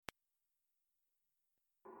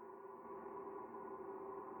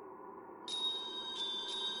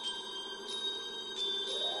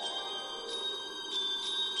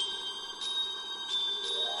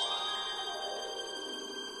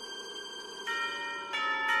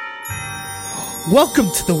Welcome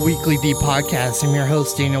to the Weekly D Podcast. I'm your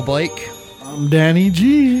host, Daniel Blake. I'm Danny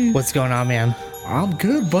G. What's going on, man? I'm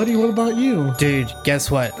good, buddy. What about you? Dude, guess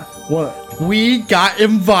what? What? We got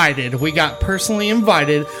invited. We got personally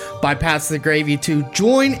invited by Pass the Gravy to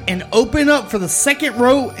join and open up for the second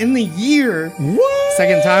row in the year. What?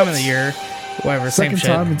 Second time in the year. Whatever, same Second shit.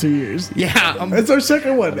 time in 2 years. Yeah. It's our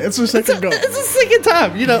second one. It's our second go. It's the second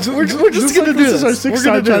time. You know, we're just going to do this. This is our sixth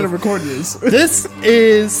We're time gonna trying to record this. This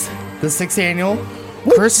is the 6th annual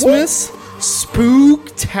Christmas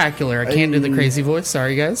Spooktacular. I can't do the crazy voice.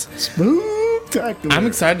 Sorry, guys. Spooktacular. I'm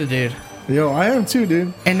excited, dude. Yo, I am too,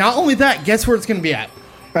 dude. And not only that, guess where it's going to be at?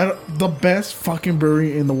 At the best fucking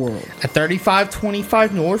brewery in the world. At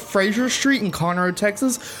 3525 North Fraser Street in Conroe,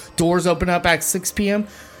 Texas. Doors open up at 6 p.m.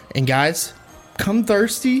 And guys, come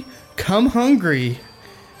thirsty, come hungry,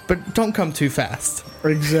 but don't come too fast.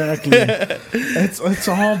 Exactly. it's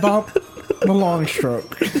all about the long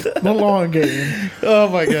stroke, the long game. Oh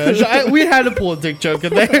my gosh. We had to pull a dick joke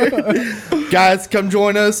in there. Guys, come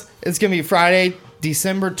join us. It's going to be Friday,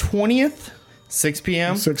 December 20th, 6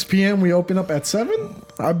 p.m. 6 p.m. We open up at 7,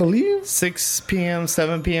 I believe. 6 p.m.,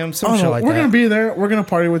 7 p.m., some shit like we're that. going to be there. We're going to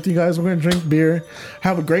party with you guys. We're going to drink beer,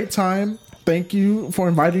 have a great time. Thank you for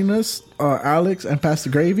inviting us, Alex and Pass the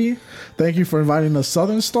Gravy. Thank you for inviting us,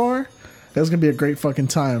 Southern Star. It's going to be a great fucking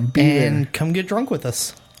time. Be And there. come get drunk with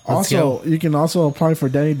us. Also, you can also apply for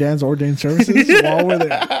Danny Dan's ordained services while we're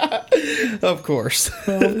there. Of course.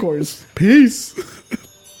 Of course. Peace.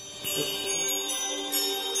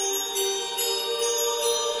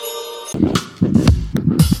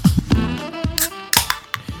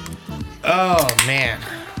 Oh, man.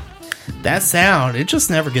 That sound, it just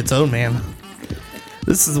never gets old, man.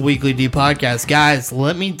 This is the Weekly D Podcast. Guys,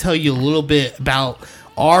 let me tell you a little bit about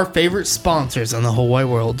our favorite sponsors in the whole wide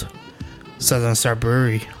world. Southern Star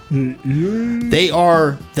Brewery. They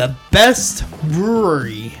are the best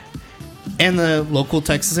brewery in the local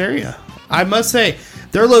Texas area. I must say,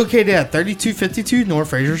 they're located at 3252 North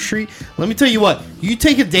Fraser Street. Let me tell you what, you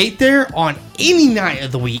take a date there on any night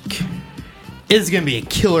of the week, it's going to be a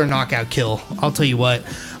killer knockout kill. I'll tell you what.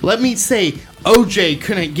 Let me say, OJ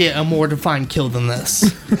couldn't get a more defined kill than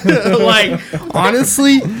this. Like,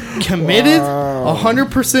 honestly, committed,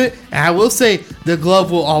 100%. And I will say, the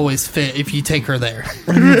glove will always fit if you take her there.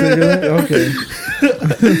 Okay.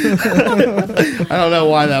 I don't know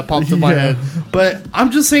why that popped in my head. But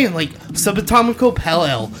I'm just saying, like, Subatomico Pale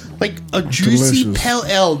Ale. Like, a juicy Delicious. Pale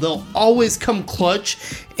Ale, they'll always come clutch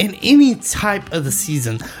in any type of the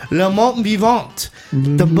season. Le Mont Vivant,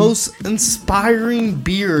 the most inspiring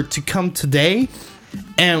beer to come today.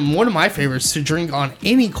 And one of my favorites to drink on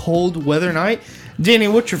any cold weather night. Danny,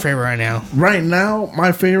 what's your favorite right now? Right now,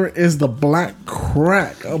 my favorite is the Black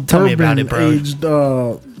Crack. Tell me about it, bro. Aged,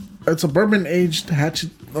 it's a bourbon aged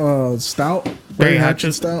hatchet stout. Berry Hatchet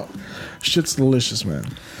Hatchet. stout. Shit's delicious, man.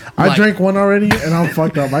 Like- I drank one already and I'm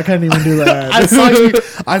fucked up. I can't even do that.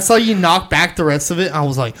 I saw you knock back the rest of it. I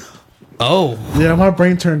was like, oh. Yeah, my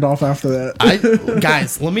brain turned off after that.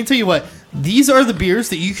 Guys, let me tell you what. These are the beers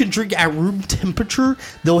that you can drink at room temperature.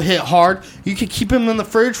 They'll hit hard. You can keep them in the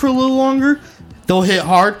fridge for a little longer. They'll hit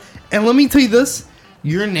hard. And let me tell you this.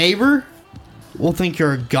 Your neighbor will think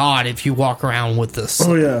you're a god if you walk around with this.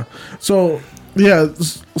 Oh, yeah. So, yeah,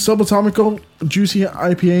 Subatomico Juicy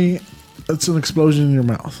IPA. It's an explosion in your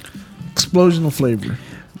mouth. Explosion of flavor.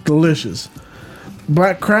 Delicious.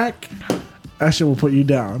 Black Crack. That shit will put you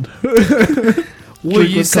down. Will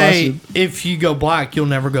Drink you with say caution. if you go black, you'll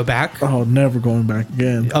never go back? Oh, never going back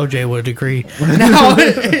again. OJ would agree. Now,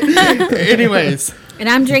 anyways, And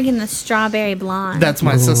I'm drinking the strawberry blonde. that's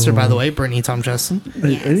my sister, by the way, Brittany Tom Justin.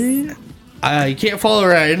 Yes. I can't follow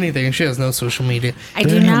her at anything. She has no social media. I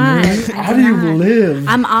do not. How do you live?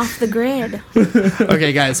 I'm off the grid.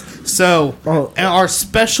 Okay, guys. So, and our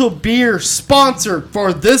special beer sponsor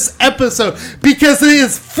for this episode, because it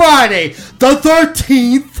is Friday the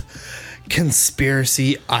 13th,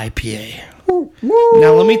 Conspiracy IPA.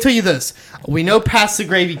 Now, let me tell you this. We know Pass the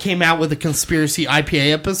Gravy came out with a Conspiracy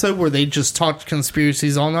IPA episode where they just talked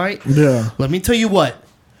conspiracies all night. Yeah. Let me tell you what.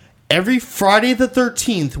 Every Friday the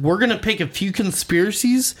 13th, we're going to pick a few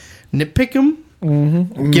conspiracies, nitpick them,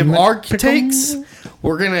 give our takes.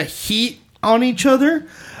 We're going to heat on each other.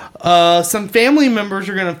 Some family members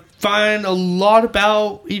are going to find a lot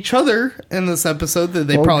about each other in this episode that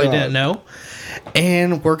they probably didn't know.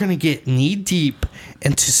 And we're going to get knee deep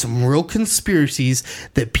into some real conspiracies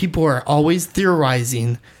that people are always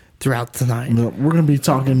theorizing throughout the night. We're going to be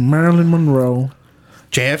talking Marilyn Monroe,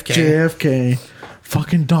 JFK,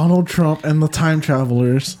 fucking Donald Trump, and the time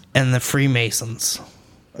travelers. and the Freemasons.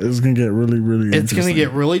 It's gonna get really, really. It's going to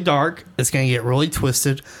get really dark. It's going to get really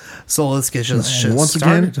twisted. So let's get just shit Once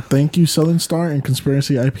started. again, thank you, Southern Star and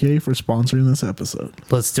Conspiracy IPA, for sponsoring this episode.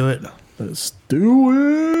 Let's do it. Let's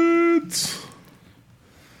do it.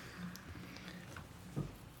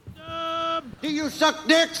 Do you suck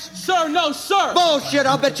dicks? Sir, no, sir. Bullshit,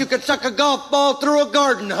 I'll bet you could suck a golf ball through a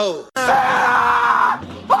garden hose. How'd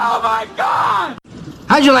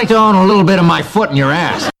you like to own a little bit of my foot in your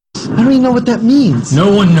ass? I don't even know what that means.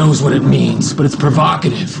 No one knows what it means, but it's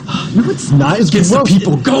provocative. No, it's not. It's Gets the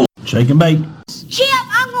people going. Shake and bake. Chip,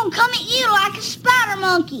 I'm gonna come at you like a spider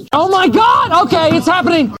monkey. Oh my God! Okay, it's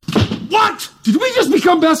happening. What? Did we just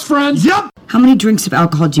become best friends? Yep. How many drinks of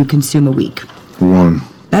alcohol do you consume a week? 1.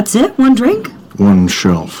 That's it? One drink? 1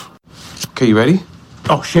 shelf. Okay, you ready?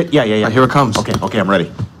 Oh, shit. Yeah. Here it comes. Okay, I'm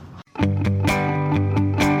ready.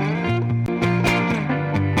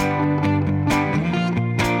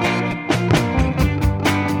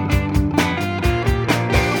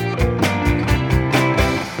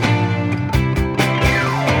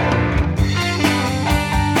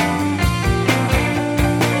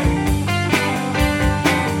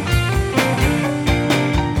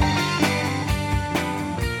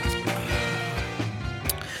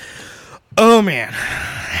 Oh, man.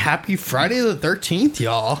 Happy Friday the 13th,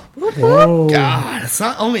 y'all. Whoa. God, it's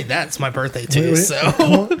not only that, it's my birthday, too. Wait,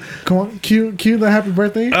 So, come on. Cue the happy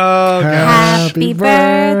birthday. oh, God. Happy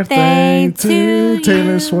birthday to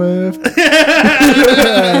Taylor you. Swift.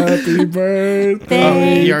 Happy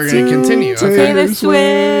birthday. You're going to continue. Okay. Taylor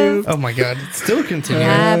Swift. Oh, my God. It's still continuing.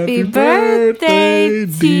 Happy birthday,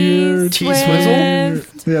 dear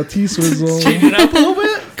T-Swizzle. Yeah, T-Swizzle. Change it up a little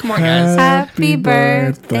bit. Come on, guys. Happy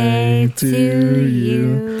birthday to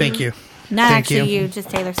you. Thank you. Not Thank actually you. you, just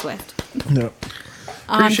Taylor Swift. No. Oh,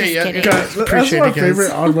 I'm just Appreciate ya. kidding. Guys, that's Appreciate my it, guys.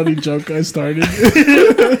 favorite odd money joke I started.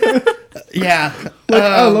 Yeah.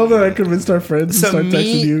 I love that I convinced our friends to So start texting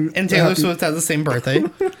me you. and Taylor happy- Swift have the same birthday.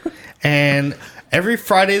 And every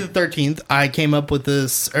Friday the 13th, I came up with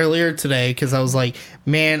this earlier today because I was like,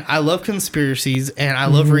 man, I love conspiracies and I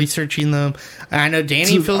love researching them. And I know Danny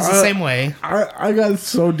Dude, feels the same way. I got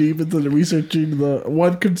so deep into the researching the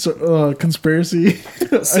one conspiracy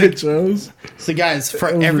I chose. So, guys, for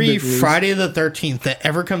It was every ridiculous. Friday the 13th that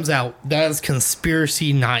ever comes out, that is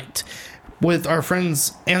Conspiracy Night with our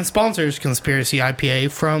friends and sponsors, Conspiracy IPA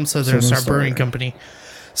from Southern Star Brewing Company.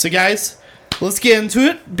 So, guys, let's get into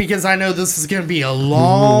it because I know this is going to be a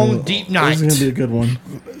long, deep night. This is gonna be a good one.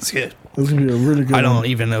 It's good. This is gonna be a really good I don't one.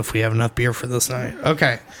 even know if we have enough beer for this night.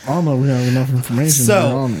 Okay. I don't know if we have enough information So- to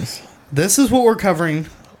be honest. This is what we're covering.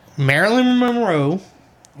 Marilyn Monroe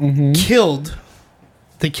killed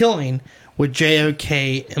the killing with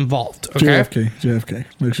JFK involved. Okay. JFK.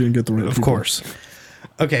 Make sure you get the right Of people. course.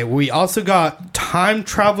 Okay. We also got Time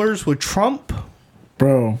Travelers with Trump.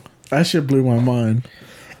 Bro, that shit blew my mind.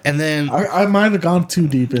 And then, I might have gone too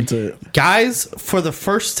deep into it. guys, for the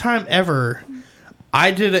first time ever, I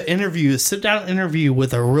did an interview, a sit-down interview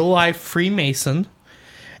with a real-life Freemason.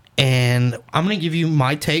 And I'm going to give you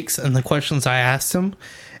my takes and the questions I asked him.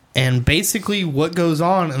 And basically what goes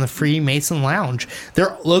on in the Freemason Lounge.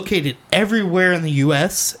 They're located everywhere in the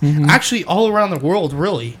U.S. Actually, all around the world,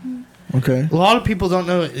 really. Okay. A lot of people don't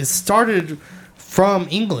know it started from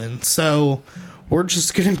England. So we're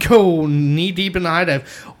just going to go knee-deep in the high dive.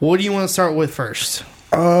 What do you want to start with first?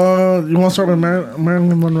 You want to start with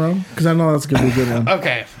Marilyn Monroe? Because I know that's going to be a good one.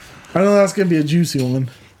 Okay. I know that's going to be a juicy one.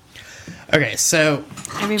 Okay, so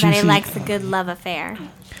Everybody likes a good love affair.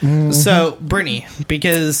 So, Brittany,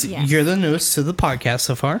 because Yes. you're the newest to the podcast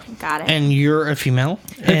so far. Got it. And you're a female.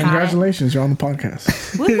 Hey, And congratulations, you're on the podcast.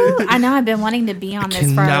 Woohoo. I know I've been wanting to be on this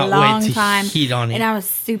for a cannot wait long to time. heat on you. And I was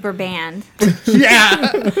super banned. yeah.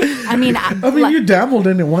 I mean, I mean, you dabbled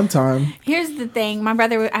in it one time. here's the thing. My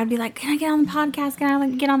brother, I'd be like, can I get on the podcast? Can I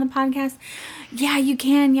like, get on the podcast? Yeah, you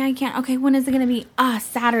can. Yeah, you can. Okay, when is it going to be?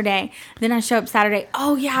 Saturday. Then I show up Saturday.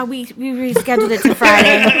 Oh, yeah, we rescheduled it to Friday.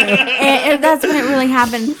 and that's when it really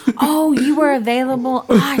happened. Oh, you were available.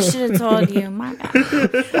 Oh, I should have told you. My bad.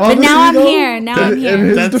 But now I'm here. Now I'm In here.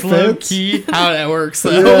 his That's low defense, key how that works,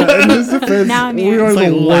 though. yeah, in his defense, Now I'm we here. are It's the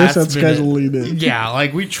like worst at last minute. scheduling it. Yeah,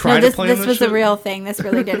 like we No, tried this to plan this this was shit. a real thing. This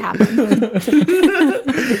really did happen.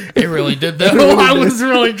 It really did, though. I was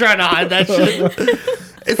really trying to hide that shit.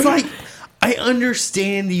 It's like, I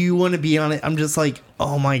understand you want to be on it. I'm just like,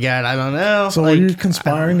 oh my God, I don't know. So like, were you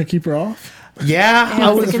conspiring to keep her off? Yeah, It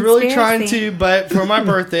I was a was really trying conspiracy. to, but for my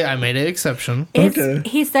birthday, I made an exception. Okay.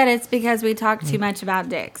 He said it's because we talk too much about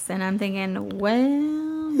dicks. And I'm thinking,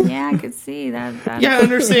 well, yeah, I could see that. Yeah, I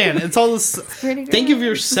understand. It's all this. pretty Think of good.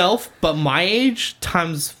 yourself, but my age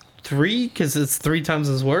times 3 because it's 3 times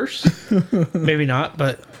as worse. Maybe not,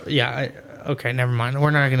 but yeah. Okay, never mind.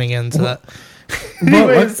 We're not going to get into that.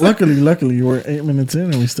 But luckily, we're 8 minutes in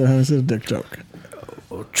and we still haven't said a dick joke.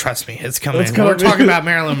 Oh, trust me, it's coming. We're talking about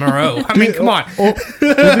Marilyn Monroe. I mean, come on. You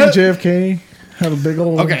think JFK had a big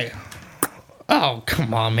old... Okay. Oh,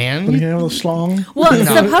 come on, man. Did he have a schlong? Well,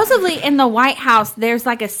 supposedly in the White House, there's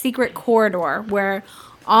like a secret corridor where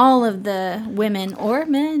all of the women or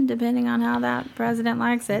men, depending on how that president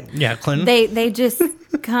likes it. Yeah, Clinton. They just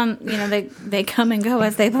come, they come and go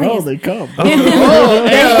as they please. Oh, they come. They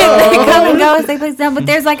come and go as they please. No, but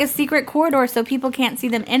there's like a secret corridor so people can't see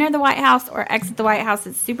them enter the White House or exit the White House.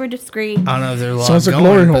 It's super discreet. I don't know if there's a lot So it's a going,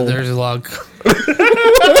 glory but hole. there's a lot.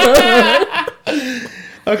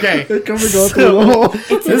 Okay. They come and go through the hole.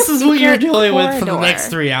 This is what you're dealing with for the corridor. next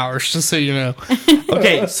 3 hours, just so you know.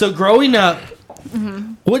 Okay, so growing up,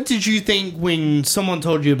 what did you think when someone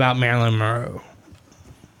told you about Marilyn Monroe?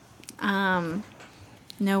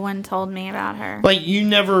 No one told me about her. Like, you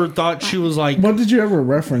never thought she was like... What did you ever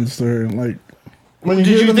reference to her? Like, when Did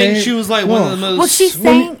hear you the think name- she was like one of the most...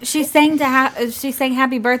 Well, she sang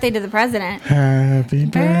 "Happy Birthday" to the president. Happy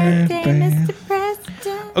Birthday, birthday. Mr.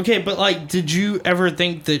 President. Okay, but like, did you ever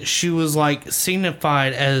think that she was like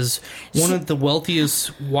signified as one of the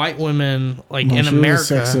wealthiest white women like No, in she America?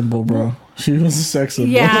 was a sex symbol, bro. She was a sex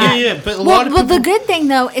symbol. Yeah. But a lot of well, people... the good thing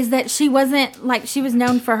though is that she wasn't like she was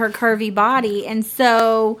known for her curvy body, and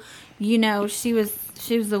so she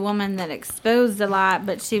was the woman that exposed a lot,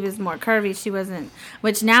 but she was more curvy. She wasn't.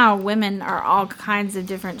 Which now women are all kinds of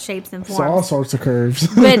different shapes and It's all forms. sorts of curves.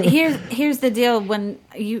 But here's the deal. When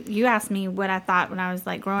you asked me what I thought when I was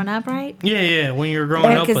like growing up, right? Yeah, when you were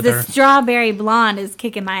growing up Because with the her. strawberry blonde is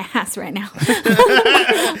kicking my ass right now.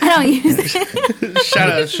 I don't use it. Shut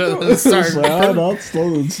up. Sad, that's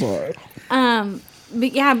still inside.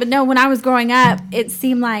 But no, when I was growing up, it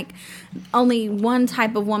seemed like only one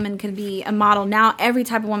type of woman could be a model. Now every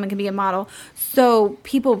type of woman can be a model. So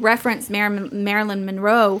people reference Marilyn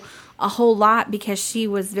Monroe a whole lot because she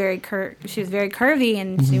was very curvy,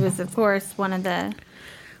 and she was, of course, one of the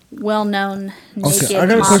well-known naked Okay, I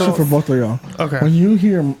got a models. question for both of y'all. Okay. When you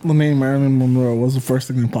hear the name Marilyn Monroe, what's the first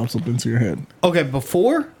thing that pops up into your head? Okay,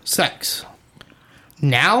 before sex.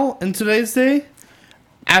 Now, in today's day,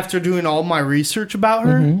 after doing all my research about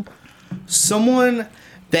her, someone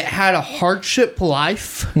that had a hardship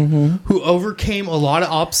life, who overcame a lot of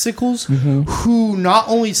obstacles, who not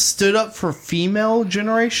only stood up for female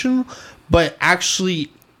generation, but actually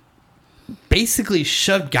basically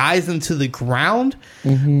shoved guys into the ground,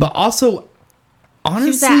 but also,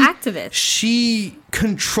 honestly, She was an activist. she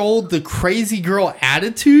controlled the crazy girl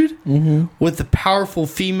attitude with the powerful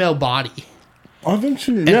female body. I think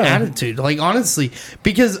she, And yeah. attitude, like, honestly,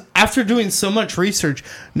 because after doing so much research,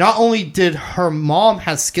 not only did her mom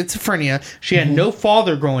have schizophrenia, she had no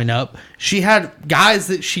father growing up. She had guys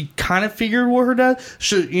that she kind of figured were her dad.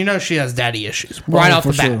 She has daddy issues right off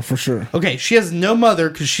the bat. For sure. Okay, she has no mother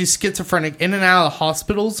because she's schizophrenic, in and out of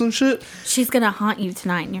hospitals and shit. She's gonna haunt you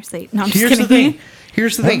tonight in your sleep. No, I'm Here's just the kidding. thing.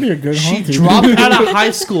 Here's the That'd thing. be a good She haunting. dropped out of high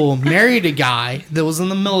school, married a guy that was in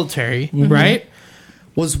the military, right?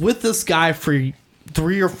 Was with this guy for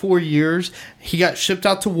 3 or 4 years. He got shipped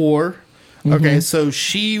out to war. Okay, so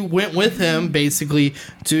she went with him basically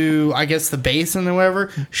to, I guess, the base and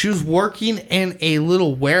whatever. She was working in a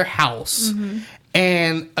little warehouse.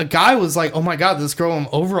 And a guy was like, oh my God, this girl in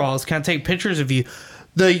overalls, can I take pictures of you?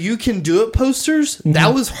 The You Can Do It posters,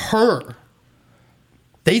 that was her.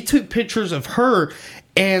 They took pictures of her.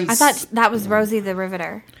 And I thought that was Rosie the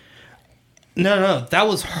Riveter. No, that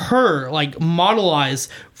was her, like, modelized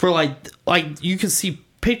for, like you can see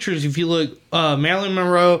pictures if you look, Marilyn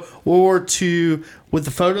Monroe, World War II, with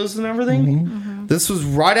the photos and everything. This was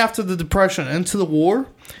right after the Depression, into the war,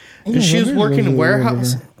 and she was working in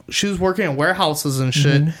warehouse. She was working in warehouses and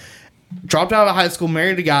shit. Dropped out of high school,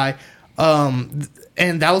 married a guy, and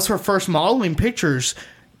that was her first modeling pictures.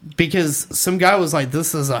 Because some guy was like,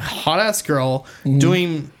 this is a hot-ass girl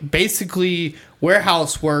doing basically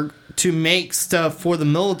warehouse work to make stuff for the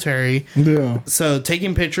military. Yeah. So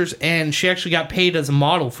taking pictures, and she actually got paid as a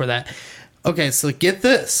model for that. Okay, so get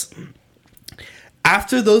this.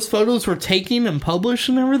 After those photos were taken and published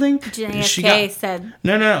and everything, JFK said...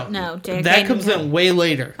 No, JFK that comes didn't in way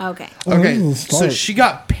later. Okay. Okay, this is so smart. she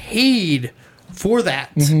got paid for that.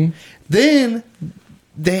 Then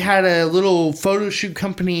they had a little photo shoot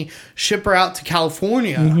company ship her out to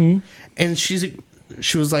California. And she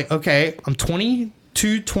was like, okay, I'm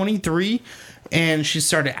 22, 23. And she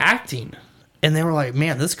started acting. And they were like,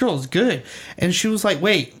 man, this girl's good. And she was like,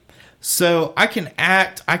 wait, so I can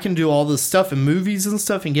act, I can do all this stuff in movies and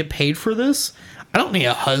stuff and get paid for this? I don't need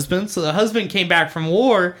a husband. So the husband came back from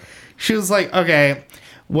war. She was like, okay,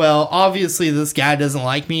 well, obviously this guy doesn't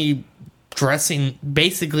like me dressing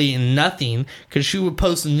basically in nothing, because she would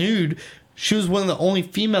post nude. She was one of the only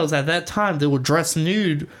females at that time that would dress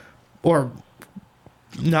nude or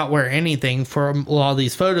not wear anything for a lot of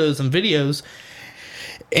these photos and videos.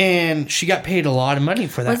 And she got paid a lot of money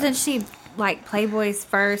for that. Wasn't she like Playboy's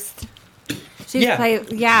first? She was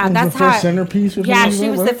Yeah. That's the how. first centerpiece. Or Yeah, something she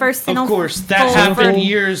like was that? the first. Of course, that happened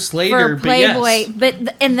years later. For Playboy,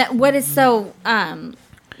 but yes. what is so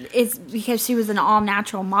is because she was an all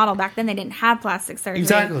natural model back then. They didn't have plastic surgery.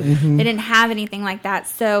 Exactly. Mm-hmm. They didn't have anything like that.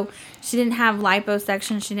 So she didn't have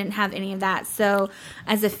liposuction. She didn't have any of that. So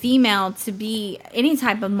as a female, to be any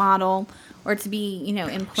type of model or to be,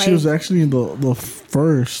 in play, She was actually the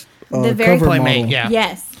first the very cover Playmate, model. yeah.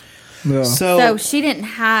 Yes. Yeah. So she didn't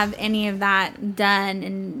have any of that done,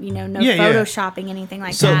 and no photoshopping, anything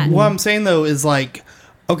like So that. what I'm saying though is like,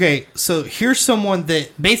 okay, so here's someone that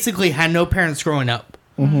basically had no parents growing up.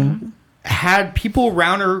 Mm-hmm. Had people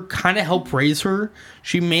around her kind of help raise her.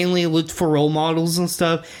 She mainly looked for role models and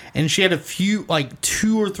stuff, and she had a few, like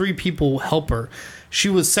 2 or 3 people help her. She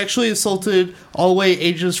was sexually assaulted all the way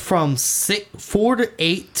ages from 4 to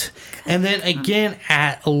 8, and then again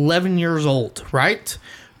at 11 years old, right?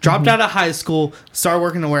 Dropped out of high school, started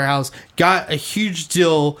working in the warehouse, got a huge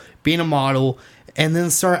deal being a model, and then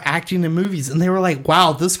started acting in movies. And they were like,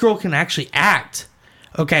 wow, this girl can actually act.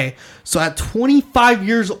 Okay, so at 25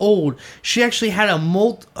 years old, she actually had a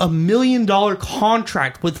 $1 million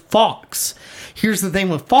contract with Fox. Here's the thing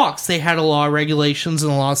with Fox, they had a lot of regulations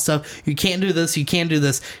and a lot of stuff. You can't do this, you can't do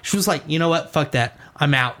this. She was like, you know what, fuck that,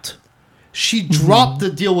 I'm out. She dropped the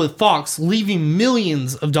deal with Fox, leaving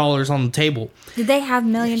millions of dollars on the table. Did they have $1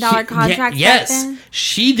 million contracts yes, back then?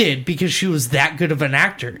 she did, because she was that good of an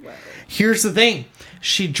actor. Here's the thing.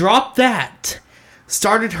 She dropped that,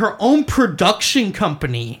 started her own production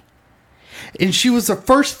company, and she was the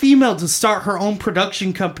first female to start her own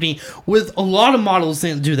production company. With a lot of models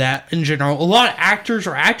didn't do that in general. A lot of actors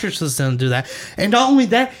or actresses didn't do that. And not only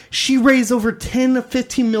that, she raised over $10 to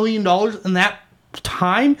 $15 million in that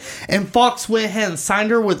time, and Fox went ahead and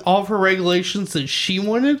signed her with all of her regulations that she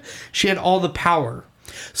wanted. She had all the power.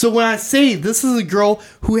 So when I say this is a girl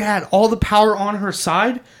who had all the power on her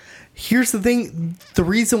side, here's the thing. The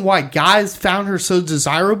reason why guys found her so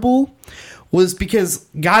desirable was because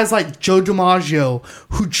guys like Joe DiMaggio,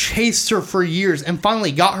 who chased her for years and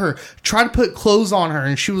finally got her, tried to put clothes on her,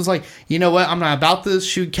 and she was like, you know what, I'm not about this.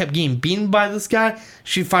 She kept getting beaten by this guy.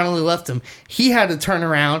 She finally left him. He had to turn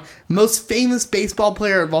around. Most famous baseball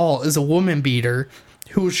player of all is a woman beater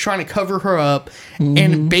who was trying to cover her up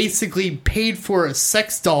and basically paid for a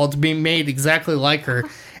sex doll to be made exactly like her.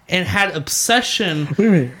 And had obsession. Wait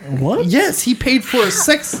a minute, what? Yes, he paid for a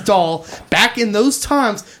sex doll back in those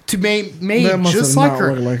times to made That must just have like not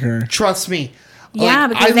her. looked like her. Trust me. Yeah, Like,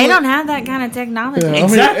 because I they look- don't have that kind of technology. Yeah,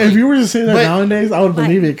 Exactly. I mean, if you were to say that But- nowadays, I would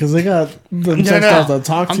believe it, because they got the sex dolls that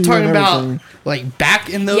talk to I'm you talking and about everything. like back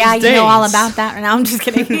in those Yeah, days. you know all about that. No, I'm just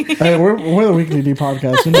kidding. Hey, we're the Weekly D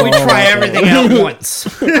podcast. You know We all try about everything that. out once.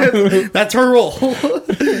 That's her rule.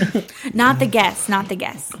 Not the guess. Not the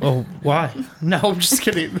guess. Oh, why? No, I'm just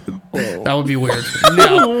kidding. That would be weird.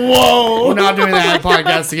 No. Whoa. We're not doing that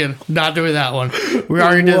podcast again. Not doing that one. We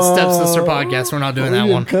already did Whoa. Stepsister podcast. We're not doing that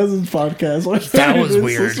Your one. Cousin's podcast. Why That you was doing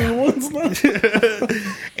weird. sister ones now?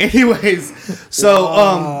 Anyways,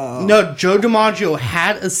 so no, Joe DiMaggio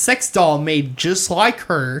had a sex doll made just like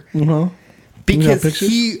her because pictures?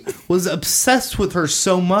 he was obsessed with her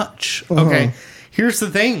so much. Okay, here's the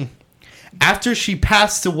thing. After she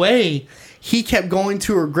passed away, he kept going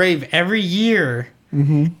to her grave every year,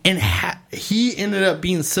 and he ended up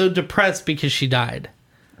being so depressed because she died.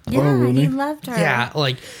 Yeah, really? he loved her. Yeah,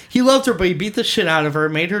 like he loved her, but he beat the shit out of her,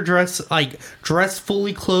 made her dress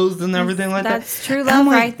fully clothed and everything like that. That's true And I'm love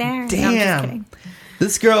like, right there. No, I'm just Damn, kidding.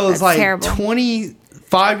 this girl is That's like terrible.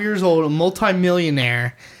 25 years old, a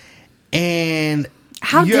multimillionaire, and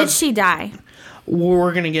How you did have- she die?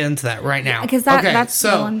 We're gonna get into that right now Because that's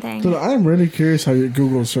the one thing. Dude, I'm really curious how your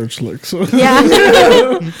Google search looks.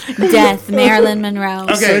 Yeah. Death, Marilyn Monroe.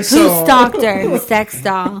 Okay, Who so- stalked her? The sex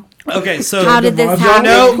doll. Okay, so How did this DiMaggio happen?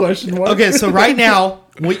 No. question mark? Okay, so right now,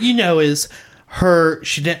 what you know is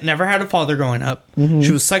she never had a father growing up.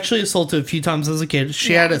 She was sexually assaulted a few times as a kid.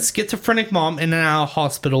 She had a schizophrenic mom in and out of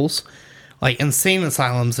hospitals, like insane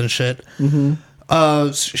asylums and shit.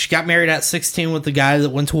 She got married at 16 with the guy that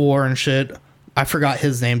went to war and shit. I forgot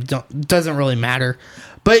his name. Doesn't really matter.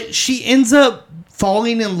 But she ends up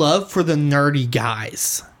falling in love for the nerdy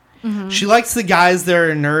guys. She likes the guys that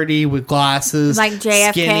are nerdy with glasses, Like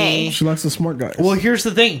JFK. skinny. She likes the smart guys. Well, here's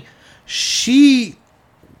the thing. she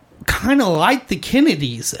kind of liked the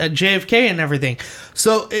Kennedys at JFK and everything.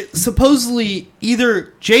 So it supposedly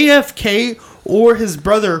either JFK or his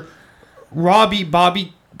brother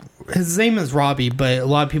Bobby, his name is Robbie, but a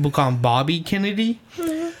lot of people call him Bobby Kennedy.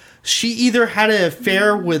 She either had an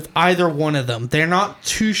affair with either one of them. They're not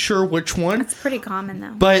too sure which one. It's pretty common,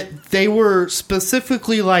 though. But they were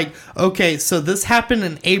specifically like, okay, so this happened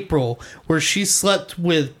in April where she slept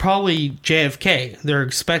with probably JFK. They're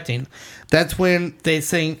expecting. That's when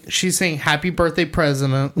she's saying, happy birthday,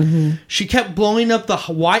 President. Mm-hmm. She kept blowing up the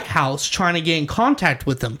White House trying to get in contact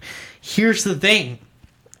with him. Here's the thing.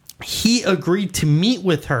 He agreed to meet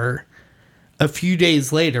with her a few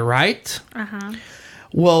days later, right? Uh-huh.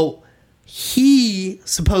 Well, he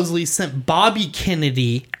supposedly sent Bobby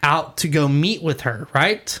Kennedy out to go meet with her,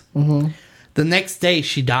 right? Mm-hmm. The next day,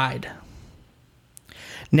 she died.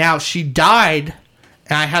 Now, she died,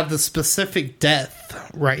 and I have the specific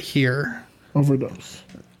death right here. Overdose.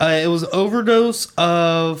 It was overdose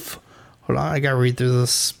of... Hold on, I gotta read through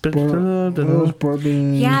this. Yeah,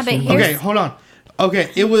 but here's... Okay, hold on.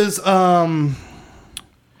 Okay, it was...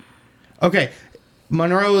 Okay,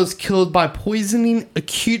 Monroe was killed by poisoning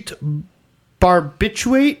acute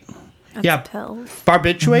barbiturate. That's pills.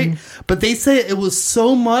 Barbiturate. Mm-hmm. But they say it was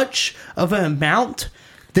so much of an amount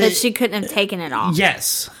that she couldn't have taken it all.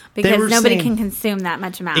 Yes. Because nobody can consume that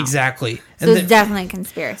much amount. Exactly. So it's definitely a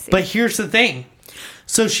conspiracy. But here's the thing.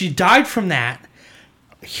 So she died from that.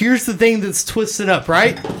 Here's the thing that's twisted up,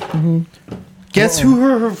 right? Mm-hmm. Guess who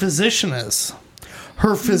her physician is?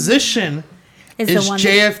 Her physician is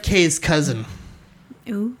JFK's cousin.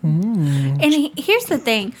 Ooh. And here's the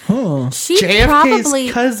thing. She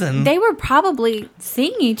JFK's cousin. They were probably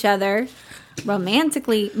seeing each other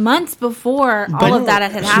romantically months before all of that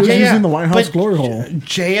had happened. She was using the White House glory hole.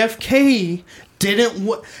 JFK didn't...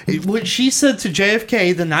 What she said to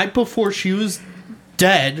JFK the night before she was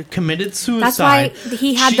dead, committed suicide. That's why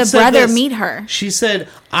he had the brother meet her. She said,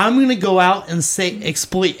 I'm going to go out and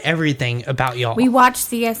exploit everything about y'all. We watched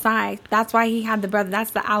CSI. That's why he had the brother. That's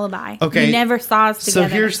the alibi. Okay. He never saw us together.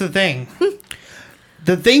 So here's the thing.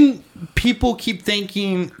 The thing people keep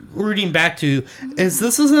rooting back to, is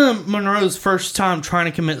this isn't Monroe's first time trying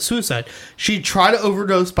to commit suicide. She tried to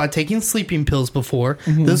overdose by taking sleeping pills before.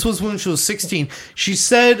 Mm-hmm. This was when she was 16. She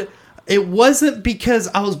said... It wasn't because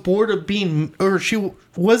I was bored of being, or she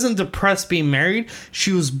wasn't depressed being married.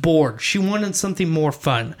 She was bored. She wanted something more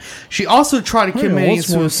fun. She also tried to commit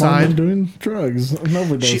suicide. Doing drugs and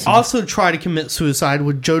overdosing. She also tried to commit suicide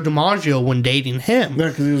with Joe DiMaggio when dating him. Yeah,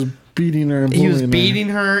 because he was beating her and bullying her. He was beating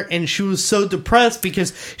her, and she was so depressed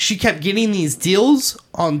because she kept getting these deals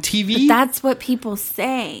on TV. But that's what people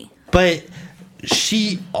say. But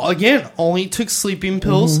she, again, only took sleeping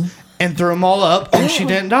pills. Mm-hmm. And threw them all up, and she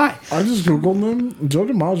didn't die. I just Googled them. Joe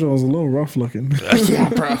DiMaggio was a little rough looking. Yeah,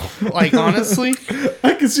 bro. Like, honestly.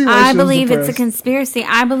 I can see why I believe it's a conspiracy.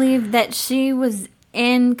 I believe that she was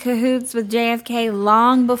in cahoots with JFK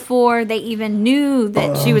long before they even knew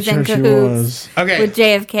that she was in cahoots with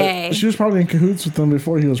JFK. She was probably in cahoots with him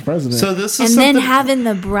before he was president. So this is then having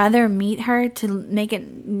the brother meet her to make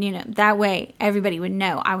it, that way everybody would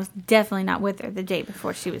know I was definitely not with her the day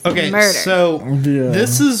before she was murdered. So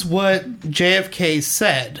this is what JFK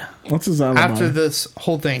said. What's his alibi? After this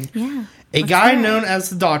whole thing. Yeah. A guy known as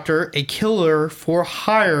the Doctor, a killer for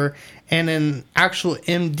hire, and an actual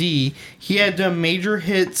MD, he had done major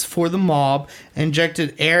hits for the mob,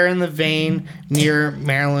 injected air in the vein near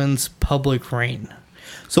Maryland's public rain.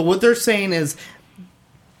 So what they're saying is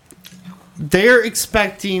they're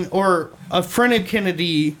expecting, or a friend of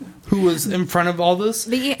Kennedy who was in front of all this,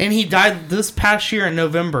 and he died this past year in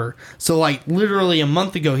November. So like literally a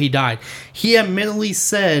month ago he died. He admittedly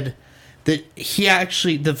said that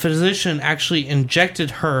the physician actually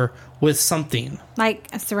injected her with something. Like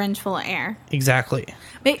a syringe full of air. Exactly.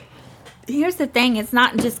 But here's the thing. It's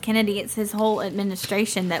not just Kennedy. It's his whole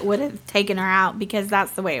administration that would have taken her out because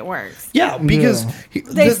that's the way it works. Yeah, because...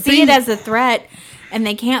 They see it as a threat, and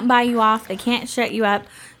they can't buy you off. They can't shut you up.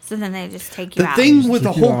 So then they just take you out. The thing with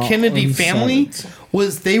the whole Kennedy family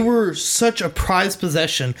was they were such a prized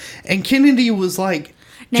possession. And Kennedy was like...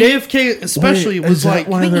 JFK especially was like...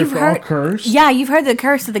 Why they're all cursed? Yeah, you've heard the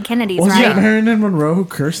curse of the Kennedys, right? Was it Marilyn Monroe who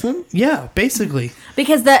cursed them? Yeah, basically.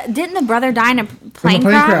 Because didn't the brother die in a plane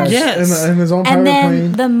crash? Yes. In his own private plane. And then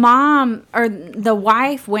plane. the mom or the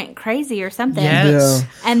wife went crazy or something. Yes.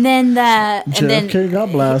 Yeah. And then JFK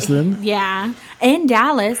got blasted. Yeah. In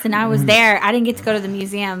Dallas, and I was there. I didn't get to go to the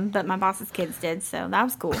museum, but my boss's kids did, so that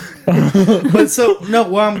was cool. But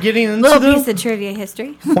what I'm getting into... Little piece of trivia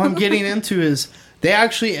history. What I'm getting into is... They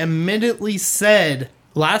actually admittedly said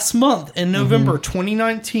last month in November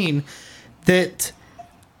 2019 that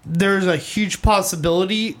there's a huge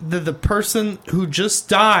possibility that the person who just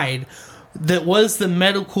died that was the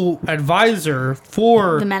medical advisor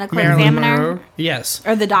for The medical Marilyn examiner? Monroe, yes,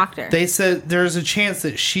 Or the doctor. they said there's a chance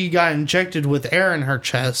that she got injected with air in her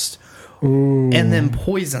chest and then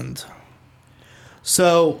poisoned.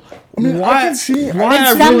 So I mean, I can see.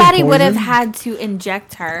 why Somebody would have had to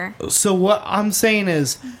inject her. So what I'm saying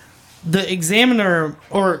is, the examiner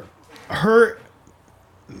or her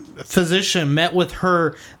physician met with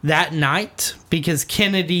her that night because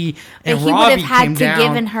Kennedy and But he would Robbie have came had to down.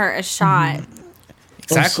 given her a shot.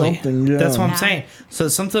 Exactly. something, yeah. That's what I'm Yeah. saying. So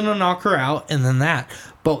something to knock her out, and then that.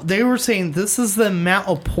 But they were saying this is the amount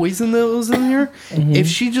of poison that was in here. If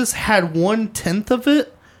she just had 1/10 of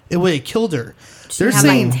it, it would have killed her. They're had,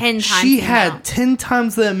 saying like, 10 times she the had amount. 10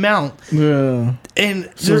 times the amount, Yeah. and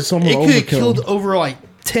So there, someone it could have overkill. killed over like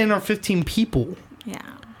 10 or 15 people. Yeah.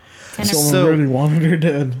 Someone So- really wanted her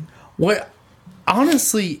dead. What,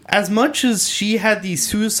 honestly, as much as she had these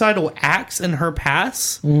suicidal acts in her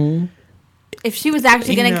past, If she was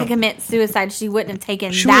actually You going know, to commit suicide, she wouldn't have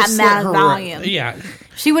taken she that would've slit amount of her volume. Yeah,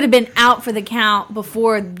 She would have been out for the count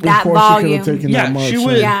before that Before she could volume. have taken yeah, that much. she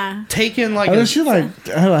would have Yeah. taken like. I A, mean, she like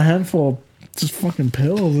had a handful of just fucking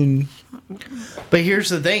pills and but here's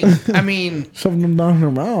the thing. I mean, shoving them down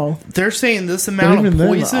her mouth. they're saying this amount of even then,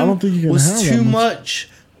 poison I don't think you can was have that too much. much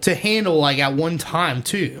to handle like at one time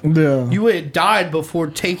too. Yeah. You would have died before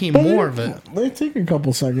taking more of it. They take a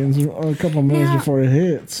couple seconds or a couple minutes Now- before it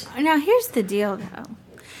hits. Now, here's the deal, though.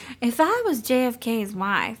 If I was JFK's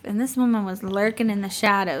wife and this woman was lurking in the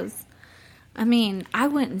shadows, I mean, I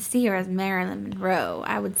wouldn't see her as Marilyn Monroe.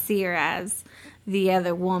 I would see her as the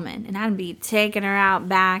other woman. And I'd be taking her out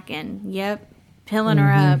back and, pilling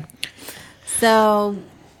her up. So,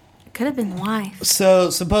 it could have been the wife. So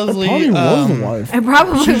supposedly, Probably was the wife. It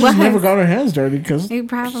probably She was. just never got her hands dirty because It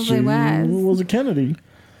probably she was. was a Kennedy.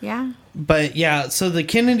 Yeah. but yeah, so the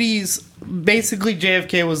Kennedys, basically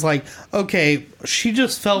JFK was like, okay, she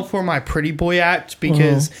just fell for my pretty boy act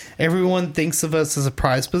because everyone thinks of us as a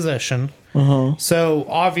prized possession. So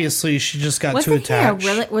obviously she just got too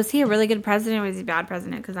attached. Was he a really good president or was he a bad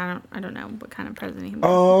president? Because I don't know what kind of president he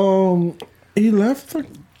was. He left the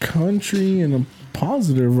country in a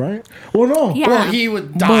positive, right? Well, no. Yeah. Well, he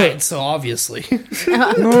would died, so obviously.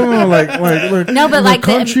 No, like No, but the like the-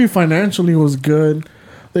 country financially was good.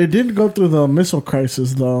 They did go through the missile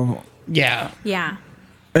crisis though, yeah. Yeah.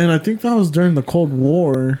 and I think that was during the Cold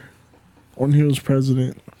War when he was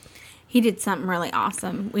president. He did something really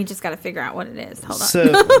awesome. We just got to figure out what it is. Hold on.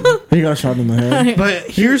 So, He got shot in the head. but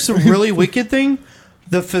here's the really wicked thing: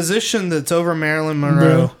 the physician that's over Marilyn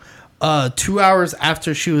Monroe, 2 hours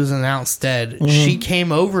after she was announced dead, she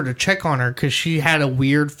came over to check on her because she had a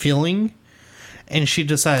weird feeling, and she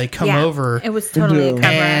decided to come over. It was totally a cover.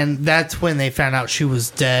 And that's when they found out she was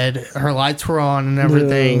dead. Her lights were on and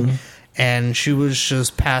everything, Yeah. and she was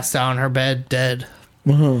just passed out in her bed, dead.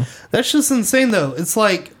 That's just insane, though. It's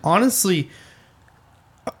like, honestly,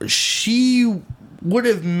 she would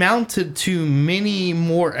have mounted to many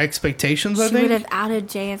more expectations, I She think. would have outed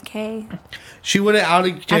JFK. She would have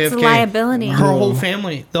outed JFK. That's a liability. Her whole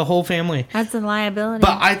family. The whole family. That's a liability.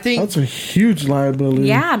 But I think... That's a huge liability.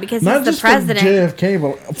 Yeah, because not he's the just president. for JFK,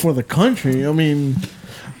 but for the country. I mean,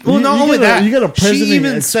 Well, not only that, you got a president she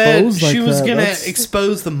even said exposed like she was that. going to That's-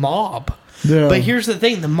 expose the mob. Yeah. But here's the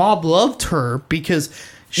thing. The mob loved her because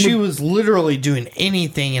she was literally doing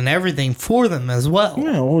anything and everything for them as well.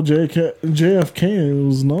 Yeah, well, JFK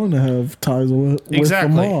was known to have ties with the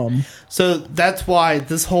mob. So that's why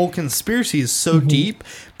this whole conspiracy is so deep,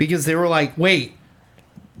 because they were like, wait,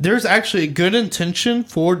 there's actually a good intention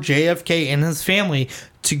for JFK and his family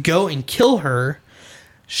to go and kill her.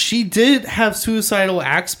 She did have suicidal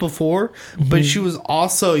acts before, but she was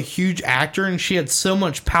also a huge actor, and she had so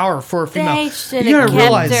much power for a female. They should You have gotta kept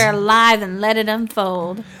realize- her alive and let it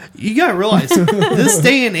unfold. You gotta realize, this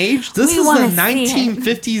day and age, this We is wanna the see it.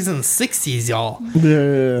 1950s and 60s, y'all.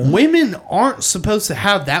 Yeah. Women aren't supposed to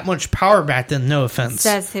have that much power back then, no offense.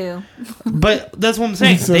 Says who? But that's what I'm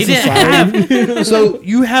saying. Says They didn't have. So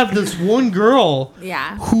you have this one girl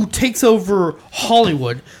Yeah. who takes over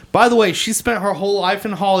Hollywood. By the way, she spent her whole life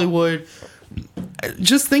in Hollywood.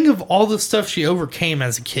 Just think of all the stuff she overcame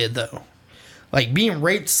as a kid, though. Like being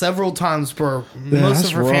raped several times for most that's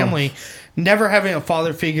of her rough. family, never having a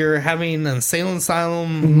father figure, having an insane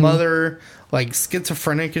asylum mother, like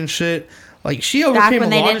schizophrenic and shit. Like she Back overcame when a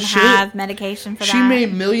they lot didn't of shit. have medication for She that.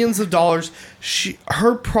 made millions of dollars.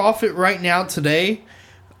 Her profit right now today,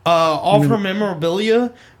 off her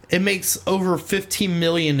memorabilia, it makes over $15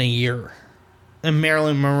 million a year. and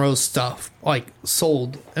Marilyn Monroe stuff like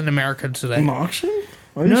sold in America today. An auction?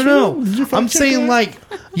 Are you No, sure? no. Did you fact I'm check saying that? like,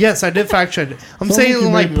 yes, I did fact check it. I'm Sounds like you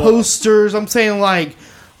saying like made it up. posters. I'm saying like.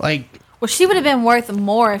 Well, she would have been worth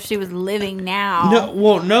more if she was living now.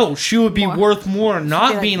 No, she would be More. worth more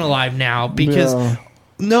not like- being alive now because. Yeah.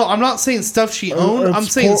 No, I'm not saying stuff she owned. I'm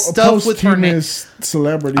It's saying stuff with her name.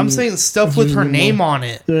 celebrity. I'm saying stuff with her name on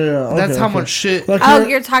it. Yeah, That's okay, how okay. much shit. Like Oh, her,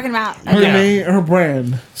 you're talking about. her Yeah. name, her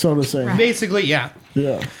brand, so to say. Basically, yeah.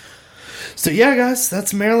 Yeah. So yeah, guys,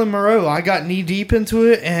 that's Marilyn Monroe. I got knee deep into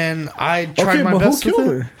it, and I tried my best with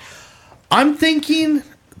it. I'm thinking,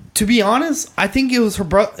 to be honest, I think it was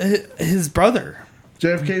his brother.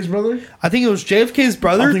 JFK's brother? I think it was JFK's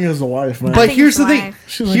brother. I think it was the wife, man. But think here's it's the the thing. wife.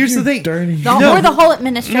 She's like, Here's "You the thing. dirty." Or the whole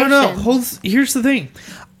administration. No. Here's the thing.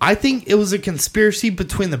 I think it was a conspiracy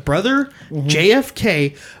between the brother,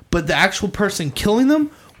 JFK, but the actual person killing them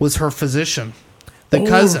was her physician, the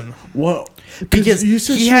cousin. Well, Because you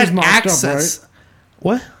said he she had was knocked access. up, right?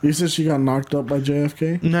 What? You said she got knocked up by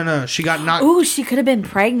JFK? No. She got knocked. Ooh, she could have been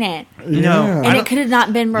pregnant. No. Yeah. And I it don't- could have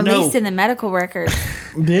not been released No. in the medical records.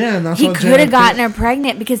 Yeah, and that's He why could have JFK gotten her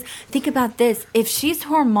pregnant because think about this. If she's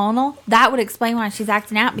hormonal, that would explain why she's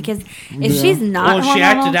acting out. Because if she's not Well, hormonal, she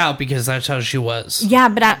acted out because that's how she was. Yeah,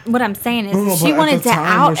 but what I'm saying is No, she but at wanted the to time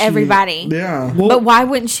out where she- everybody. Yeah. But why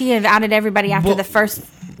wouldn't she have outed everybody after Well- the first,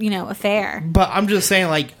 affair? But I'm just saying,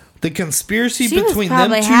 like, the conspiracy She was between them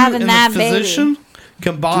probably two having and that the baby. physician She's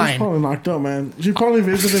combined. probably knocked up, man. She probably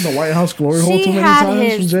visited the White House glory hole She too many had times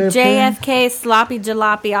his from JFK. JFK sloppy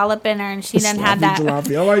jalopy all up in her, and she done had that.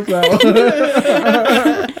 Jalopy. I like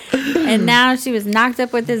that one. And now she was knocked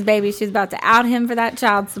up with his baby. She's about to out him for that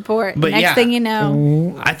child support. But Next yeah. thing you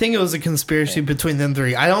know, I think it was a conspiracy between them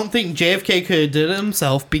three. I don't think JFK could have did it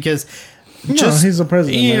himself because he's the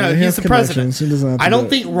president, man. He he's has the president. connections. He doesn't have to I do don't it.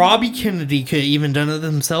 think Robbie Kennedy could have even done it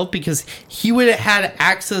himself because he would have had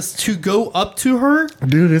access to go up to her.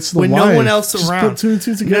 Dude, it's the when wife. no one else Just around. put two and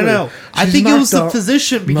two together. No. I She's think it was knocked the up.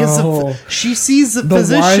 physician because No. she sees the The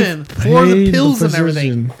physician wife for the paid pills and physician.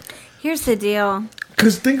 everything. here's the deal.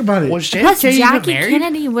 Because think about it. Was Plus, JFK even Jackie married?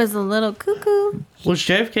 Kennedy was a little cuckoo. Was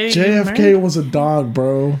JFK even JFK married? was a dog,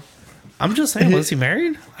 bro. I'm just saying, was he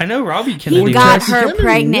married? I know Robbie Kennedy. He got Jackie her Kennedy,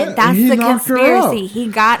 pregnant. yeah. That's He the knocked her conspiracy. up. He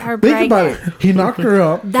got her Think pregnant. about it. He knocked her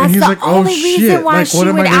up. That's and he's the like, oh, only reason shit. why Like, she what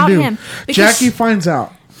am I would gonna out do? him. Because Jackie finds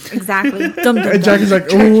out. Exactly. Dum, dum, And dum. Jackie's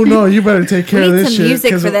like, oh, no, you better take care We of need this some shit.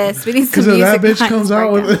 music for this. We need some Because if that music bitch behind comes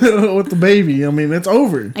this out with the baby, I mean, it's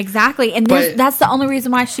over. Exactly. And But- that's the only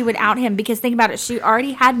reason why she would out him. Because think about it. She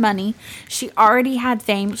already had money. She already had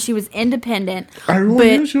fame. She was independent. Everyone But-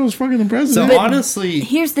 knew she was fucking the So president. honestly,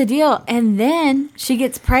 Here's the deal. And then she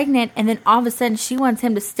gets pregnant. And then all of a sudden she wants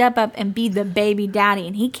him to step up and be the baby daddy.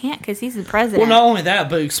 And he can't because he's the president. well, not only that,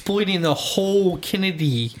 but exploiting the whole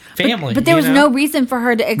Kennedy family. But there was you know? no reason for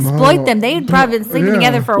her to exploit them. They had probably been sleeping Yeah.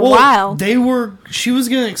 together for a Well, while. she was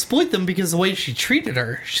going to exploit them because of the way she treated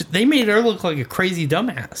her. They made her look like a crazy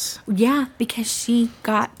dumbass. Yeah, because she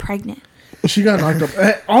got pregnant. She got knocked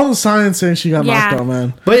up. All the signs say she got knocked out,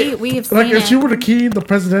 man. But we have seen Like, if it. she would have keyed the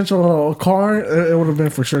presidential car, it would have been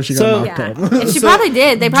for sure she got knocked Yeah. up. And she So, probably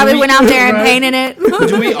did. They probably do we- went out there and Right. painted it.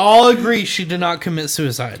 do we all agree she did not commit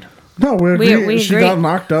suicide? No, we agree. We she agree. got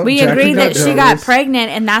knocked up. We Jackie agree that she got jealous. pregnant,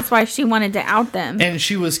 and that's why she wanted to out them. And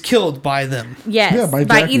she was killed by them. Yes, Yeah, by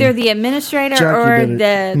by Jackie. either the administrator Jackie or did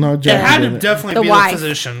it. the No, It Jackie had did to it. definitely The be wife. the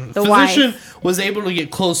physician. The physician wife. was able to get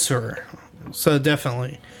close to her. So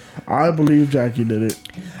definitely. I believe Jackie did it.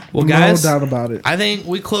 Well, guys, no doubt about it. I think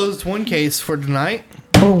we closed one case for tonight.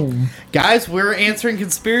 Boom. Guys, we're answering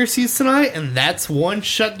conspiracies tonight, and that's one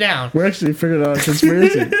shut down. We actually figured out a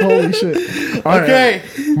conspiracy. Holy shit. All Okay.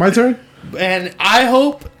 right. My turn? And I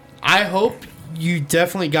hope you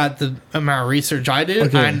definitely got the amount of research I did.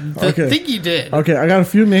 Okay, I okay. think you did. Okay, I got a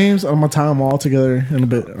few names. I'm going to tie them all together in a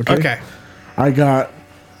bit. Okay. Okay. I got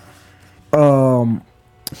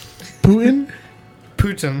Putin,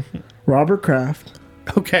 Putin. Robert Kraft.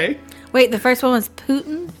 Okay. Wait, the first one was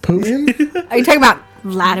Putin. Putin? Are you talking about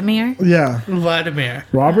Vladimir? Yeah. Vladimir.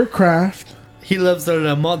 Robert Kraft. He loves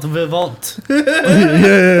the mont vivant.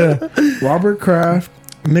 Yeah. Robert Kraft,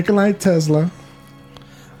 Nikolai Tesla,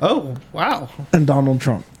 Oh, wow. and Donald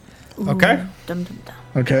Trump. Okay. Dum, dum, dum.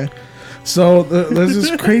 Okay. So there's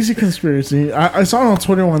this crazy conspiracy. I saw it on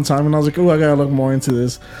Twitter one time and I was like, oh, I gotta look more into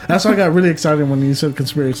this. That's why I got really excited when you said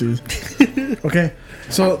conspiracies. Okay.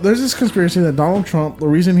 So there's this conspiracy that Donald Trump, the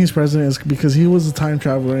reason he's president is because he was a time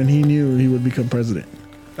traveler and he knew he would become president.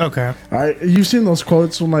 Okay. All right. You've seen those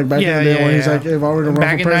quotes from like back in the day when he's like, if I were to run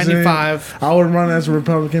Back for in president, 95. I would run as a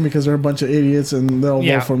Republican because they're a bunch of idiots and they'll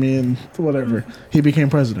Yeah. vote for me and whatever. He became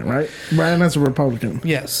president, right? Ran as a Republican.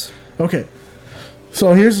 Yes. Okay.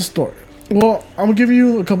 So here's the story. Well, I'm gonna give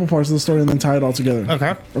you a couple parts of the story and then tie it all together.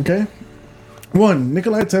 Okay. Okay. One,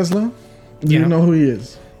 Nikola Tesla. Do you know who he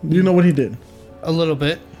is? Do you know what he did? A little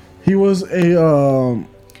bit. He was a.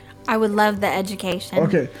 I would love the education.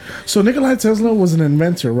 Okay, so Nikola Tesla was an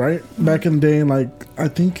inventor, right? Back in the day, like I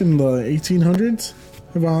think in the 1800s,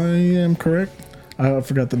 if I am correct. I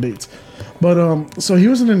forgot the dates, but so he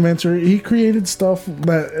was an inventor. He created stuff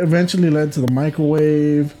that eventually led to the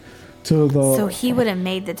microwave, to the. So he would have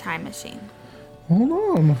made the time machine. Hold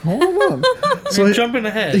on. So You're jumping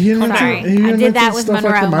ahead. He Sorry. I did that with stuff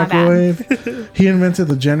Monroe, my bad. He invented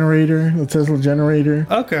the generator, the Tesla generator.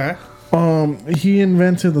 Okay. He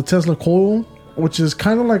invented the Tesla coil, which is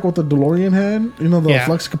kind of like what the DeLorean had. You know, the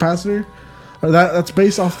flux capacitor. That's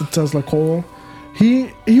based off the Tesla coil.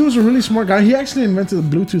 He was a really smart guy. He actually invented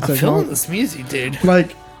the Bluetooth technology. I'm feeling this music, dude.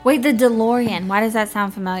 Like, wait, the DeLorean. Why does that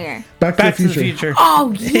sound familiar? Back to the Future.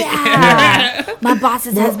 Oh yeah, my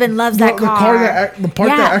boss's husband loves that car. The part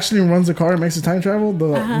that actually runs the car and makes it time travel.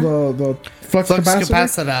 The flux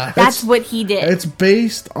capacitor. That's what he did. It's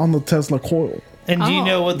based on the Tesla coil. And do you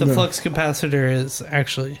know what the flux capacitor is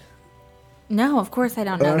actually? No, of course I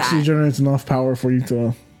don't know It actually that. generates enough power for you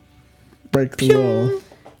to break the.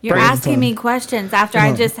 You're asking me questions after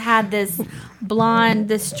I just had this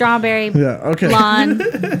strawberry blonde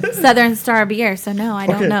Southern Star beer. So no, I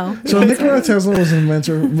don't know. So Nikola Tesla was an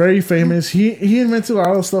inventor, very famous. He invented a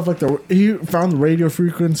lot of stuff like he found the radio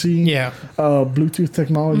frequency, Bluetooth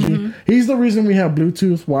technology. Mm-hmm. He's the reason we have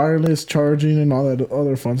Bluetooth, wireless charging, and all that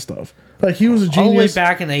other fun stuff. Like he was a genius. All the way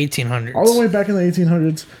back in the 1800s. All the way back in the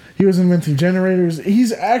 1800s. He was inventing generators.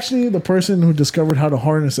 He's actually the person who discovered how to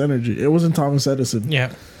harness energy. It wasn't Thomas Edison.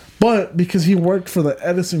 Yeah. But because he worked for the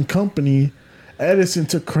Edison company, Edison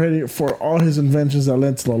took credit for all his inventions that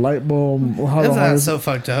led to the light bulb. Isn't that so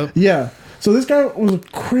fucked up? Yeah. So this guy was a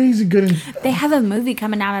crazy good. They have a movie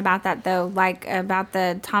coming out about that though, like about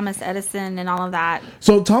the Thomas Edison and all of that.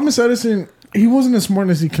 So Thomas Edison, he wasn't as smart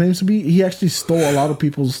as he claims to be. He actually stole a lot of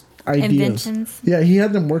people's ideas. Inventions. Yeah, he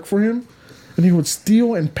had them work for him, and he would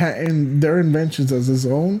steal and patent their inventions as his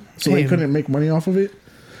own, so he couldn't make money off of it.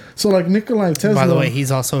 So like Nikola Tesla. By the way,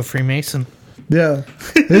 he's also a Freemason. Yeah,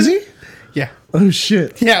 is he? Yeah. Oh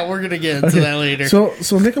shit. Yeah, we're gonna get into that later.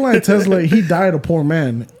 So Nikola Tesla, he died a poor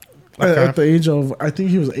man at the age of, I think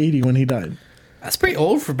he was 80 when he died. That's pretty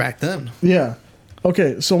old for back then. Yeah.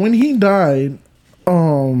 Okay, so when he died,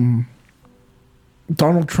 Donald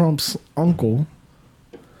Trump's uncle,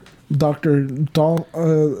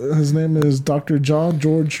 his name is Dr. John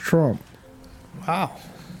George Trump. Wow.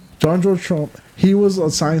 John George Trump, he was a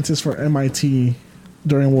scientist for MIT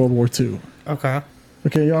during World War II. Okay.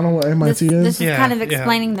 Okay, y'all know what MIT is? This is kind of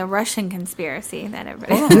explaining the Russian conspiracy that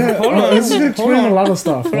everybody. Hold on. This is explaining a lot of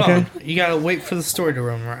stuff. Okay, you gotta wait for the story to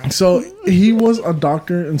run around. So he was a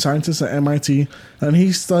doctor and scientist at MIT, and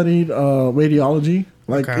he studied radiology.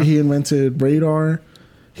 Like he invented radar.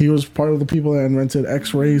 He was part of the people that invented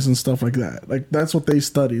X-rays and stuff like that. Like that's what they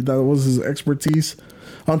studied. That was his expertise,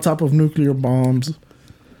 on top of nuclear bombs,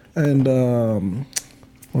 and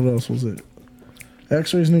what else was it?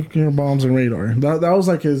 X-rays, nuclear bombs, and radar. That was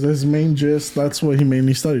like his main gist. That's what he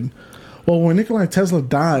mainly studied. Well, when Nikola Tesla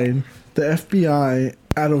died, the FBI,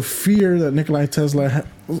 out of fear that Nikola Tesla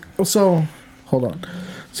hold on.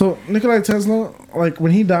 So Nikola Tesla, like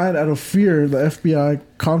when he died, out of fear, the FBI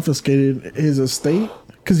confiscated his estate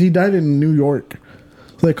because he died in New York.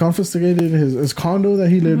 So they confiscated his condo that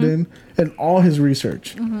he lived in and all his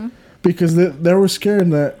research. Because they were scared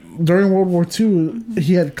that during World War II,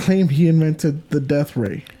 he had claimed he invented the death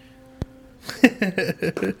ray.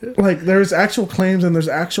 Like, there's actual claims and there's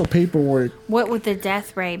actual paperwork. What would the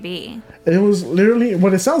death ray be? It was literally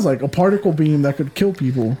what it sounds like, a particle beam that could kill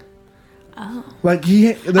people. Oh. Like,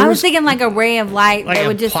 I was thinking like a ray of light that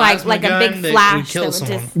would just like a big flash that would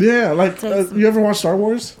just... Yeah, like, you ever watch Star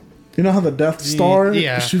Wars? You know how the Death Star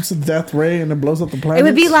shoots the death ray and it blows up the planet? It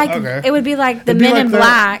would be like the Men in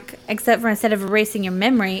Black, except for instead of erasing your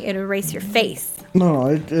memory, it would erase your face. No,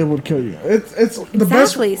 it would kill you. It's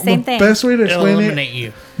the same thing. Best way to explain eliminate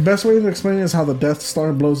you. Best way to explain it is how the Death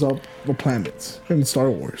Star blows up the planets in Star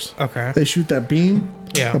Wars. Okay. They shoot that beam,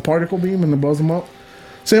 the particle beam, and it blows them up.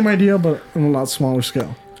 Same idea, but on a lot smaller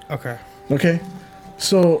scale. Okay.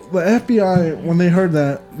 So the FBI, when they heard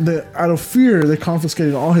that, out of fear, they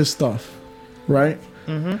confiscated all his stuff, right?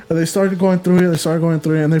 And they started going through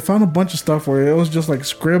it. And they found a bunch of stuff where it was just like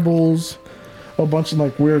scribbles, a bunch of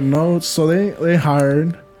like weird notes. So they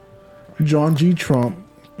hired John G. Trump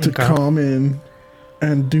to come in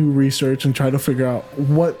and do research and try to figure out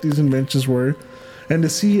what these inventions were, and to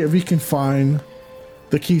see if he can find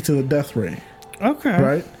the key to the death ray. Okay.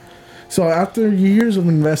 Right. So after years of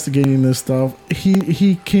investigating this stuff,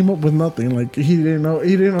 he came up with nothing. Like he didn't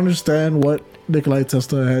understand what Nikola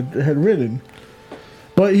Tesla had written.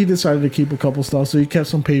 But he decided to keep a couple stuff. So he kept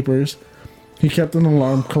some papers. He kept an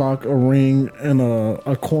alarm clock, a ring, and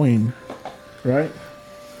a coin. Right?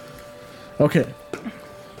 Okay.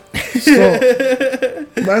 So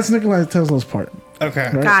that's Nikola Tesla's part.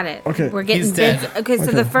 Okay. Right? Got it. Okay. We're getting He's dead. Okay, so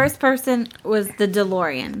Okay. the first person was the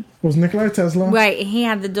DeLorean. Was Nikola Tesla Right, he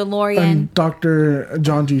had the DeLorean. and Dr.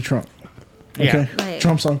 John G. Trump. Okay. Yeah. Right.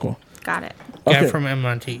 Trump's uncle. Got it. Yeah, Okay. from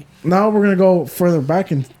MIT. Now we're gonna go further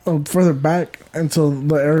back until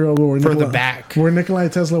the era where Nikola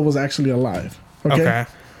Tesla was actually alive. Okay.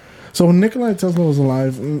 So when Nikola Tesla was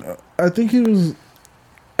alive, I think he was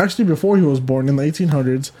actually before he was born in the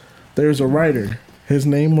 1800s. There's a writer. His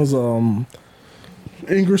name was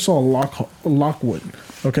Ingersoll Lockwood.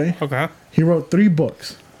 Okay. Okay. He wrote 3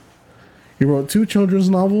 books. He wrote 2 children's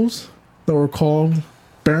novels that were called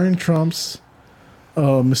Baron Trump's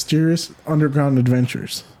Mysterious Underground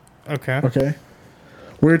Adventures. Okay. Okay.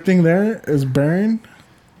 Weird thing there is Baron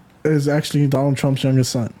is actually Donald Trump's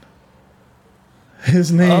youngest son.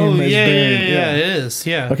 His name is Baron. Yeah, it is.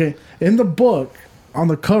 Yeah. Okay. In the book, on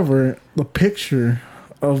the cover, the picture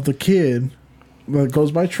of the kid that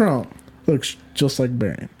goes by Trump looks just like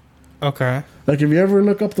Baron. Okay. Like if you ever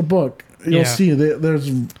look up the book, you'll Yeah. see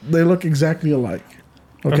they look exactly alike.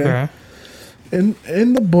 Okay.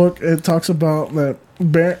 In the book, it talks about that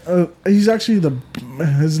he's actually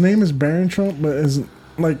his name is Baron Trump, but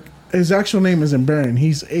his actual name isn't Baron.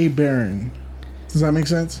 He's a Baron. Does that make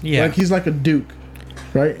sense? Yeah. Like he's like a duke,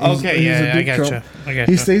 right? He's Yeah, a I Duke gotcha. Trump. I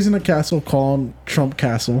gotcha. He stays in a castle called Trump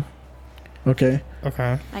Castle. Okay.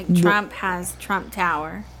 Okay. Like Trump has Trump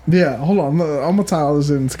Tower. Yeah, hold on. I'm gonna tie all this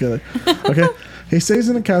in together. Okay. He stays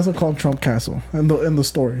in a castle called Trump Castle in the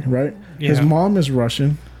story, right? Yeah. His mom is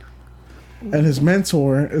Russian. And his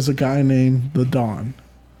mentor is a guy named the Don.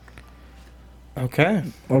 Okay.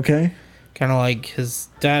 Okay? Kind of like his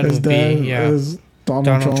dad His would dad be. Yeah. is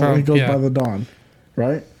Donald Trump. He goes by the Don.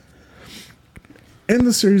 Right? In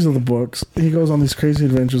the series of the books, he goes on these crazy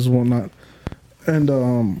adventures and whatnot.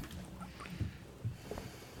 And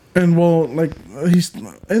well, like, he's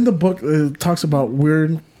in the book, it talks about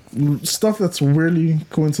weird stuff that's weirdly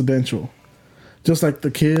coincidental. Just like the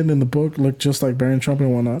kid in the book looked just like Baron Trump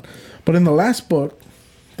and whatnot. But in the last book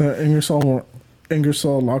that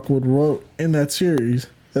Ingersoll Lockwood wrote in that series,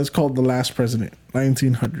 that's called The Last President,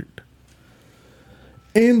 1900.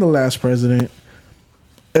 In The Last President,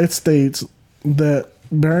 it states that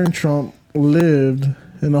Baron Trump lived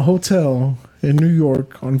in a hotel in New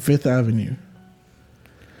York on 5th Avenue.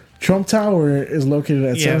 Trump Tower is located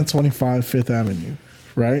at 725 5th Avenue,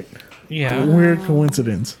 right? Yeah. Weird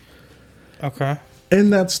coincidence. Okay. In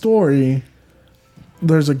that story,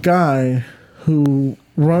 there's a guy who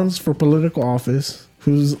runs for political office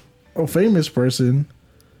who's a famous person,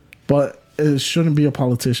 but it shouldn't be a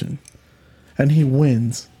politician. And he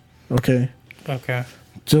wins. Okay? Okay.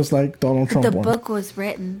 Just like Donald Trump The won. book was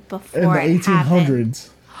written before In the it happened. 1800s.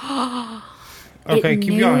 Okay, It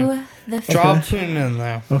keep knew going. the Drop tune in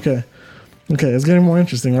there. Okay. Okay, it's getting more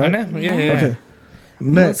interesting, right? I know. Yeah, yeah. Okay.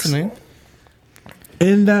 Next. Listening.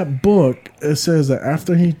 In that book, it says that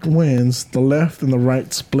after he wins, the left and the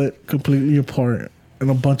right split completely apart and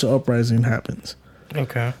a bunch of uprising happens.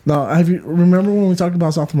 Okay. Now, remember when we talked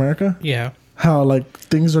about South America? Yeah. How, like,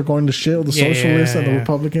 things are going to shit? The socialists and the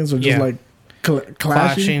Republicans are just, like,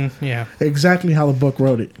 clashing? Yeah. Exactly how the book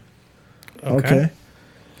wrote it. Okay.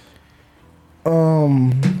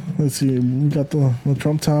 Let's see. We got the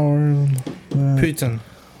Trump Tower. Putin.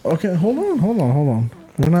 Okay, hold on.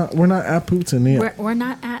 We're not at Putin yet. We're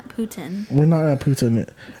not at Putin. We're not at Putin yet.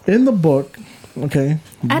 In the book, okay.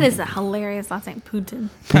 That is a hilarious last name, Putin.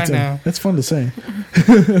 I know. It's fun to say.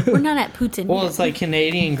 We're not at Putin. Well, yet. it's like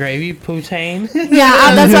Canadian gravy, poutine.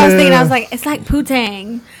 Yeah, that's what I was thinking. I was like, it's like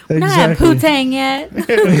Putang. We're not at Putang yet.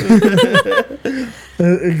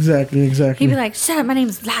 Exactly. He'd be like, shut up, my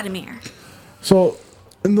name's Vladimir. So,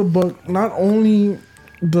 in the book, not only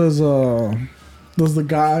does the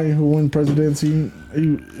guy who won presidency,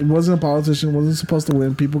 he wasn't a politician, wasn't supposed to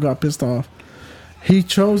win, people got pissed off. He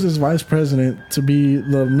chose his vice president to be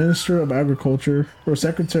the Minister of Agriculture or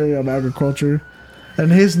Secretary of Agriculture,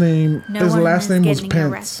 and his last name was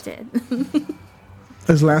Pence.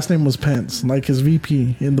 His last name was Pence, like his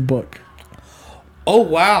VP in the book. Oh,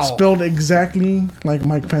 wow. Spelled exactly like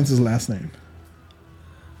Mike Pence's last name.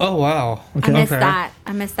 Oh, wow. Okay. I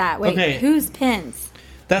missed that. Wait, Okay. who's Pence?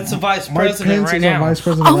 That's the vice Mike president Pence right is now. a vice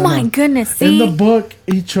president. Oh right my now. goodness! See, In the book,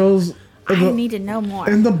 he chose. I need to know more.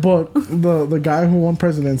 In the book, the guy who won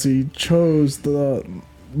presidency chose the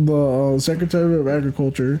the Secretary of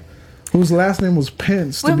Agriculture, whose last name was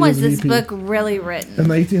Pence. When to be was his this VP. book really written? In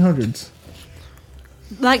the 1800s.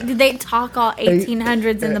 Like, did they talk all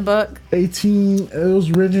 1800s in the book? It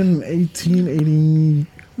was written in 1880.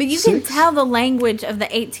 But you can tell the language of the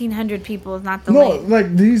 1800 people is not the No, language.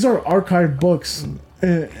 like these are archived books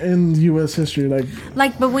in U.S. history.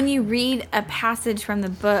 Like, but when you read a passage from the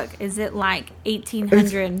book, is it like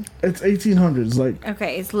 1800? It's 1800s. Like,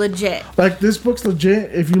 okay, it's legit. Like this book's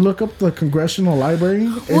legit. If you look up the Congressional Library,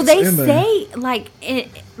 Well, they in there. say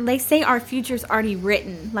they say our future's already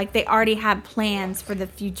written. Like they already have plans for the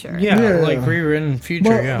future. Yeah. Like rewritten future.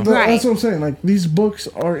 But Yeah, that's what I'm saying. Like these books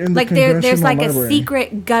are in the Like Congressional there's like Library. a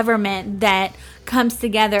secret government that comes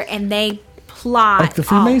together and they plot. Like the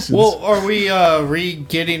Freemasons. Well, are we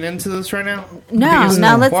getting into this right now? No, Because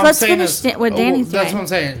no. what I'm Let's saying finish what Danny's That's doing. what I'm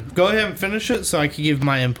saying. Go ahead and finish it so I can give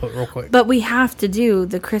my input real quick. But we have to do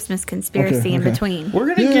the Christmas conspiracy in between. We're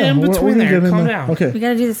gonna get in between gonna there. get in Calm there. down. Okay. We got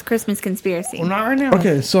to do this Christmas conspiracy. Well, not right now.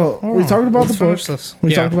 Okay, so Hold we on. talked about Let's the book. finish this.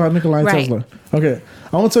 We Yeah. talked about Nikolai Right. Tesla. Okay,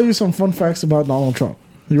 I want to tell you some fun facts about Donald Trump.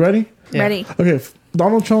 You ready? Yeah. Ready. Okay,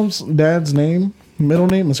 Donald Trump's dad's middle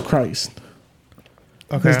name is Christ.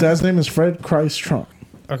 Okay. His dad's name is Fred Christ Trump.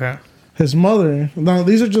 Okay. His mother, now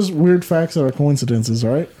these are just weird facts that are coincidences,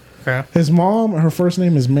 all right? Okay. His mom, her first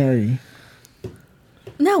name is Mary.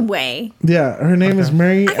 No way. Yeah, her name is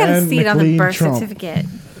Mary I gotta Ann see it on the McLean birth Trump. certificate.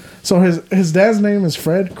 So his dad's name is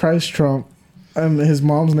Fred Christ Trump, and his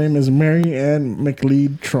mom's name is Mary Ann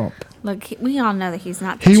McLeod Trump. Look, we all know that he's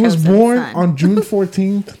not. The He was chosen born son. on June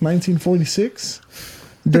 14th, 1946,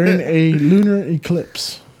 during a lunar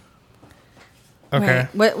eclipse. Okay.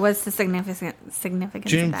 Wait, what's the significance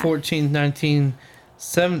June of that? 14th,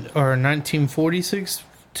 1946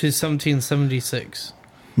 to 1776.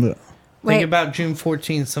 Yeah. Wait. Think about June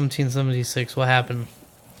 14th, 1776. What happened?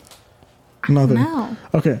 Nothing. No.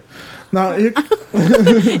 Okay. Now,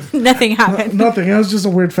 Nothing happened. nothing. It was just a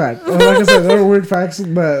weird fact. Like I said, there were weird facts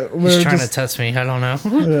that were He's trying just... to test me. I don't know.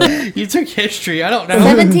 Yeah. You took history. I don't know.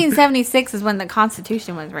 1776 is when the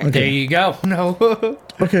Constitution was written. There you go. No.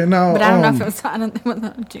 Okay, now... But I don't know if it was. I don't think it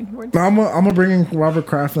was on June 14th. Now I'm gonna bring in Robert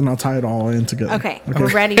Kraft and I'll tie it all in together. Okay,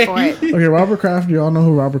 we're ready for it. Okay, Robert Kraft. You all know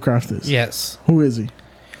who Robert Kraft is? Yes. Who is he?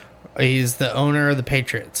 He's the owner of the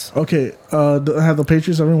Patriots. Okay, have the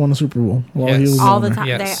Patriots ever won a Super Bowl while he was All the owner? time.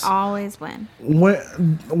 Yes. They always win.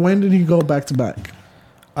 When did he go back to back?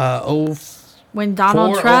 When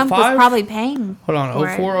Donald 04, Trump was 05? probably paying. Hold on. for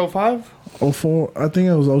it. 04, 05? 04, I think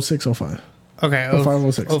it was 06, 05. Okay.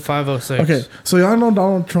 05, 06. 05, 06. Okay, so y'all know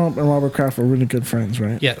Donald Trump and Robert Kraft are really good friends,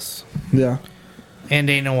 right? Yes. Yeah. And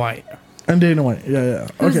Dana White, And Dana White. Yeah.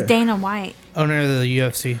 Who's Okay. Dana White? owner of the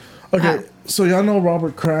UFC. Okay, so y'all know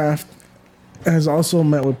Robert Kraft has also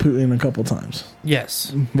met with Putin a couple times,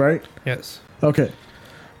 Yes. right? Yes. Okay,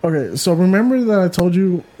 so remember that I told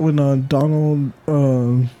you when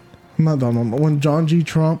when John G.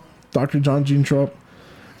 Trump, Dr. John G. Trump,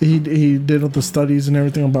 he did all the studies and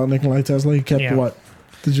everything about Nikola Tesla. He kept what?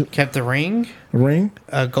 Kept the ring, A ring,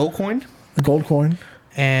 a gold coin, a gold coin,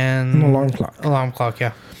 and an alarm clock. Alarm clock,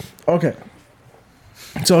 yeah. Okay.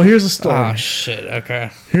 So here's the story. Ah, shit.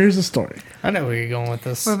 Okay. Here's the story. I know where you're going with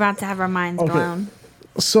this. We're about to have our minds Okay. blown.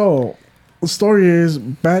 So the story is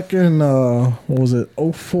back in what was it,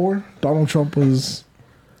 04? Donald Trump was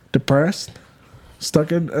depressed,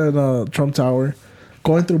 stuck in Trump Tower,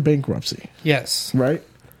 going through bankruptcy. Yes. Right?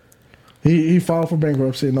 He filed for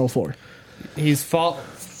bankruptcy in 04. He's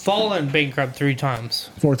fallen bankrupt 3 times.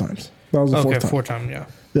 4 times. That was the fourth time. 4 times, yeah.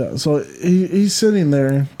 Yeah, so he's sitting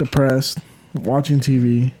there depressed, watching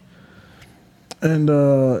TV, and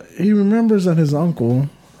he remembers that his uncle,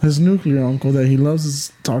 his nuclear uncle that he loves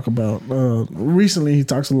to talk about, recently he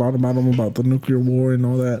talks a lot about him about the nuclear war and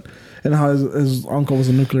all that, and how his uncle was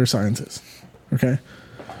a nuclear scientist. Okay?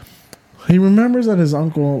 He remembers that his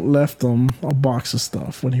uncle left him a box of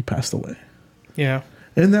stuff when he passed away. Yeah.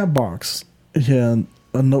 In that box, he had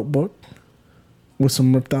a notebook with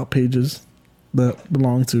some ripped out pages that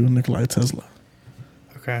belonged to Nikola Tesla.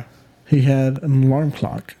 Okay. He had an alarm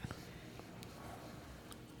clock,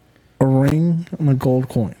 a ring, and a gold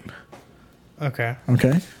coin. Okay.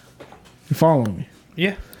 Okay? You following me?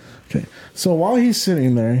 Yeah. Okay. So while he's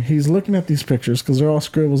sitting there, he's looking at these pictures because they're all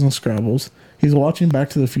scribbles and scrabbles. He's watching Back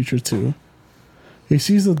to the Future 2. He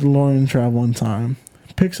sees the DeLorean travel in time,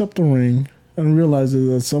 picks up the ring, and realizes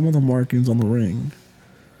that some of the markings on the ring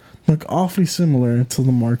look awfully similar to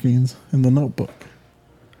the markings in the notebook.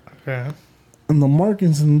 Okay. And the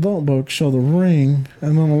markings in the notebook show the ring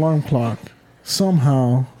and an alarm clock.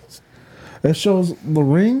 Somehow, it shows the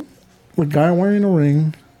ring, the guy wearing a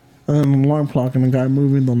ring, and then an alarm clock, and the guy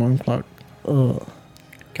moving the alarm clock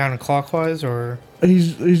Counterclockwise, or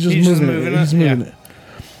He's just moving it. He's moving it.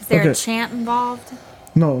 Is there a chant involved?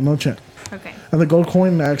 No chant. Okay. And the gold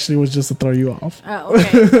coin actually was just to throw you off. Oh,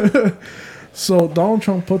 okay. So Donald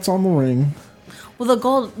Trump puts on the ring. Well,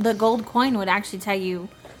 the gold coin would actually tell you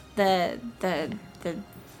the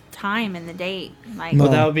time and the date. Like, Well,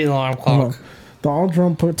 that would be the alarm clock. No. Donald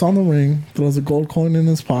Trump puts on the ring, throws a gold coin in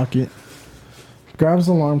his pocket, grabs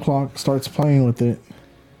the alarm clock, starts playing with it,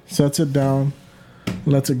 sets it down,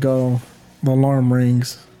 lets it go. The alarm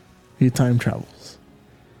rings. He time travels.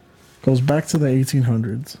 Goes back to the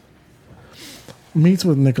 1800s. Meets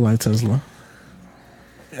with Nikola Tesla.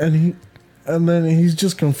 And then he's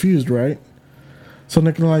just confused, right? So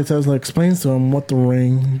Nikola Tesla explains to him what the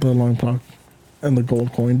ring, the alarm clock, and the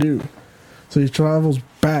gold coin do. So he travels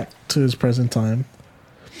back to his present time.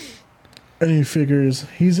 And he figures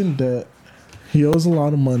he's in debt. He owes a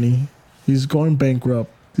lot of money. He's going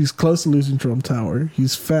bankrupt. He's close to losing Trump Tower.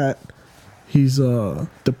 He's fat. He's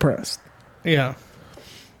depressed. Yeah.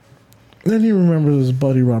 Then he remembers his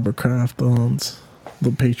buddy Robert Kraft owns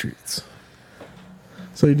the Patriots.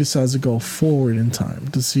 So he decides to go forward in time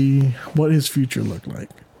to see what his future looked like.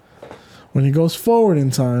 When he goes forward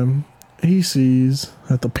in time, he sees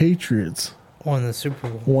that the Patriots won the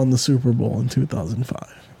Super Bowl in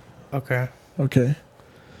 2005. Okay.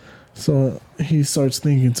 So he starts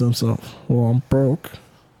thinking to himself, well, I'm broke,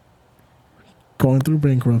 going through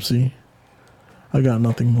bankruptcy, I got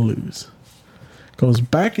nothing to lose. Goes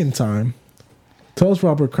back in time, tells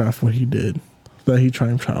Robert Kraft what he did, that he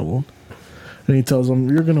time traveled, and he tells him,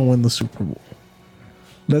 you're going to win the Super Bowl.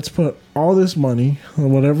 Let's put all this money,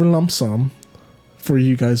 whatever lump sum, for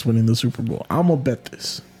you guys winning the Super Bowl. I'm going to bet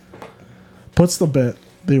this. Puts the bet,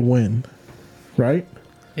 they win. Right?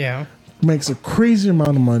 Yeah. Makes a crazy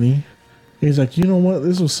amount of money. He's like, you know what?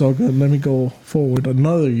 This was so good. Let me go forward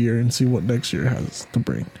another year and see what next year has to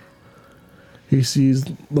bring. He sees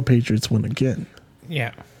the Patriots win again.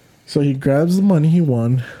 Yeah. So he grabs the money he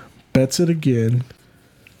won, bets it again,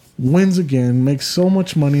 wins again, makes so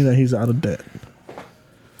much money that he's out of debt.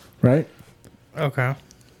 Right? Okay.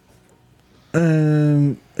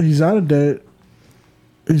 And he's out of debt.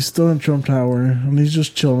 He's still in Trump Tower, and he's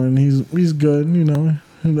just chilling. He's good, you know.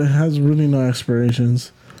 He has really no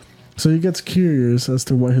aspirations. So he gets curious as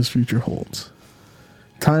to what his future holds.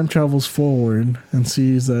 Time travels forward and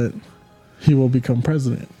sees that he will become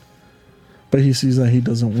president. But he sees that he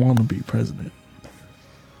doesn't want to be president.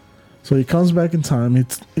 So he comes back in time.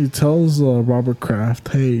 He tells Robert Kraft,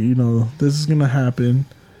 hey, you know, this is going to happen.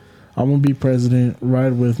 I'm going to be president.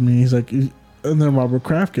 Ride with me. He's like, and then Robert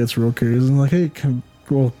Kraft gets real curious and like, hey,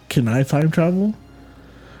 can I time travel?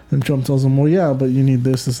 And Trump tells him, well, yeah, but you need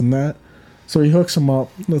this, and that. So he hooks him up,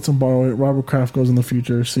 lets him borrow it. Robert Kraft goes in the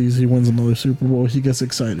future, sees he wins another Super Bowl. He gets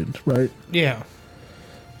excited, right? Yeah.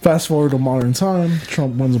 Fast forward to modern time.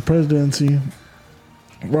 Trump wins the presidency.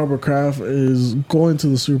 Robert Kraft is going to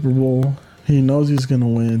the Super Bowl. He knows he's going to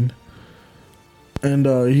win. And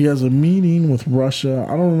he has a meeting with Russia.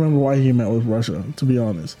 I don't remember why he met with Russia, to be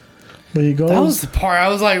honest. But he goes. That was the part I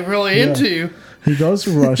was like really into. He goes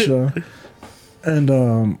to Russia.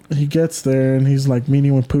 And he gets there and he's like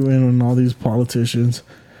meeting with Putin and all these politicians.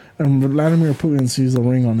 And Vladimir Putin sees the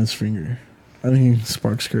ring on his finger. And he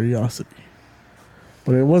sparks curiosity.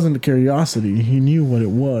 But it wasn't a curiosity. He knew what it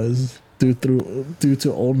was due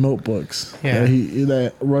to old notebooks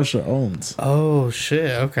that Russia owns. Oh, shit.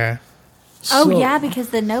 Okay. Oh, yeah, because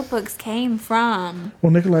the notebooks came from...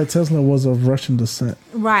 Well, Nikola Tesla was of Russian descent.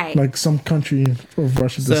 Right. Like some country of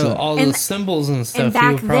Russian descent. So all the symbols and stuff, you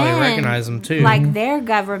would probably recognize them too. Like their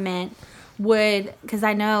government would... Because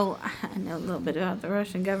I know a little bit about the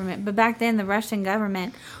Russian government. But back then, the Russian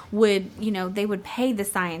government would, you know, they would pay the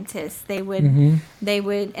scientists. They would... And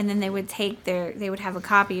then they would take they would have a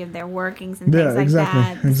copy of their workings and things like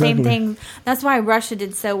that. Exactly. Same thing. That's why Russia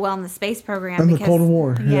did so well in the space program. And the Cold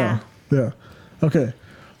War. Yeah. Okay.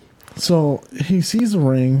 So he sees the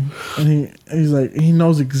ring and he's like, he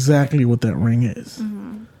knows exactly what that ring is.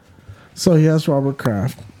 Mm-hmm. So he asks Robert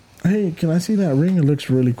Kraft, hey, can I see that ring? It looks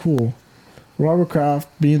really cool. Robert Kraft,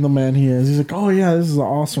 being the man he is, he's like, oh yeah, this is an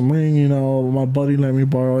awesome ring. You know, my buddy let me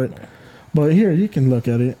borrow it. But here, you can look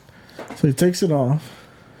at it. So he takes it off,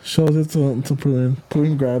 shows it to Putin.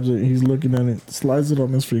 Putin grabs it. He's looking at it, slides it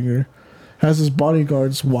on his finger, has his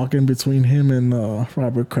bodyguards walking between him and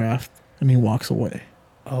Robert Kraft. And he walks away.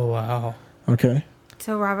 Oh, wow. Okay.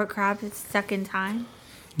 So Robert Kraft is stuck in time?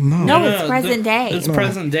 No, it's present day. It's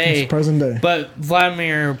present day. It's present day. But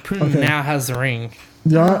Vladimir Putin now has the ring.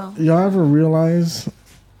 Y'all ever realize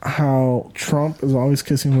how Trump is always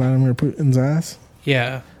kissing Vladimir Putin's ass?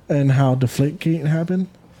 Yeah. And how Deflategate happened?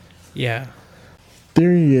 Yeah.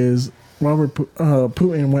 theory is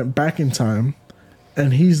Putin went back in time,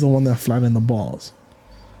 and he's the one that flattened the balls,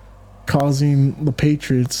 causing the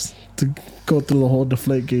Patriots to go through the whole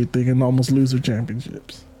Deflategate thing and almost lose their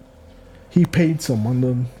championships. He paid someone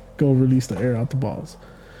to go release the air out the balls.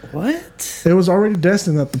 What? It was already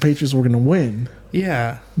destined that the Patriots were going to win.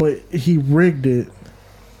 Yeah. But he rigged it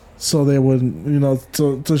so they would,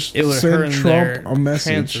 to send Trump a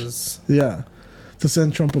message. Chances. Yeah. To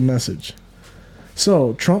send Trump a message.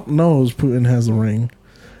 So Trump knows Putin has a ring.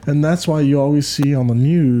 And that's why you always see on the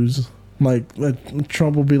news, like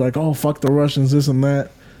Trump will be like, oh, fuck the Russians, this and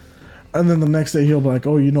that. And then the next day he'll be like,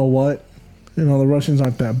 oh, you know what? The Russians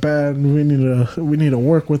aren't that bad. We need to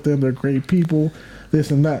work with them. They're great people.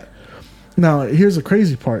 This and that. Now, here's the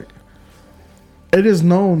crazy part. It is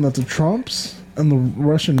known that the Trumps and the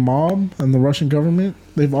Russian mob and the Russian government,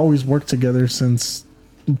 they've always worked together since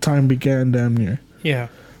time began, damn near. Yeah.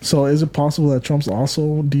 So is it possible that Trump's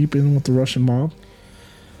also deep in with the Russian mob?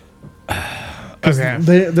 Okay.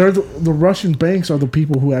 They're the Russian banks are the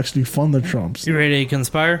people who actually fund the Trumps. You ready to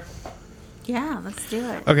conspire? Yeah, let's do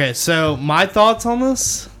it. Okay, so my thoughts on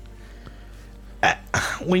this.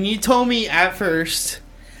 When you told me at first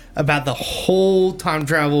about the whole time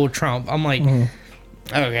travel with Trump, I'm like,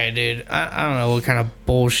 okay, dude, I don't know what kind of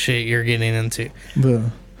bullshit you're getting into.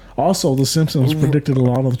 Also, The Simpsons predicted a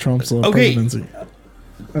lot of Trump's presidency.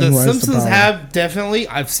 The Simpsons have definitely.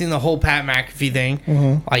 I've seen the whole Pat McAfee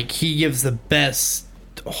thing. Like, he gives the best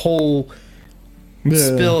whole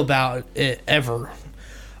spill about it ever.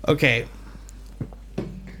 Okay.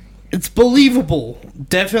 It's believable.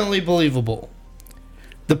 Definitely believable.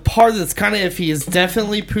 The part that's kind of iffy is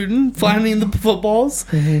definitely Putin flattening the footballs.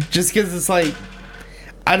 Just because it's like,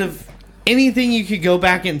 out of anything you could go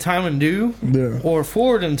back in time and do, or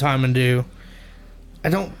forward in time and do, I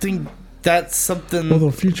don't think that's something. Well,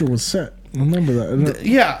 the future was set. Remember that.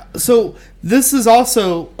 Yeah. So this is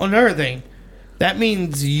also another thing. That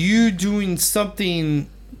means you doing something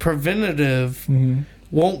preventative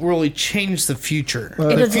won't really change the future.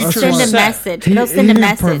 It'll just send a message. It'll send a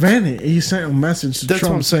message. Prevent it. He sent a message to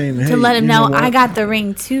Trump saying, "Hey, to let him know I got the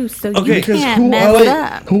ring too, so you because can't mess it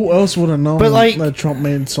up." Who else would have known that Trump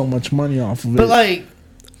made so much money off of it? But like,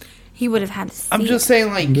 he would have had to see. I'm just saying,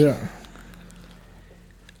 like, yeah.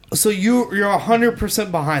 So you're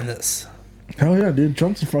 100% behind this. Hell yeah, dude!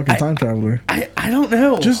 Trump's a fucking time traveler. I don't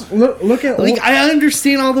know. Just look at like, I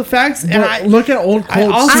understand all the facts, and I look at old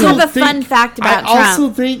quotes. I have a fun fact about Trump.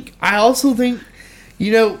 I also think,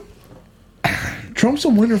 Trump's a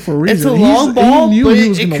winner for a reason. It's a long ball, but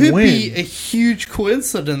it could win. be a huge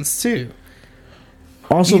coincidence too.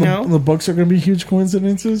 Also, the books are going to be huge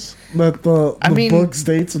coincidences. That the book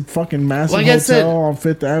states a fucking massive hotel on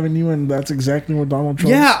Fifth Avenue, and that's exactly what Donald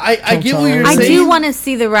Trump. Yeah, I get what you're saying. I do want to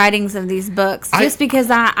see the writings of these books, just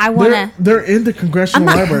because I want to. They're in the Congressional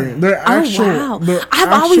Library. They're actual. Oh wow!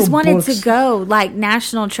 I've always wanted to go, like,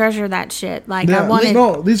 National Treasure that shit. Like, I wanted.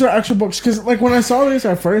 No, these are actual books. Because like when I saw this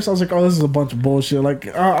at first, I was like, "Oh, this is a bunch of bullshit."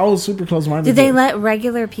 Like I was super close minded. Did they let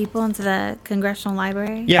regular people into the Congressional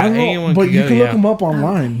Library? Yeah, anyone but can you go, can look them up online.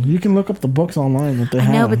 You can look up the books online that they have.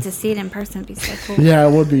 I know, but to see it in person would be so cool. Yeah,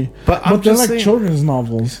 it would be. But they're like saying, children's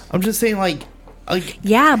novels. I'm just saying, like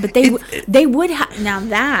yeah, but they would have. Now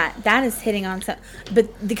that is hitting on something.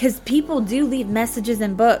 But because people do leave messages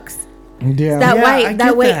in books. Yeah,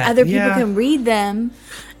 that way other people can read them,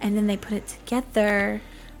 and then they put it together.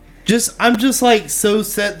 I'm just like so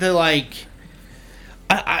set that like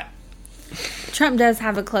Trump does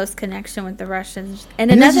have a close connection with the Russians, and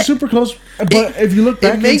he is super close. But if you look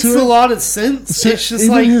back, it makes a lot of sense. It's just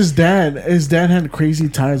even like his dad had crazy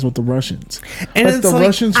ties with the Russians, and like the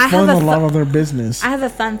Russians fund a lot of their business. I have a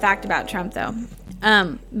fun fact about Trump, though.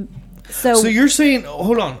 So you're saying,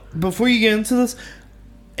 hold on, before you get into this,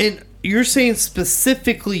 and you're saying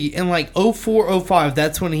specifically in like 04, 05,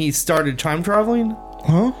 that's when he started time traveling?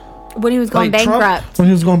 Huh? When he was going bankrupt. Trump? When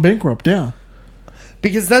he was going bankrupt, yeah.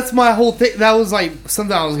 Because that's my whole thing. That was like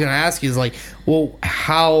something I was going to ask you is like, well,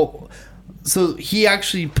 how? So he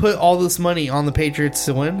actually put all this money on the Patriots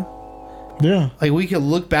to win? Yeah. Like we could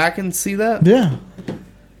look back and see that? Yeah.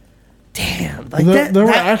 Damn. Like there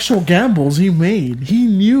were actual gambles he made. He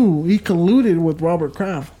knew he colluded with Robert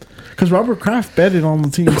Kraft. Because Robert Kraft betted on the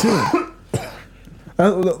team too.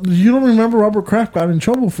 You don't remember Robert Kraft got in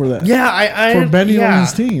trouble for that? Yeah, for betting on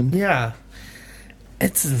his team. Yeah.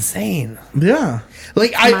 It's insane. Yeah.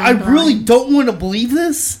 Like, I really don't want to believe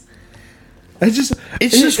this. It's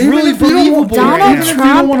just really believable. Donald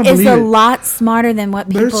Trump is a lot smarter than what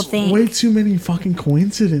people think. There's way too many fucking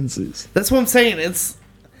coincidences. That's what I'm saying. It's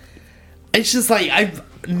just like,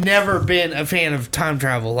 never been a fan of time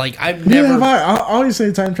travel. Like, I've Neither never. have I always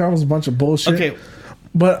say time travel is a bunch of bullshit. Okay.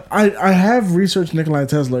 But I have researched Nikola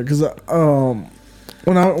Tesla because when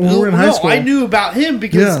we were in high school, I knew about him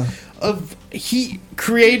because Yeah. of he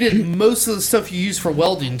created most of the stuff you use for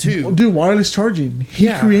welding too. Dude, wireless charging. He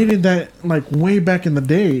Yeah. created that like way back in the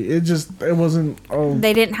day. It wasn't.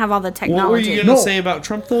 They didn't have all the technology. What were you gonna say about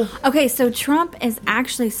Trump though? Okay, so Trump is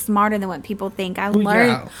actually smarter than what people think. I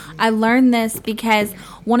yeah. learned this because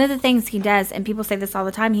one of the things he does, and people say this all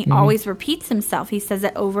the time, he always repeats himself. He says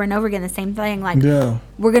it over and over again, the same thing. Like,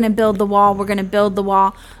 we're going to build the wall, we're going to build the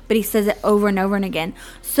wall. But he says it over and over and again.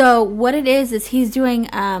 So what it is he's doing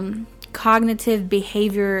cognitive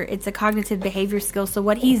behavior. It's a cognitive behavior skill. So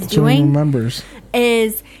what he's doing remembers.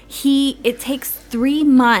 is it takes 3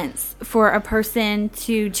 months for a person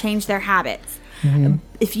to change their habits.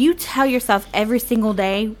 If you tell yourself every single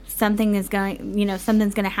day something's going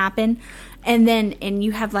to happen, and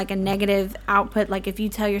you have like a negative output, like if you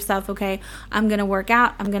tell yourself, okay, I'm going to work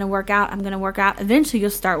out, eventually you'll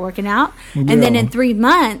start working out. And then in 3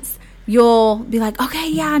 months, you'll be like, okay,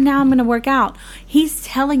 yeah, now I'm going to work out. He's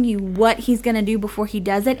telling you what he's going to do before he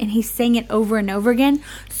does it, and he's saying it over and over again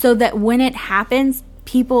so that when it happens,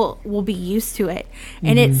 people will be used to it.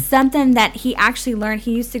 And it's something that he actually learned.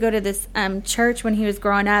 He used to go to this church when he was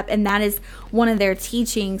growing up, and that is one of their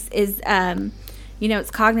teachings is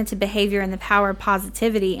it's cognitive behavior and the power of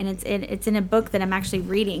positivity, and it's in a book that I'm actually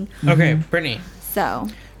reading. Okay, Brittany. So,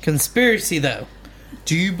 conspiracy though.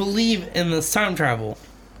 Do you believe in this time travel?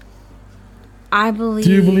 I believe.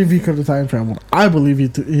 Do you believe he could have time traveled? I believe he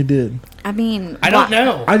did. I mean, I don't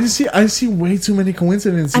know. I see way too many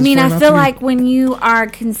coincidences. I mean, I feel like when you are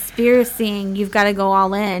conspiracying, you've got to go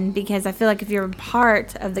all in, because I feel like if you're a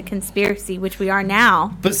part of the conspiracy, which we are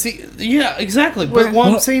now. But see, yeah, exactly. But what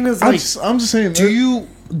I'm saying is, like, I'm just saying.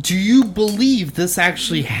 Do you believe this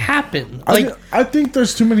actually happened? Like, I think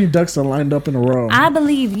there's too many ducks that lined up in a row. I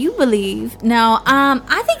believe you believe. No,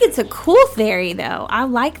 I think it's a cool theory, though. I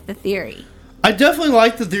like the theory. I definitely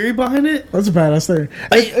like the theory behind it. That's a badass theory.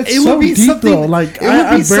 It's it so would be deep, something, though. Like,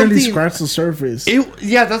 I barely scratched the surface.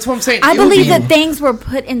 Yeah, that's what I'm saying. I believe that things were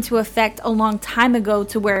put into effect a long time ago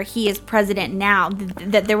to where he is president now.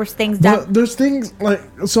 That there was things done. But there's things like,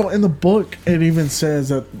 so in the book, it even says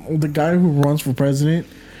that the guy who runs for president,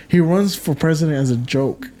 he runs for president as a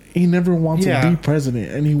joke. He never wants to be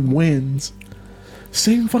president, and he wins.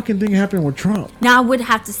 Same fucking thing happened with Trump. Now, I would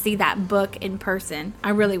have to see that book in person.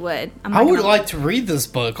 I really would. I would like to read this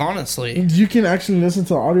book, honestly. You can actually listen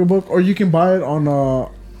to the audiobook, or you can buy it on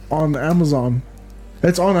Amazon.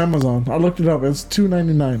 It's on Amazon. I looked it up. It's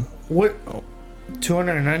 $2.99. What?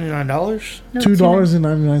 $299? No,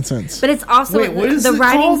 $2.99. But it's also the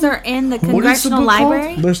writings are in the Congressional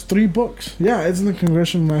Library. There's 3 books. Yeah, it's in the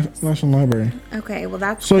Congressional National Library. Okay, well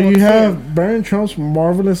that's so cool you have Baron Trump's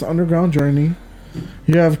marvelous underground journey.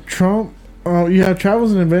 You have Trump. You have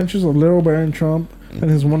Travels and Adventures of Little Baron Trump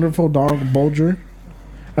and his wonderful dog Bulger.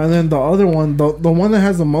 And then the other one, the one that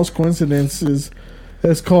has the most coincidences,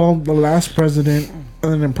 is called The Last President,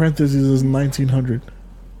 and then in parentheses is 1900.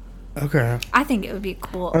 Okay. I think it would be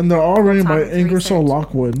cool. And they're all written by Ingersoll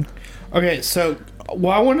Lockwood. Okay, so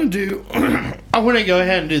what I want to do, I want to go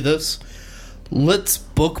ahead and do this. Let's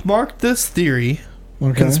bookmark this theory,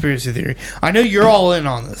 conspiracy theory. I know you're all in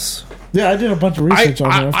on this. Yeah, I did a bunch of research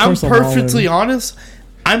on it. I'm perfectly honest.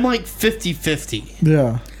 I'm like 50-50.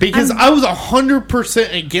 Yeah. Because I was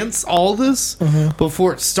 100% against all this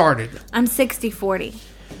before it started. I'm 60-40.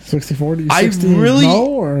 60-40? 60 I really... no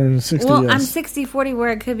or 60 Well, yes? I'm 60-40 where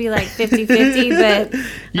it could be like 50-50, but...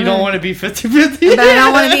 You don't want to be 50-50? But I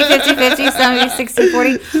don't want to be 50-50, so I'm going to be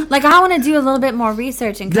 60-40. Like, I want to do a little bit more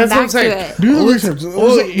research and come back to it. Do the research.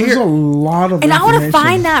 There's a lot of And I want to information.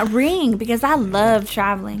 find that ring, because I love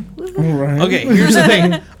traveling. Right. Okay, here's the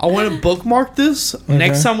thing. I want to bookmark this.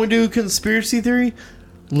 Next time we do a conspiracy theory,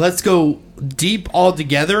 let's go deep all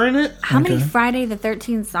together in it. How many Friday the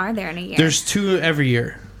 13th are there in a year? There's 2 every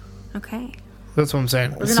year. Okay. That's what I'm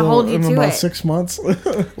saying. We're going to hold you in to about it. 6 months?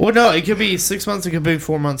 Well, no, it could be 6 months, it could be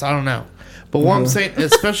 4 months, I don't know. But what I'm saying,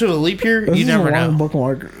 especially with leap year, you never know.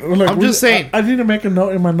 Bookmark. Like, I'm just saying. I need to make a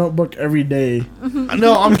note in my notebook every day.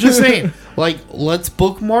 No, I'm just saying, like, let's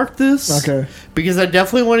bookmark this. Okay. Because I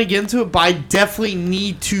definitely want to get into it, but I definitely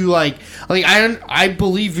need to, like I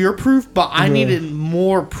believe your proof, but I needed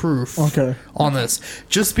more proof on this.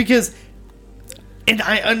 Just because, and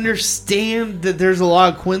I understand that there's a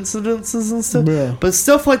lot of coincidences and stuff, but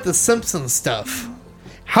stuff like the Simpsons stuff,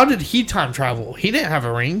 how did he time travel? He didn't have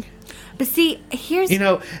a ring. But see, here's...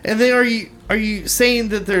 and then are you saying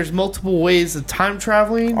that there's multiple ways of time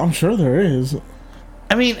traveling? I'm sure there is.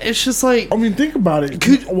 I mean, it's just like. I mean, think about it.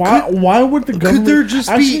 Why would the government? Could there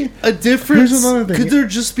just be a difference? Here's another thing. Could there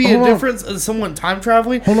just be a difference in someone time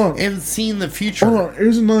traveling and seeing the future? Hold on.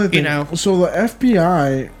 Here's another thing. You know? So the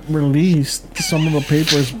FBI released some of the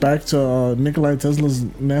papers back to Nikola Tesla's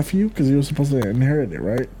nephew because he was supposed to inherit it,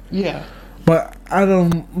 right? Yeah. But out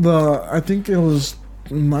of I think it was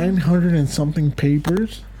 900 and something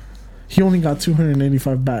papers, he only got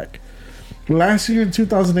 285 back. Last year in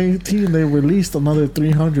 2018, they released another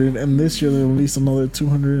 300, and this year they released another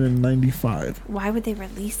 295. Why would they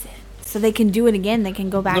release it? So they can do it again. They can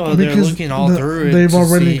go back. No, they're looking all through it. They've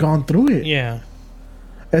already gone through it. Yeah.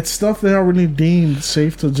 It's stuff they already deemed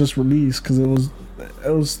safe to just release because it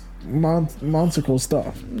was nonsensical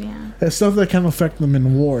stuff. Yeah. It's stuff that can affect them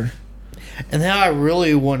in war. And then I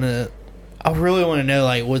really want to know,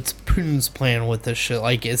 like, what's Putin's plan with this shit?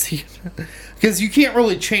 Like, is he... Because you can't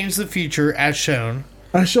really change the future as shown.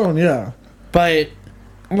 As shown, yeah. But...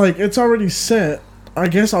 Like, it's already set. I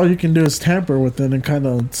guess all you can do is tamper with it and kind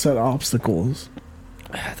of set obstacles.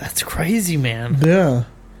 That's crazy, man. Yeah.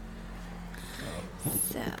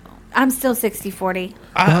 So, I'm still 60-40.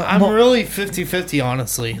 I'm really 50-50,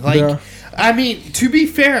 honestly. Like, yeah. I mean, to be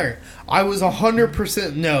fair... I was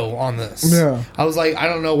 100% no on this. Yeah. I was like, I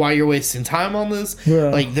don't know why you're wasting time on this. Yeah.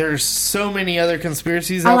 Like, there's so many other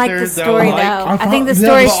conspiracies out there. I like the story, though. I think the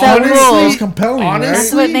yeah, story's so cool. It's compelling, honestly,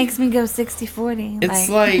 that's what makes me go 60-40. It's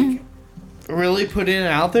like really putting it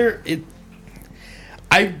out there.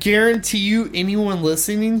 I guarantee you, anyone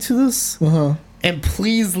listening to this, and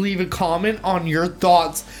please leave a comment on your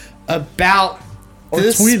thoughts about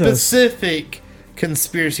this specific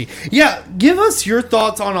conspiracy. Yeah, give us your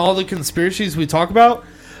thoughts on all the conspiracies we talk about.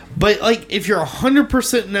 But like, if you're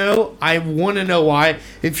 100% no, I want to know why.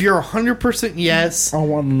 If you're 100% yes, I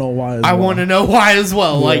want to know why. I want to know why as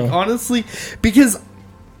well. Yeah. Like, honestly, because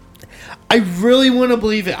I really want to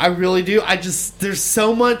believe it. I really do. There's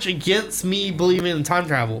so much against me believing in time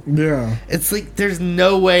travel. Yeah, it's like there's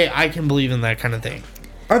no way I can believe in that kind of thing.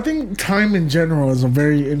 I think time in general is a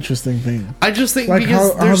very interesting thing. I just think like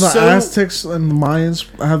because how the Aztecs and the Mayans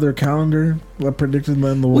have their calendar that predicted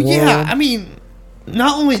them the world. Yeah, I mean,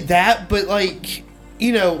 not only that, but like,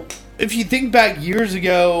 you know, if you think back years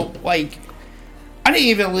ago, like, I didn't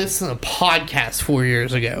even listen to podcasts 4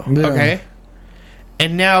 years ago. Yeah. Okay,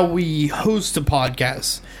 and now we host a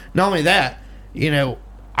podcast. Not only that, you know,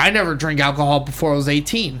 I never drank alcohol before I was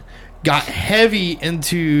 18. Got heavy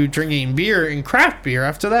into drinking beer and craft beer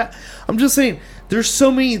after that. I'm just saying, there's so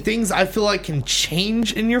many things I feel like can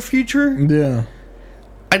change in your future. Yeah.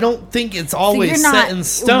 I don't think it's always set in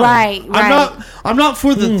stone. Right. I'm not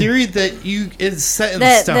for the theory that it's set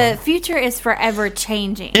in stone. The future is forever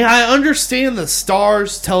changing. And I understand the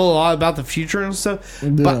stars tell a lot about the future and stuff,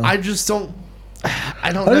 but I just don't.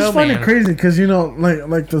 I just find it crazy because, you know,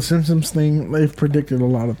 like the Simpsons thing, they've predicted a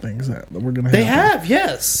lot of things that we're gonna. They have,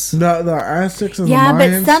 yes. The Aztecs and the but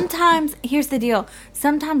Mayans. sometimes here's the deal: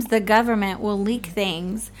 sometimes the government will leak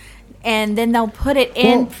things, and then they'll put it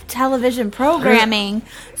in television programming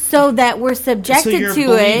so that we're subjected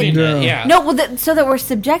to it. Yeah. No, so that we're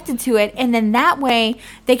subjected to it, and then that way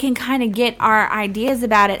they can kind of get our ideas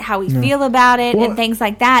about it, how we feel about it, and things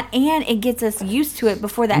like that, and it gets us used to it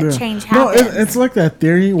before that change happens. No, it's like that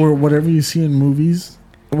theory where whatever you see in movies,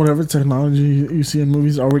 whatever technology you see in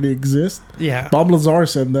movies already exists. Yeah. Bob Lazar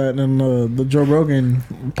said that in the Joe Rogan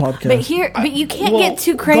podcast. But you can't get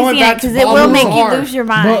too crazy in it because it will make you lose your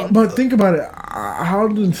mind. But think about it. How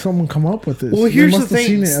did someone come up with this? Well, here's the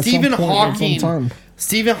thing. Stephen Hawking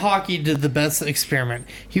did the best experiment.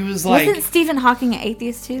 He was like... Wasn't Stephen Hawking an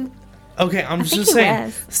atheist too? Okay, I'm just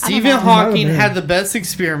saying. Stephen Hawking had the best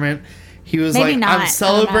experiment. He was Maybe I'm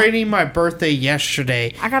celebrating my birthday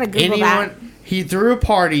yesterday. I gotta Google that. He threw a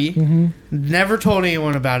party, never told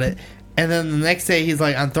anyone about it, and then the next day he's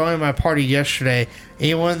like, I'm throwing my party yesterday.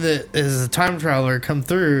 Anyone that is a time traveler come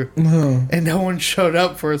through, and no one showed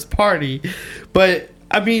up for his party. But,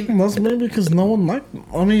 I mean... That's maybe because no one liked...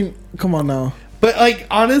 I mean, come on now. But, like,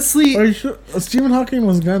 honestly... Are you sure? Stephen Hawking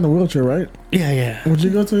was the guy in the wheelchair, right? Yeah. Would you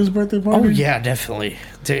go to his birthday party? Oh, yeah, definitely.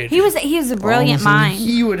 Dude. He was a brilliant mind.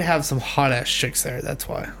 He would have some hot-ass chicks there, that's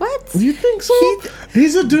why. What? You think so?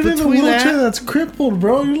 He's a dude in a wheelchair that's crippled,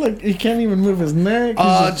 bro. You're like, he can't even move his neck.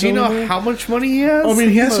 Do you know how much money he has? I mean,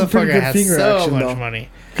 he has some pretty good finger action, so much money.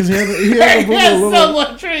 Because he had so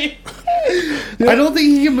much money. I don't think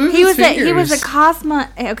he can move his fingers. He was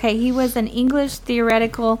he was an English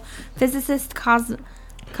theoretical physicist, He was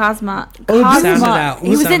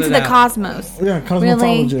into the cosmos. Yeah,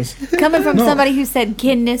 cosmologist. Really? Coming from somebody who said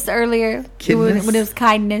kindness earlier. When it was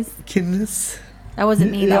kindness. Kindness? That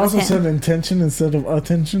wasn't me. He also said intention instead of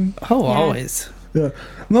attention. Oh, yeah. Always. Yeah.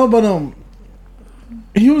 No, but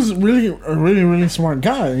he was really a really smart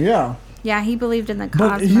guy. Yeah. Yeah, he believed in the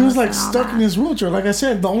cosmos. But he was like and all stuck that. in his wheelchair. Like I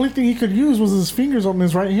said, the only thing he could use was his fingers on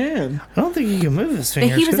his right hand. I don't think he can move his But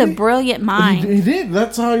fingers. he was could a brilliant mind. He did.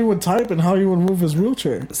 That's how he would type and how he would move his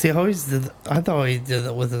wheelchair. See, I always did. I thought he did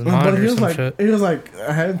that with his But monitor he or was some like shit. he was like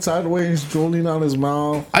head sideways, drooling out his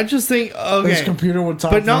mouth. I just think okay, His computer would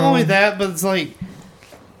talk. but not to only him. that, but it's like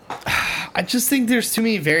I just think there's too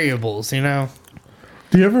many variables. You know,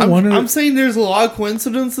 Do you ever wonder? I'm saying there's a lot of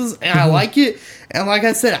coincidences, and I like it. And like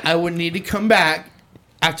I said, I would need to come back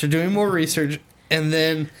after doing more research, and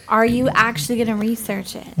then Are you actually going to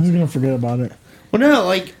research it? He's gonna forget about it. well, no,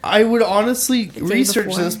 like I would honestly day research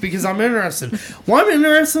before. this because I'm interested. When I'm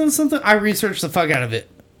interested in something, I research the fuck out of it.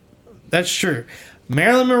 That's true.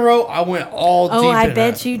 Marilyn Monroe, I went all deep. Oh, I in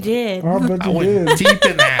bet that. you did. I bet I you went did. deep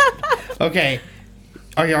in that. Okay,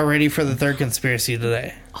 are y'all ready for the third conspiracy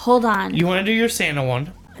today? Hold on. You want to do your Santa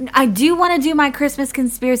one? I do want to do my Christmas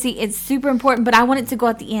conspiracy. It's super important, but I want it to go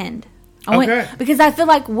at the end. Okay. Because I feel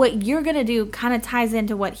like what you're going to do kind of ties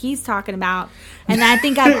into what he's talking about. And I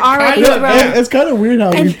think I've already Kinda, thrown... It's kind of weird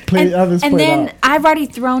how we play how this and played then out. I've already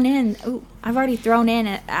thrown in... I've already thrown in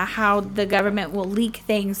how the government will leak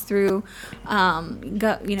things through,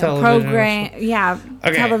 Television. program... Yeah,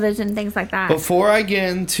 Okay. television, things like that. Before I get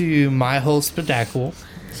into my whole spectacle,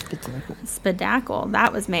 Spadackle.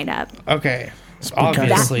 That was made up. okay,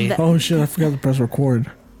 obviously. That- Oh shit! I forgot to press record.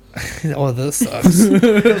 Oh, this sucks.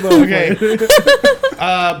 Okay.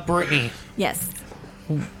 Brittany, Yes.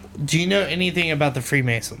 do you know anything about the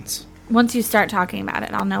Freemasons? Once you start talking about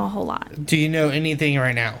it, I'll know a whole lot. Do you know anything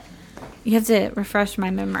right now? You have to refresh my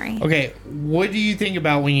memory. Okay, what do you think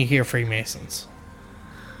about when you hear Freemasons?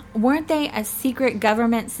 Weren't they a secret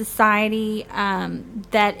government society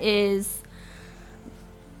that is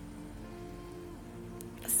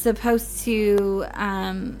supposed to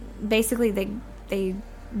basically they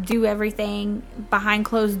do everything behind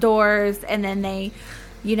closed doors, and then they,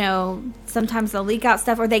 sometimes they'll leak out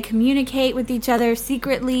stuff, or they communicate with each other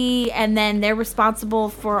secretly, and then they're responsible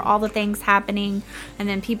for all the things happening, and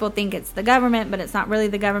then people think it's the government, but it's not really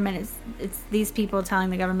the government. It's these people telling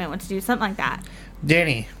the government what to do, something like that.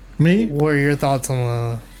 Danny, Me? what are your thoughts on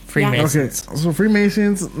the Freemasons? Okay, so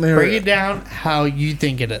Freemasons, Break it down how you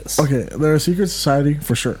think it is. Okay, they're a secret society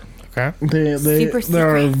for sure. Okay. They Super are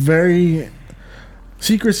secret. very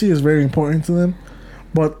secrecy is very important to them.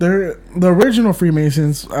 But the original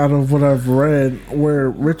Freemasons, out of what I've read, were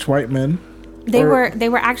rich white men. They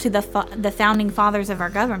were actually the founding fathers of our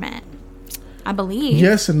government, I believe.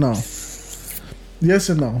 Yes and no. Yes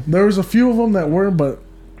and no. There was a few of them that were, but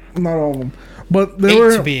not all of them. But there 8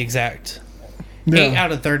 were to be exact. yeah. 8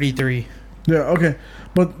 out of 33. Yeah, okay.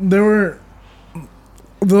 But there were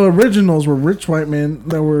the originals were rich white men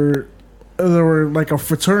that were like a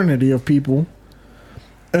fraternity of people.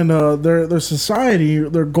 And their society,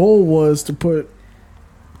 their goal was to put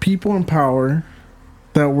people in power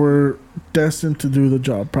that were destined to do the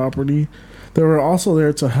job properly. They were also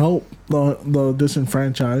there to help the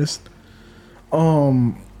disenfranchised.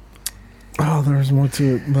 There's more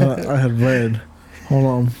to it that I had read. Hold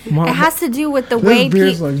on. It has to do with the This way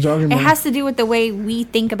beer's, like, jogging it my- has to do with the way we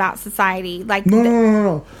think about society. Like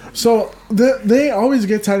No. So they always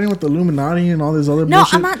get tied in with the Illuminati and all this other No,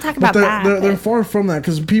 bullshit. I'm not talking but about that, They're but- far from that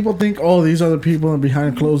because people think, oh, these are the people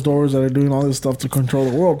behind closed doors that are doing all this stuff to control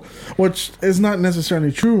the world, which is not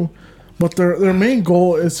necessarily true. But their main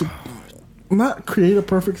goal is to not create a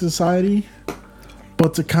perfect society,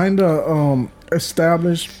 but to kind of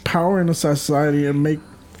establish power in a society and make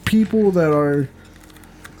people that are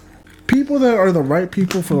the right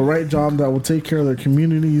people for the right job that will take care of their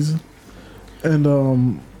communities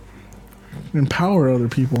and empower other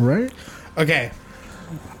people, right? Okay.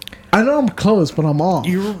 I know I'm close, but I'm off.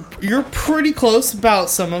 You're pretty close about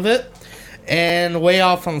some of it and way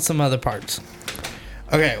off on some other parts.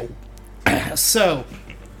 Okay. So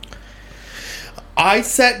I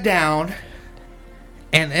sat down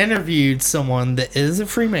and interviewed someone that is a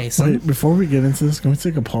Freemason. Wait, before we get into this, can we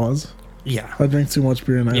take a pause? Yeah. I drank too much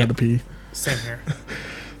beer and I had to pee. Same here.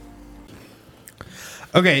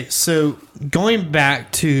 Okay, so going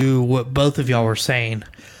back to what both of y'all were saying,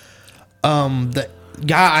 the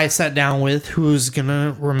guy I sat down with, who's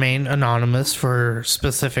gonna remain anonymous for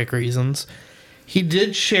specific reasons, he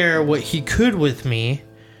did share what he could with me.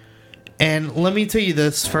 And let me tell you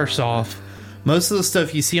this first off. Most of the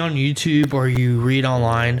stuff you see on YouTube or you read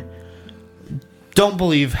online, don't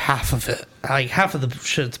believe half of it. Like, half of the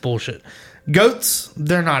shit's bullshit. Goats,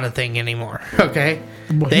 they're not a thing anymore, okay?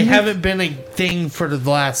 They haven't been a thing for the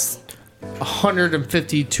last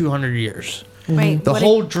 150, 200 years. Wait, The what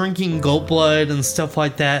whole drinking goat blood and stuff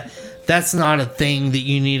like that, that's not a thing that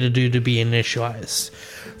you need to do to be initialized.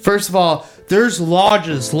 First of all, there's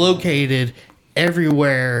lodges located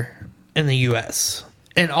everywhere in the U.S.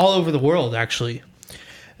 and all over the world, actually.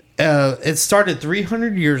 It started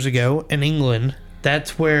 300 years ago in England.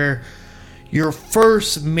 That's where your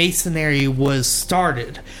first masonry was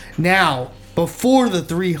started. Now, before the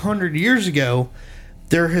 300 years ago,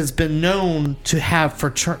 there has been known to have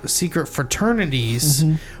secret fraternities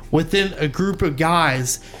within a group of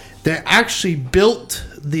guys that actually built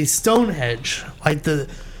the Stonehenge, like the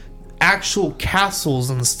actual castles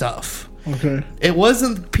and stuff. Okay. It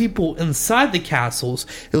wasn't the people inside the castles,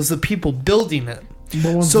 it was the people building it.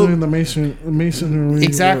 The ones doing the masonry.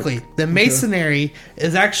 Exactly. Work. The masonry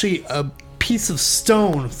is actually a piece of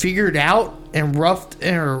stone figured out and roughed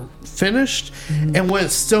or finished, and when a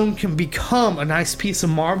stone can become a nice piece of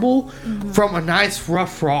marble from a nice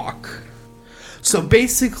rough rock. So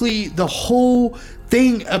basically, the whole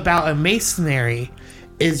thing about a masonry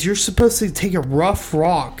is you're supposed to take a rough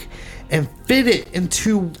rock and fit it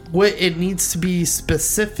into what it needs to be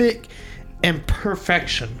specific and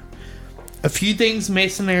perfection. A few things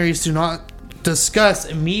masonries do not discuss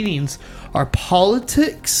in meetings are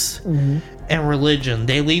politics and religion.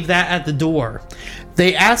 They leave that at the door.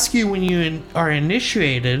 They ask you when you are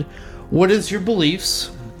initiated, what is your beliefs?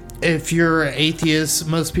 If you're an atheist,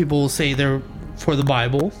 most people will say they're for the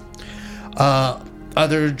Bible.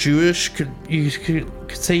 Other Jewish could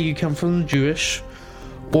say you come from the Jewish,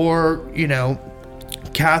 or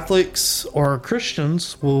Catholics or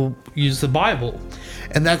Christians will use the Bible,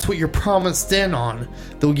 and that's what you're promised in on.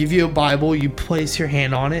 They'll give you a Bible, you place your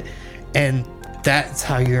hand on it, and that's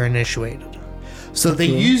how you're initiated. So they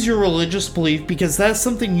use your religious belief because that's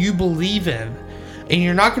something you believe in, and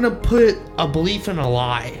you're not going to put a belief in a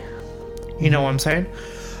lie. You know what I'm saying?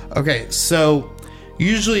 Okay, so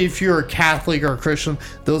usually if you're a Catholic or a Christian,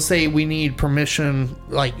 they'll say we need permission,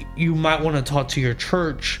 like you might want to talk to your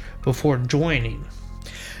church before joining.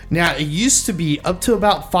 Now, it used to be up to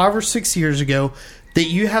about 5 or 6 years ago that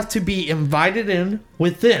you have to be invited in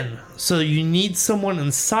within. So you need someone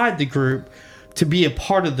inside the group to be a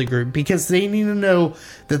part of the group because they need to know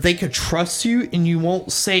that they could trust you and you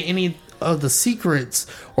won't say any of the secrets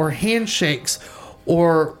or handshakes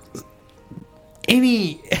or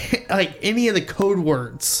any of the code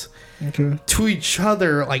words to each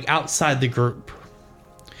other like outside the group.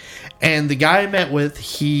 And the guy I met with,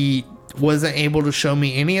 he wasn't able to show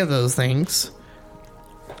me any of those things.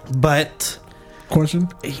 But question: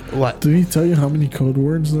 what? Did he tell you how many code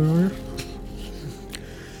words there are?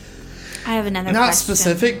 I have another Not question.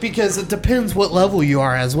 specific because it depends what level you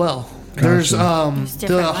are as well. Gotcha. There's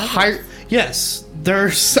the higher. Yes,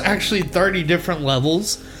 there's actually 30 different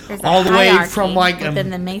levels. There's all the way from like within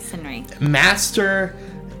the masonry. Master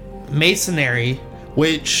Masonry,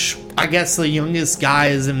 which I guess the youngest guy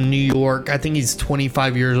is in New York. I think he's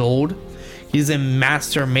 25 years old. He's in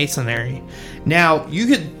Master Masonry. Now, you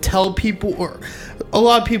could tell people, or a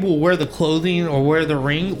lot of people wear the clothing or wear the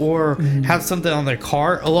ring or have something on their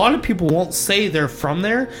car. A lot of people won't say they're from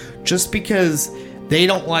there just because they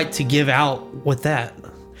don't like to give out with that.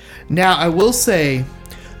 Now, I will say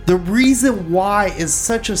the reason why it's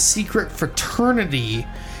such a secret fraternity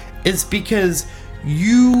is because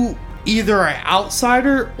you either are an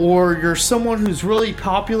outsider or you're someone who's really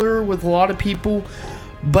popular with a lot of people,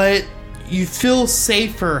 but you feel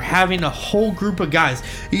safer having a whole group of guys.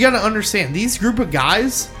 You got to understand, these group of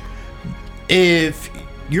guys, if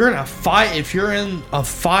you're in a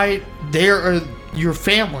fight, they are your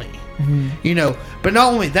family. But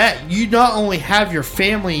not only that, you not only have your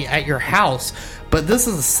family at your house, but this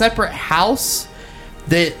is a separate house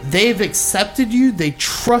that they've accepted you, they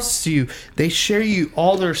trust you, they share you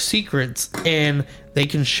all their secrets, and they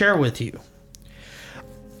can share with you.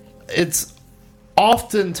 It's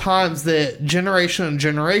oftentimes that generation and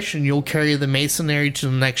generation, you'll carry the masonry to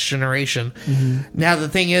the next generation. Now, the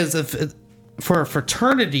thing is, for a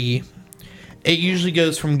fraternity, it usually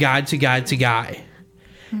goes from guy to guy to guy.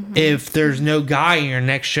 If there's no guy in your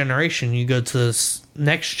next generation, you go to this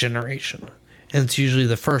next generation. And it's usually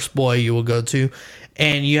the first boy you will go to.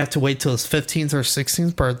 And you have to wait till his 15th or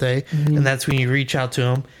 16th birthday. And that's when you reach out to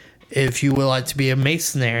him. If you would like to be a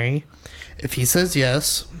masonry, if he says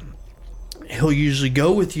yes, he'll usually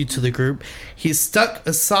go with you to the group. He's stuck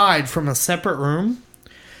aside from a separate room.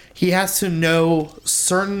 He has to know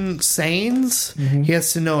certain sayings. He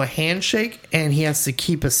has to know a handshake. And he has to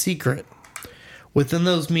keep a secret within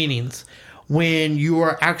those meetings. When you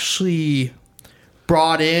are actually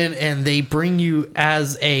brought in and they bring you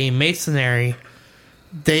as a masonry,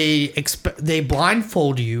 they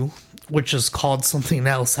blindfold you which is called something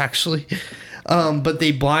else actually. But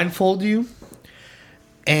they blindfold you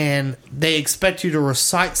and they expect you to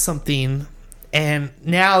recite something. And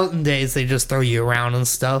nowadays they just throw you around and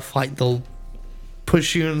stuff, like they'll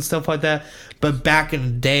push you and stuff like that. But back in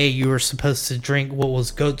the day, you were supposed to drink what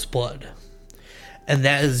was goat's blood. And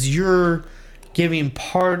that is you're giving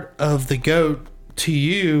part of the goat to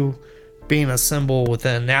you, being a symbol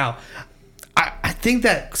within. Now, I think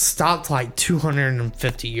that stopped like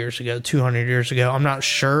 250 years ago, 200 years ago. I'm not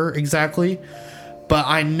sure exactly. But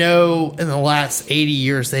I know in the last 80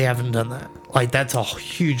 years, they haven't done that. Like, that's a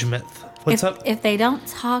huge myth. What's up? If they don't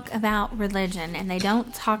talk about religion and they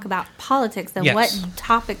don't talk about politics, then what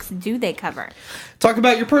topics do they cover? Talk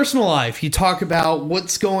about your personal life. You talk about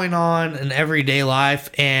what's going on in everyday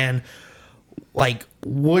life and like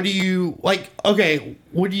what do you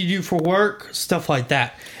do for work? Stuff like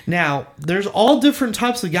that. Now, there's all different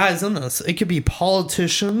types of guys in this. It could be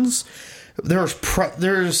politicians. There's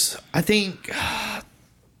I think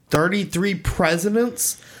 33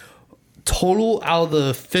 presidents total out of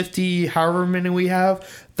the 50, however many we have.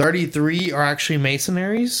 33 are actually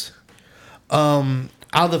Masonaries. Out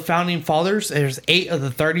of the founding fathers, there's 8 of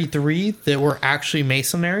the 33 that were actually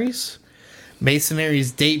Masonaries.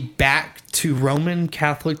 Masonaries date back to Roman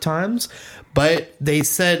Catholic times, but they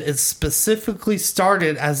said it specifically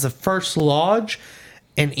started as the first lodge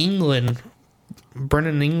in England,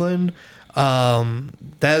 Brennan, England.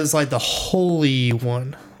 That is like the holy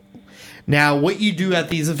one. Now, what you do at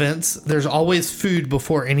these events, there's always food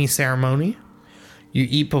before any ceremony. You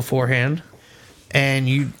eat beforehand, and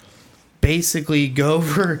you basically go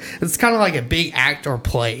over, it's kind of like a big act or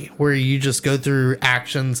play where you just go through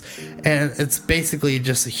actions, and it's basically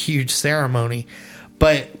just a huge ceremony.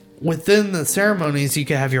 But within the ceremonies, you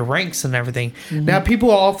can have your ranks and everything. Mm-hmm. Now,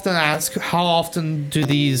 people often ask, how often do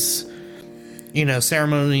these,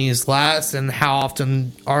 ceremonies last, and how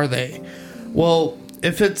often are they? Well,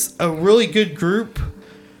 if it's a really good group,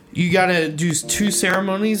 you got to do 2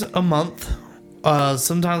 ceremonies a month.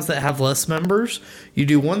 Sometimes that have less members. You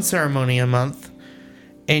do 1 ceremony a month,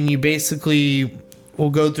 and you basically will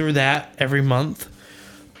go through that every month.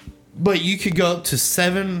 But you could go up to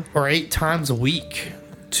 7 or 8 times a week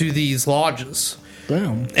to these lodges.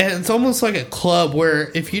 Damn. And it's almost like a club where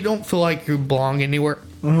if you don't feel like you belong anywhere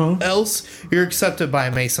else, you're accepted by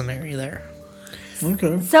a Masonry there.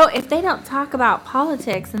 Okay. So if they don't talk about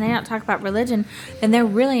politics and they don't talk about religion, then they're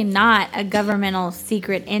really not a governmental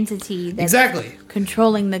secret entity that's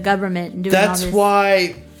controlling the government and doing all this. That's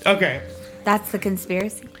why. Okay. That's the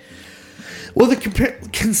conspiracy. Well, the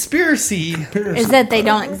conspiracy is that they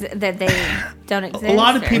don't exist. A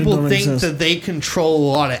lot of people think that they control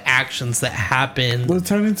a lot of actions that happen. Well,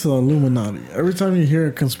 turn into the Illuminati. Every time you hear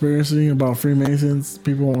a conspiracy about Freemasons,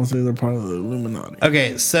 people want to say they're part of the Illuminati.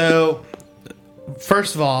 Okay, so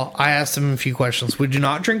first of all, I asked them a few questions. We do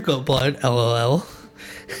not drink goat blood, LOL.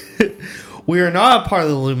 We are not a part of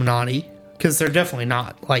the Illuminati, because they're definitely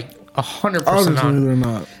not. Like, 100% Obviously not. They're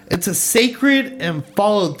not. It's a sacred and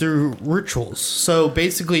followed through rituals. So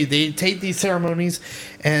basically, they take these ceremonies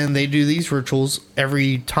and they do these rituals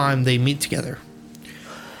every time they meet together.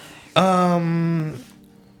 Now,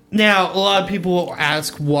 a lot of people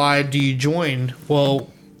ask, why do you join? Well,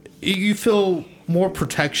 you feel more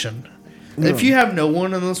protection. Yeah. If you have no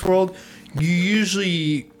one in this world, you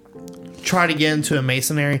usually try to get into a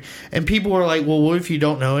masonry, and people are like, well, what if you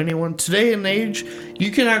don't know anyone? Today and age,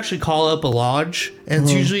 you can actually call up a lodge, and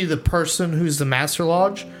it's usually the person who's the master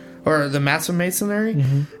lodge or the master masonry.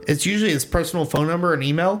 It's usually his personal phone number and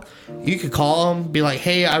email. You could call them, be like,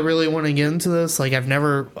 hey, I really want to get into this, like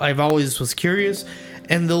I've always was curious,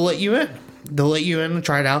 and they'll let you in and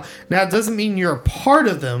try it out. Now, it doesn't mean you're a part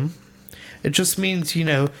of them. It just means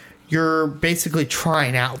you're basically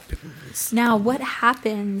trying out. Now, what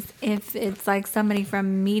happens if it's like somebody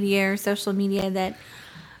from media or social media that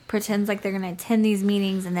pretends like they're going to attend these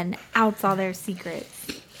meetings and then outs all their secrets?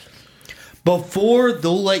 Before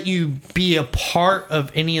they'll let you be a part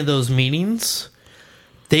of any of those meetings,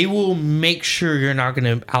 they will make sure you're not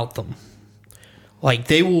going to out them. Like,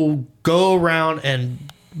 they will go around and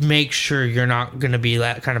make sure you're not going to be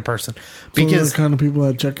that kind of person. Because so they're the kind of people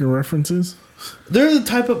that check your references? They're the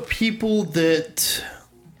type of people that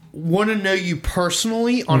want to know you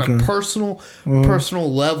personally on a personal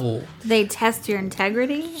level. They test your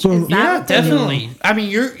integrity? So, yeah, definitely. I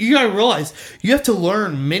mean, you got to realize you have to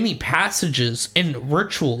learn many passages and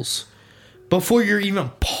rituals before you're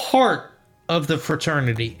even part of the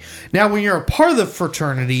fraternity. Now, when you're a part of the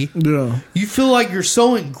fraternity, you feel like you're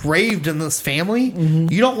so engraved in this family,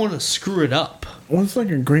 you don't want to screw it up. Well, it's like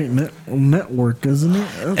a great network, isn't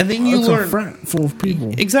it? And then you It's learn a frat full of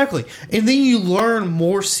people. Exactly. And then you learn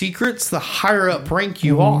more secrets the higher up rank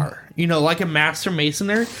you are. You know, like a master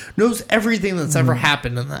masonry knows everything that's ever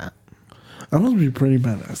happened in that. That must be pretty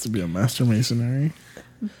badass to be a master masonry.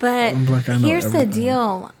 But like, I know here's everything. the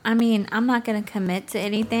deal. I mean, I'm not going to commit to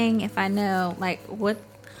anything if I know like what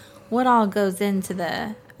all goes into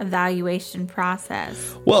the evaluation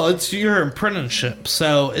process. Well, it's your apprenticeship.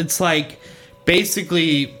 So it's like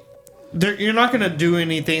basically you're not going to do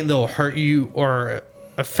anything that'll hurt you or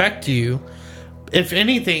affect you. If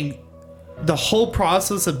anything, the whole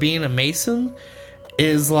process of being a mason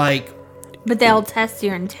is like... But they'll test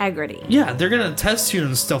your integrity. Yeah, they're going to test you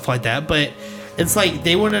and stuff like that. But it's like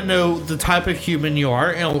they want to know the type of human you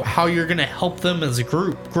are and how you're going to help them as a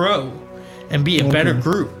group grow and be a better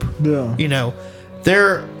group. Yeah. You know,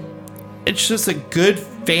 it's just a good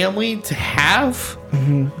family to have.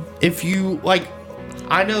 If you, like,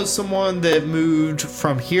 I know someone that moved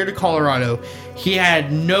from here to Colorado. He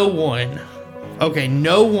had no one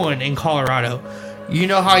in Colorado. You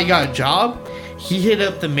know how he got a job? He hit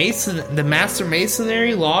up the Master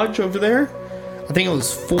Masonry Lodge over there. I think it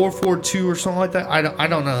was 442 or something like that. I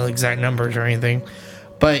don't know the exact numbers or anything,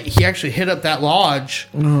 but he actually hit up that lodge,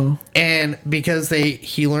 and because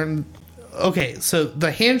he learned. Okay, so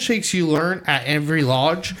the handshakes you learn at every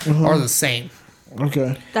lodge are the same.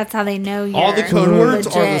 Okay. That's how they know you. All the code words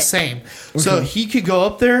are the same. Okay. So he could go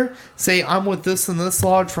up there, say, I'm with this and this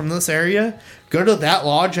lodge from this area, go to that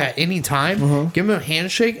lodge at any time, give him a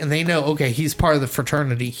handshake, and they know, okay, he's part of the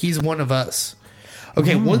fraternity. He's one of us.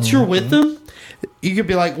 Okay, once you're with them, you could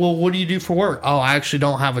be like, well, what do you do for work? Oh, I actually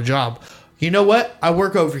don't have a job. You know what? I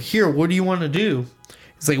work over here. What do you want to do?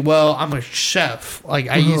 He's like, well, I'm a chef. Like,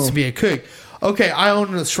 I used to be a cook. Okay, I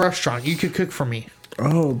own this restaurant. You could cook for me.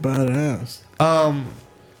 Oh, badass.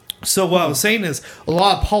 So what I was saying is, a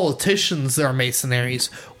lot of politicians that are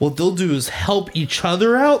Masonaries, what they'll do is help each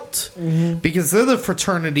other out because they're the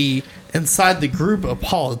fraternity inside the group of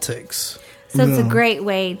politics. So it's a great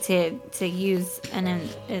way to use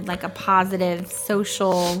like a positive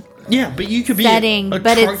social but you could be setting, a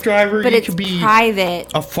but truck driver, but you it's could be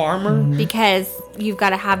private, a farmer, because you've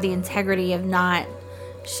got to have the integrity of not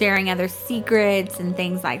sharing other secrets and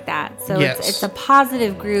things like that. So it's a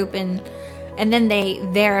positive group, and then they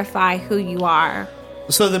verify who you are.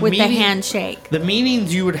 So the with the handshake. The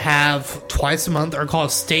meetings you would have twice a month are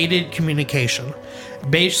called stated communication.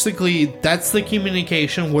 Basically, that's the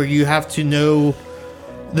communication where you have to know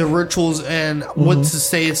the rituals and what to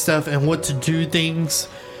say and stuff and what to do things.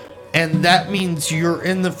 And that means you're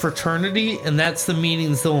in the fraternity, and that's the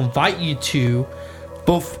meetings they'll invite you to.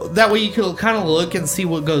 That way you can kind of look and see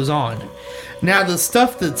what goes on. Now, the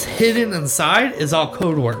stuff that's hidden inside is all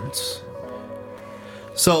code words.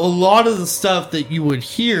 So a lot of the stuff that you would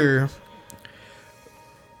hear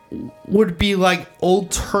would be like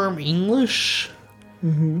old term English,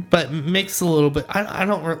 but mixed a little bit. I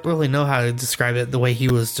don't really know how to describe it the way he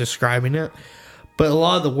was describing it. But a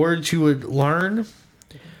lot of the words you would learn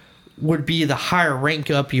would be the higher rank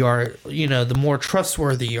up you are, you know, the more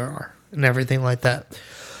trustworthy you are and everything like that.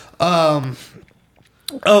 So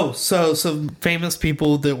some famous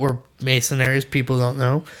people that were Masonaries people don't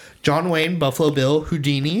know. John Wayne, Buffalo Bill,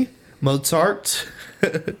 Houdini, Mozart.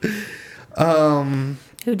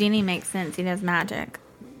 Houdini makes sense. He does magic.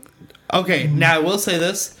 Okay, now I will say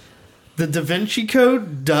this. The Da Vinci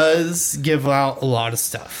Code does give out a lot of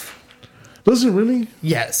stuff. Does it really?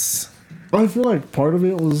 Yes. I feel like part of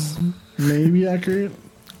it was maybe accurate.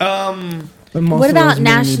 What about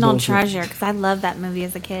National Treasure? Because I loved that movie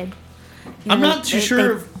as a kid. I'm not too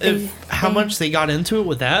sure how much they got into it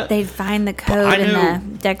with that. They'd find the code in the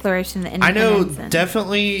Declaration of Independence. I know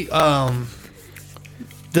definitely the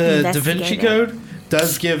Da Vinci Code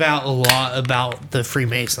does give out a lot about the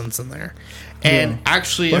Freemasons in there. And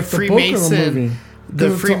actually like a Freemason... The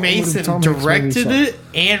Freemason directed it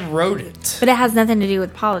and wrote it. But it has nothing to do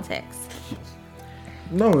with politics.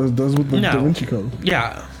 No, it does with the Da Vinci Code.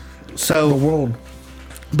 Yeah. So the world.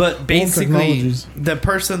 But basically, the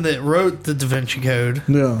person that wrote the Da Vinci Code,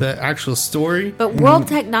 the actual story... But World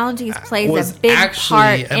Technologies plays a big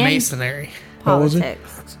part a Masonry. In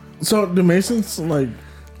politics. So do Masons, like,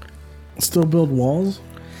 still build walls?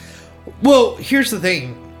 Well, here's the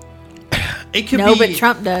thing. It could but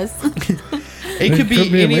Trump does. It could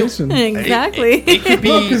be any Mason. Exactly. It could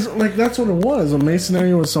be because like that's what it was. A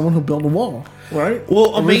masonry was someone who built a wall, right?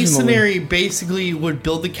 Well, a masonry basically would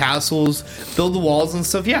build the castles, build the walls and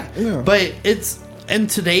stuff. Yeah. But it's in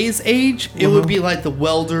today's age, it would be like the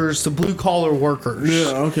welders, the blue collar workers.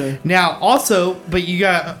 Yeah, okay. Now, also, but you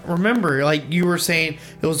got to remember, like you were saying,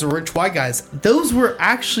 it was the rich white guys. Those were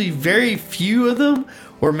actually very few of them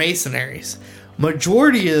were mercenaries.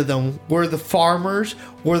 Majority of them were the farmers,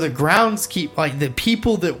 were the groundskeep, like the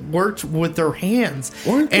people that worked with their hands.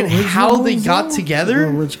 And how they got together.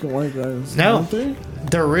 The rich white guys. No.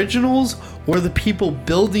 The originals were the people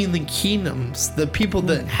building the kingdoms, the people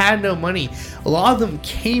that had no money. A lot of them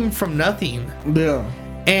came from nothing. Yeah.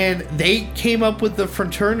 And they came up with the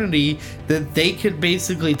fraternity that they could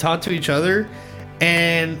basically talk to each other.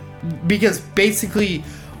 And because basically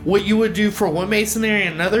what you would do for one masonry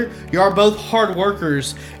and another, you are both hard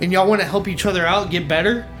workers and y'all want to help each other out, get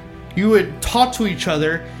better. You would talk to each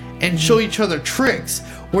other and show each other tricks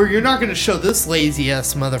where you're not going to show this lazy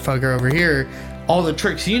ass motherfucker over here all the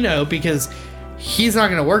tricks you know, because he's not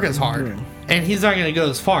going to work as hard and he's not going to go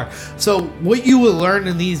as far. So what you will learn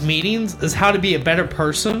in these meetings is how to be a better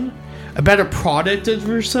person, a better product of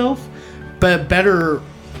yourself, but a better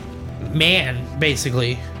man,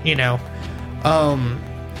 basically, you know.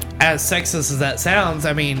 As sexist as that sounds,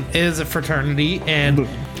 I mean, it is a fraternity, and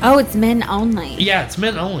it's men only. Yeah, it's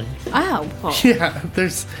men only. Oh, well. Yeah,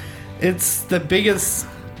 it's the biggest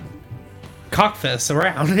cockfest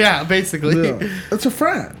around. Yeah, basically. Yeah. It's a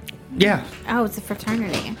frat. Yeah. Oh, it's a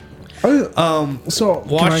fraternity. So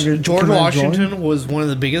George Washington was one of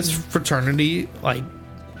the biggest fraternity. Like,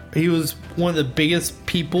 he was one of the biggest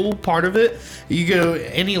people part of it. You go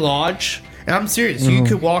to any lodge, and I'm serious. You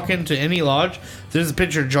could walk into any lodge. There's a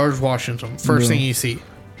picture of George Washington. First thing you see.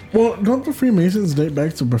 Well, don't the Freemasons date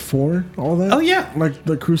back to before all that? Oh, yeah. Like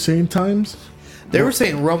the Crusade times? They were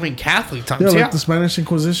saying Roman Catholic times. Yeah, like the Spanish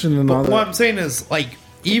Inquisition and all that. What I'm saying is, like,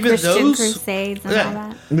 even Christian those Crusades and all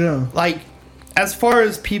that. Yeah. Like, as far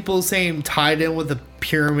as people saying tied in with the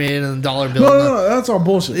pyramid and the dollar bill. No, that's all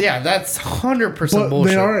bullshit. Yeah, that's 100% but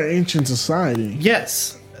bullshit. They are an ancient society.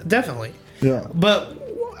 Yes, definitely. Yeah. But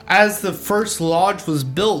as the first lodge was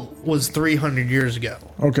built was 300 years ago.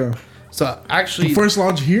 Okay. So actually, the first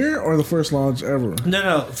lodge here or the first lodge ever?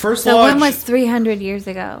 No. First so lodge. when was 300 years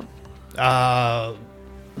ago?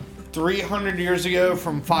 300 years ago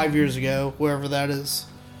from 5 years ago, wherever that is.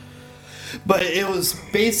 But it was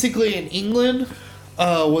basically in England.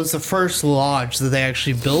 Was the first lodge that they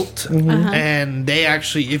actually built, and they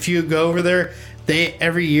actually, if you go over there, they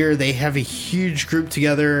every year they have a huge group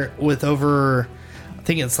together with over, I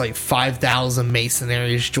think it's like 5,000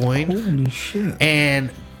 Masonaries join. Holy shit! And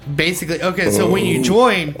basically, okay, so when you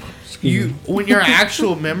join, when you're an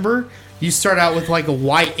actual member, you start out with like a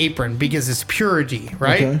white apron because it's purity,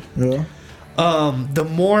 right? Okay. Yeah. The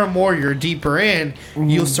more and more you're deeper in,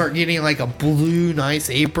 you'll start getting like a blue nice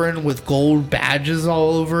apron with gold badges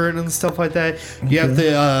all over it and stuff like that. You have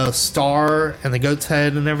the star and the goat's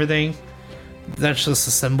head and everything. That's just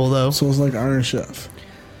a symbol though. So it's like Iron Chef.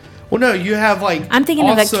 Well, no, you have like, I'm thinking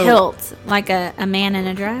of a kilt, like a man in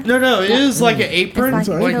a dress. No, it is like an apron It's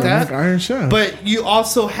like that. Like Iron Chef. But you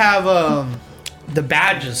also have the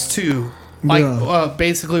badges too. Like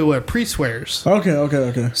basically what a priest wears.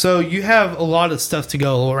 Okay. So you have a lot of stuff to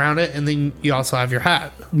go around it, and then you also have your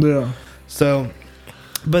hat. Yeah. So,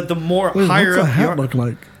 but the more higher what's up a hat you are, look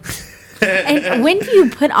like? And when do you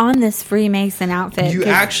put on this Freemason outfit? you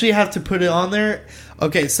actually have to put it on there.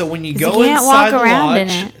 Okay, so when you 'Cause go you can't inside walk the around lodge,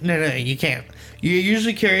 in it. no, you can't. You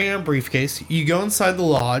usually carry in a briefcase. You go inside the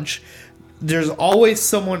lodge. There's always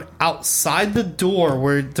someone outside the door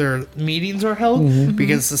where their meetings are held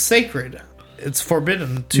because it's sacred. It's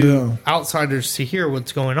forbidden to outsiders to hear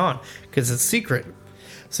what's going on because it's secret.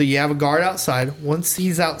 So you have a guard outside. Once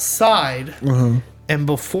he's outside, and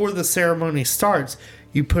before the ceremony starts,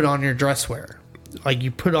 you put on your dress wear. Like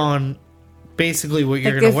you put on basically what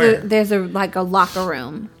you're going to wear. There's a locker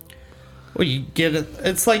room. Well, you get it.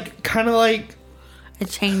 It's like kind of like a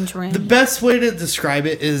change room. The best way to describe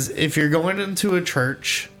it is if you're going into a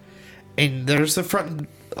church and there's the front.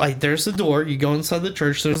 Like, there's the door. You go inside the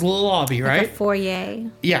church. There's a little lobby, right? Like a foyer.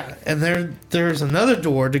 Yeah. And there's another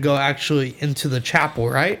door to go actually into the chapel,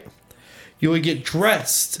 right? You would get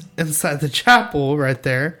dressed inside the chapel right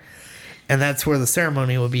there. And that's where the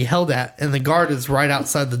ceremony would be held at. And the guard is right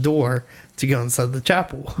outside the door to go inside the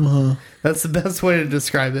chapel. That's the best way to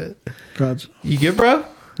describe it. Gotcha. You good, bro?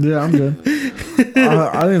 Yeah, I'm good.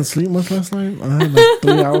 I didn't sleep much last night. I had like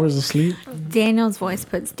 3 hours of sleep. Daniel's voice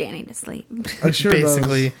puts Danny to sleep. It sure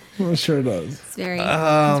Basically. does. It sure does. It's very it's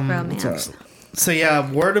romance. So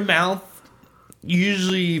yeah, word of mouth,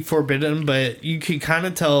 usually forbidden, but you can kind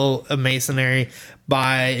of tell a masonry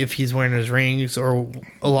by if he's wearing his rings, or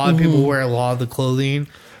a lot of people wear a lot of the clothing.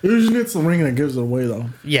 Usually it's the ring that gives it away, though.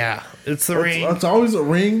 Yeah, it's the ring. It's always a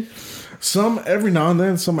ring. Every now and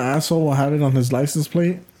then, some asshole will have it on his license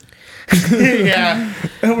plate. Yeah.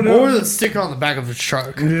 Or the sticker on the back of his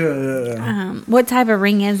truck. Yeah. What type of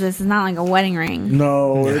ring is this? It's not like a wedding ring.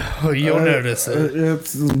 No. You'll notice it.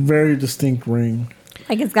 It's a very distinct ring.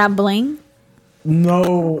 Like it's got bling?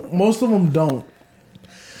 No, most of them don't.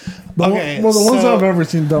 The ones so- I've ever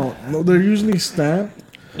seen don't. They're usually stamped.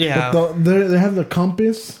 Yeah. But they have the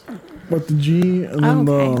compass with the G and then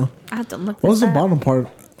Okay. I have to look what's this the up. bottom part?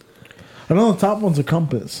 I know the top one's a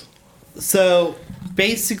compass. So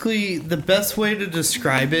basically, the best way to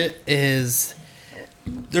describe it is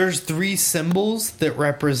there's 3 symbols that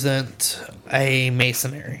represent a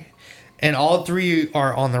masonry, and all 3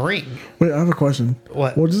 are on the ring. Wait, I have a question.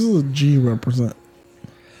 What? What does the G represent?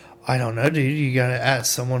 I don't know, dude. You gotta ask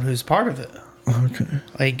someone who's part of it. Okay.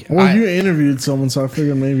 Like, Well, you interviewed someone, so I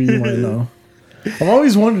figured maybe you might know. I've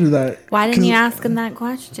always wondered that. Why didn't you ask him that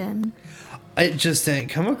question? it just didn't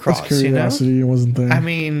come That's across. curiosity. You know, wasn't there. I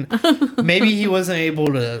mean, maybe he wasn't able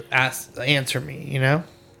to answer me. You know,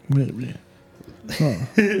 maybe. Huh.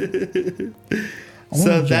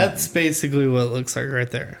 So that's basically what it looks like right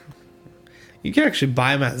there. You can actually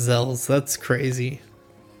buy them at Zell's. That's crazy.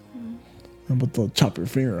 But they'll chop your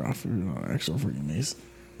finger off if you're not an actual freaking mason.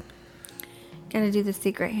 Gotta do the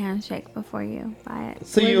secret handshake before you buy it.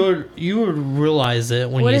 So you would realize it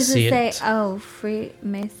when what you does see it it. say? Oh, free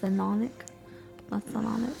Masonic.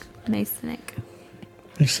 Masonic.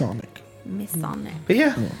 But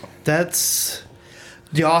yeah, that's.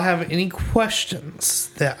 Do y'all have any questions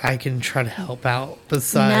that I can try to help out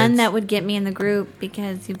besides? None that would get me in the group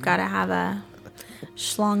because you've got to have a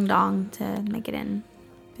schlong dong to make it in.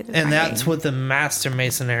 And that's what the Master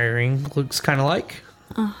Masonry ring looks kind of like.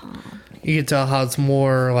 Uh-huh. You can tell how it's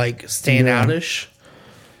more like standoutish.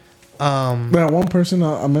 That one person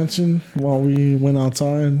I mentioned while we went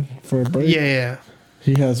outside for a break. Yeah.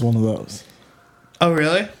 He has one of those. Oh,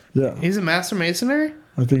 really? Yeah. He's a Master Masonry?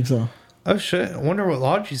 I think so. Oh, shit. I wonder what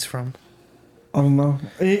lodge he's from. I don't know.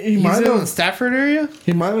 He He's might in have the Stafford area?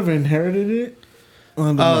 He might have inherited it.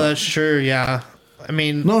 Oh, that's true. Yeah. I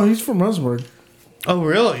mean... No, he's from Rusburg. Oh,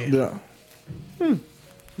 really? Yeah.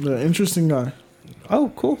 Yeah, interesting guy.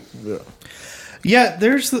 Oh, cool. Yeah. Yeah,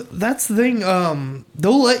 that's the thing.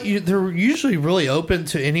 They'll let you. They're usually really open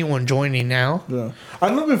to anyone joining now. Yeah,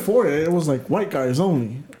 I know before it was like white guys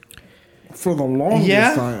only for the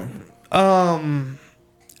longest time.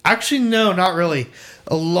 Actually, no, not really.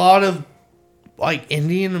 A lot of like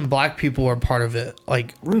Indian and black people are part of it.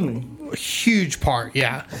 Like really, a huge part.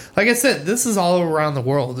 Yeah, like I said, this is all around the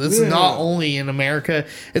world. It's not only in America.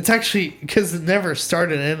 It's actually because it never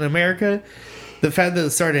started in America. The fact that it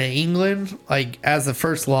started in England, like as the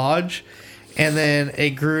first lodge, and then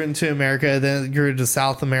it grew into America, then it grew to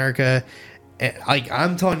South America. And, like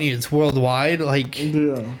I'm telling you, it's worldwide. Like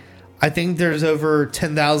I think there's over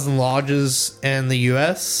 10,000 lodges in the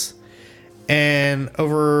U.S. and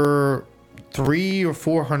over 300,000 or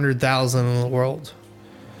 400,000 in the world.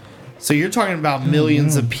 So you're talking about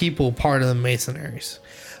millions of people part of the Masonaries.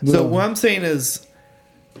 So what I'm saying is,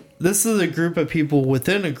 this is a group of people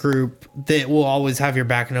within a group that will always have your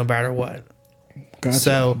back no matter what. Gotcha.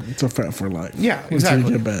 So it's a fat for life. Yeah, exactly.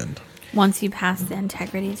 Until you get banned. Once you pass the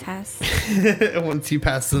integrity test. Once you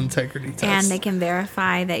pass the integrity test. And they can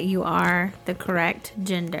verify that you are the correct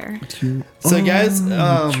gender. So guys,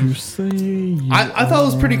 I thought it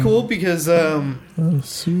was pretty cool because,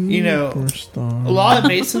 you know, a lot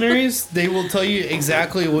of masonaries, they will tell you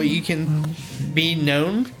exactly what you can be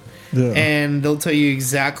known. Yeah. And they'll tell you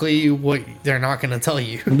exactly what they're not going to tell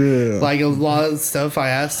you. Yeah. Like a lot of stuff I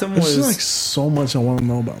asked them There's was like so much I want to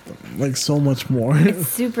know about them. Like so much more. It's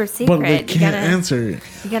super secret. But they can't answer it.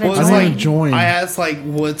 You gotta join. I asked like,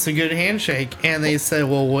 what's a good handshake? And they said,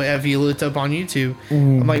 well, what have you looked up on YouTube?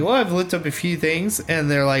 I'm like, well, I've looked up a few things. And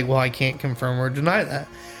they're like, well, I can't confirm or deny that.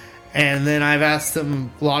 And then I've asked them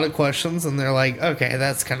a lot of questions and they're like, okay,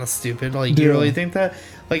 that's kind of stupid. Like, you really think that?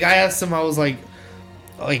 Like, I asked them, I was like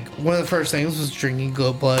one of the first things was drinking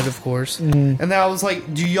goat blood, of course. And then I was like,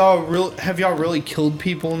 have y'all really killed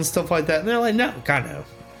people and stuff like that? And they're like, no, God no.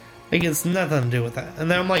 Like, it's nothing to do with that.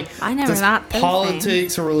 And then I'm like, I never does got those politics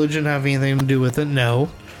things. or religion have anything to do with it?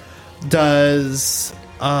 No. Does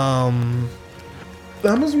that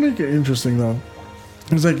must make it interesting though.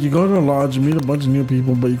 It's like you go to a lodge, you meet a bunch of new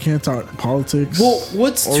people, but you can't talk politics. Well,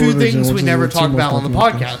 what's two things we never talk about on the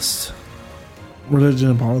podcast?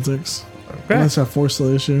 Religion and politics. That's a forceful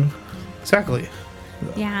issue. Exactly.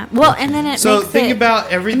 Yeah. Well, and then about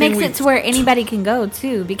everything. It makes it to where anybody can go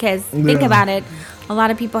too, because think about it. A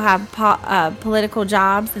lot of people have political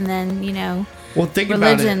jobs, and then Well, think about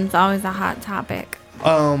it. Religion's always a hot topic.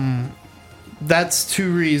 That's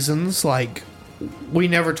two reasons. Like, we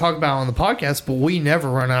never talk about it on the podcast, but we never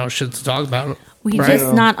run out of shit to talk about. We right?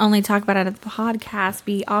 just not only talk about it at the podcast,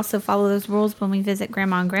 we also follow those rules when we visit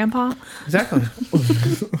Grandma and Grandpa. Exactly.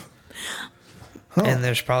 And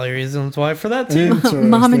there's probably reasons why for that too.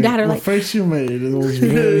 Mom and Dad are the like, face you made. It was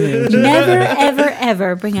very never, ever,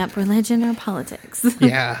 ever bring up religion or politics.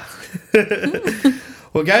 Yeah.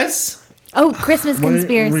 Well, guys. Oh, Christmas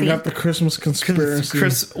conspiracy. We got the Christmas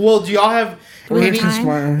conspiracy. Well, do y'all have any?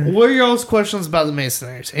 Time? What are y'all's questions about the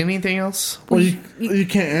Masonries? Anything else? Well, you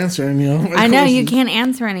can't answer any of them. I know you can't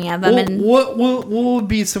answer any of them. Well, And what would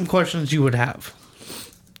be some questions you would have?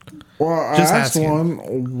 Well, I Just asked asking.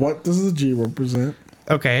 one, what does the G represent?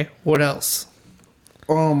 Okay, what else?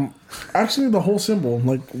 Actually, the whole symbol.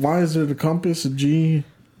 Like, why is there the compass, a G,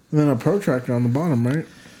 and then a protractor on the bottom, right?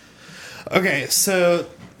 Okay, so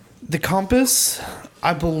the compass,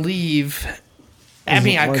 I believe. I Is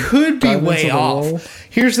mean, it I like could be diamonds way on the off. wall?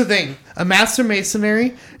 Here's the thing: a master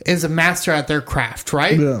masonry is a master at their craft,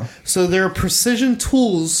 right? Yeah. So they're precision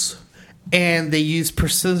tools, and they use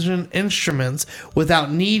precision instruments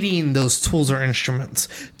without needing those tools or instruments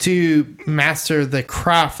to master the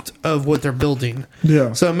craft of what they're building.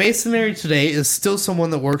 Yeah. So masonry today is still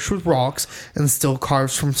someone that works with rocks and still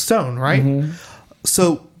carves from stone, right? Mm-hmm.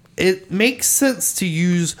 So it makes sense to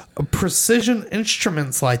use precision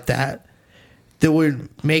instruments like that would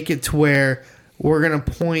make it to where we're going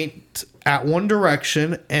to point at one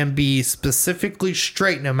direction and be specifically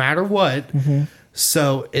straight no matter what. Mm-hmm.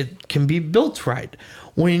 So it can be built right.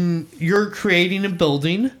 When you're creating a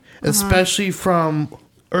building, especially from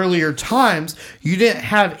earlier times, you didn't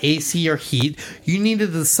have AC or heat. You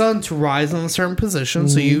needed the sun to rise in a certain position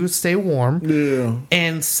so you would stay warm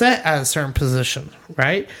and set at a certain position,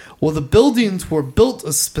 right? Well, the buildings were built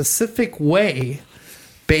a specific way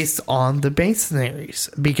based on the masonries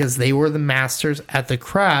because they were the masters at the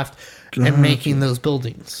craft and making those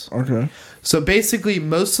buildings. Okay. So basically,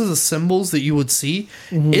 most of the symbols that you would see,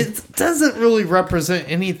 it doesn't really represent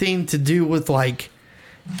anything to do with, like,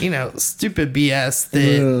 you know, stupid BS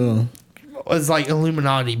that was like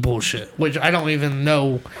Illuminati bullshit, which I don't even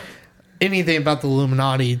know anything about the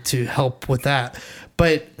Illuminati to help with that.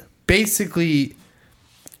 But basically,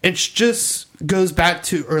 it just goes back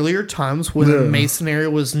to earlier times when masonry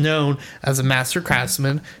was known as a master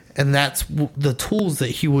craftsman, and that's the tools that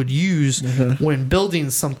he would use when building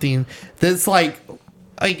something that's like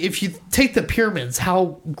if you take the pyramids,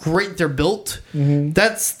 how great they're built,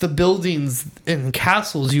 that's the buildings and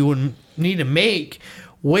castles you would need to make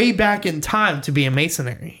way back in time to be a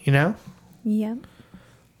masonry, you know? Yep.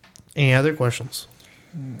 Any other questions?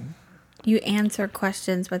 You answer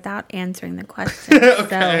questions without answering the question.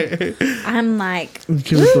 Okay. So I'm like,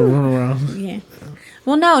 give us a run around. Yeah.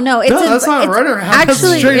 Well, no. It's that's not a runaround.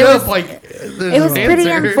 Actually, straight up. It was pretty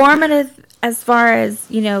informative as far as,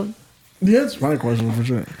 you know. Yeah, it's my question for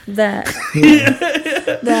sure. The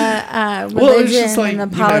religion like, and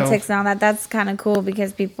the politics and all that. That's kind of cool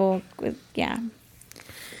because people, yeah.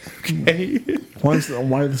 Okay. Why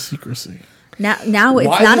the secrecy? Now it's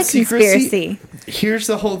Why not the a conspiracy. Here's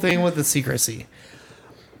the whole thing with the secrecy.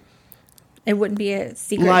 It wouldn't be a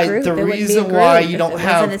secret like group. the reason why you don't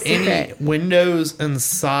have any windows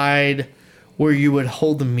inside where you would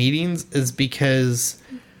hold the meetings is because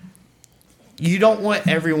you don't want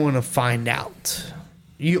everyone to find out.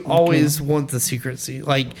 You always want the secrecy.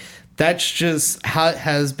 Like, that's just how it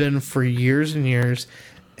has been for years and years,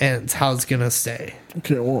 and it's how it's gonna stay.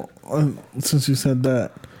 Okay, well, since you said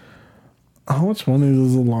that, how much money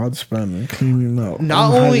does the lodge spend in cleaning up?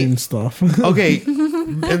 Not and only hiding stuff. Okay,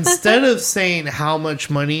 instead of saying how much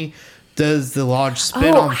money does the lodge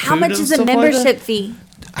spend on food, how much is and a stuff membership like that, fee?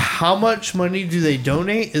 how much money do they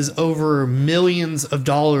donate is over millions of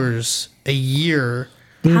dollars a year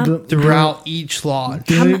throughout each lodge.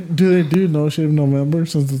 Do they do no shave November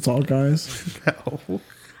since it's all guys? No.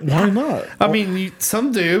 Why not? I mean,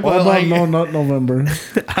 some do, Well, but no, not November.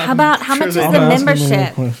 How much is the I'm asking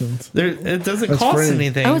membership? more questions. it doesn't That's cost free.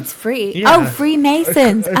 anything. Oh, it's free. Yeah. Oh,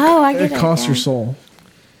 Freemasons. I get it. It costs your yeah. soul.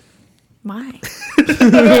 Why? All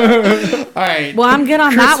right. Well, I'm good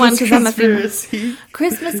on that one because I'm a conspiracy.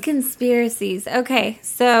 Christmas conspiracies. Okay,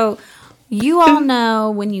 so you all know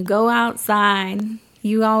when you go outside,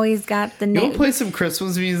 you always got the You want name. to play some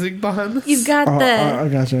Christmas music behind this? You've got I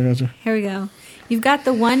got you. Here we go. You've got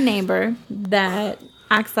the one neighbor that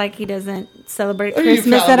acts like he doesn't celebrate you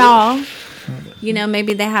Christmas found at it. all. You know,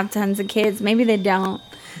 maybe they have tons of kids. Maybe they don't.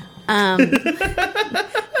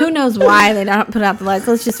 Who knows why they don't put out the lights?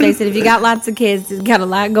 Let's just face it. If you got lots of kids, you've got a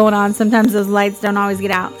lot going on. Sometimes those lights don't always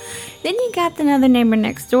get out. Then you got another neighbor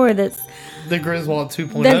next door that's The Griswold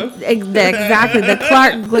 2.0. exactly the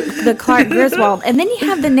Clark Griswold, and then you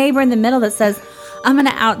have the neighbor in the middle that says, "I'm going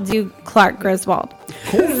to outdo Clark Griswold."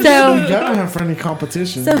 Cool. So you gotta have friendly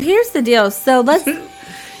competition. So here's the deal. So let's the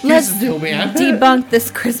deal, man. debunk this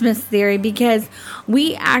Christmas theory because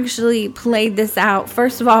we actually played this out.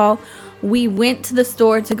 First of all, we went to the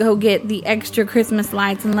store to go get the extra Christmas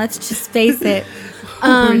lights, and let's just face it,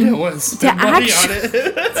 to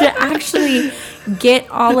actually get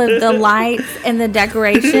all of the lights and the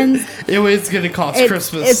decorations, it's going to cost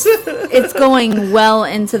Christmas. It's going well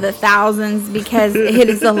into the thousands because it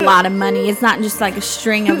is a lot of money. It's not just like a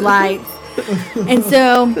string of lights. And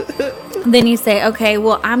so then you say, okay,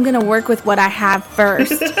 well, I'm going to work with what I have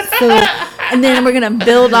first. And then we're going to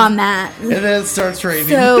build on that. And then it starts raining.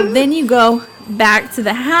 So then you go back to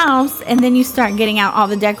the house and then you start getting out all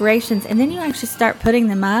the decorations and then you actually start putting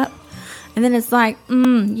them up. And then it's like,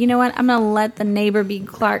 you know what? I'm going to let the neighbor be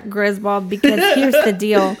Clark Griswold because here's the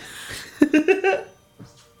deal.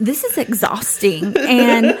 This is exhausting.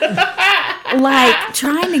 And like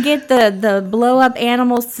trying to get the blow up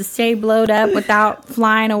animals to stay blowed up without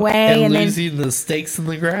flying away. And losing the stakes in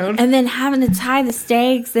the ground. And then having to tie the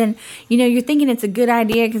stakes. And, you're thinking it's a good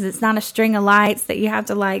idea because it's not a string of lights that you have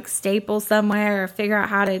to like staple somewhere or figure out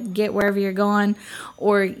how to get wherever you're going.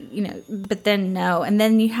 Or, but then no. And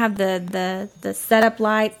then you have the setup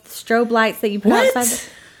lights, the strobe lights that you put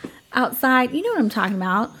outside. You know what I'm talking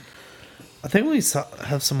about. I think we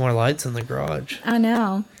have some more lights in the garage. I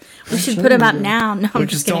know. We should put them up now. No, we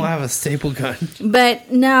just don't have a staple gun.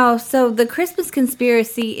 But no, so the Christmas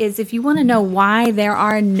conspiracy is if you want to know why there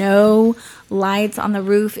are no lights on the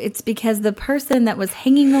roof, it's because the person that was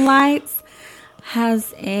hanging the lights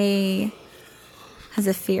has a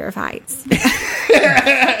fear of heights.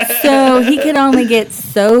 So he can only get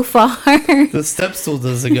so far. The step stool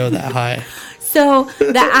doesn't go that high. So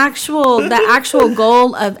the actual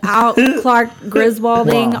goal of out Clark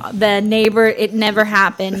Griswolding the neighbor, it never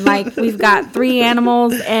happened. Like we've got 3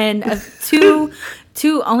 animals and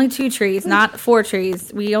only 2 trees, not 4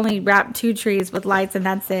 trees. We only wrapped 2 trees with lights and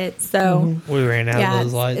that's it. So we ran out of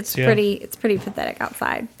those lights. It's pretty pathetic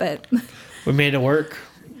outside, but we made it work.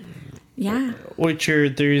 Yeah. What's your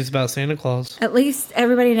theories about Santa Claus? At least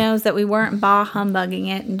everybody knows that we weren't bah humbugging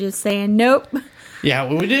it and just saying nope. Yeah,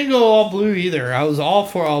 well, we didn't go all blue either. I was all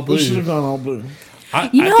for all blue. We should have gone all blue.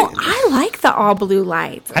 I like the all blue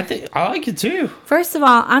lights. I like it too. First of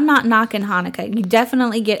all, I'm not knocking Hanukkah. You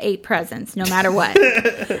definitely get 8 presents, no matter what.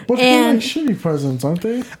 But they're like shitty presents, aren't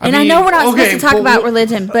they? I know we're not supposed to talk about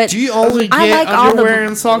religion, but do you only get underwear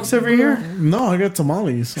and socks every year? No, I get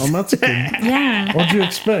tamales. I'm Mexican. Yeah. What do you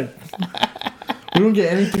expect? We don't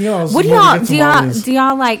get anything else. What do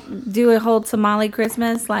y'all like do a whole tamale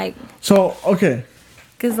Christmas like? So okay.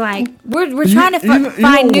 Because, like, we're trying to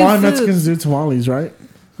find new why food. Mexicans do tamales, right?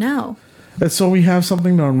 No. It's so we have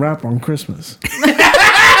something to unwrap on Christmas.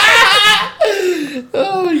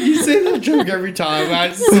 Oh, you say that joke every time. I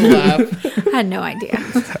just laugh. I had no idea.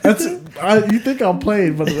 You think I'm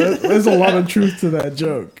playing, but there's a lot of truth to that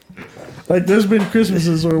joke. Like, there's been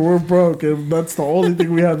Christmases where we're broke, and that's the only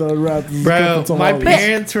thing we have to unwrap. Bro, my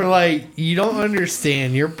parents were like, you don't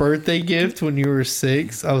understand. Your birthday gift when you were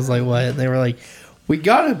 6, I was like, what? And they were like, we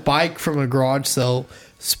got a bike from a garage sale,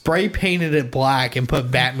 spray painted it black, and put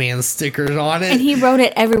Batman stickers on it. And he wrote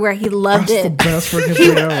it everywhere. He loved That's it. the best freaking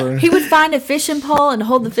thing ever. He would find a fishing pole and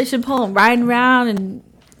hold the fishing pole and ride around and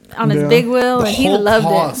on his big wheel, and he loved it.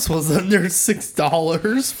 The cost was under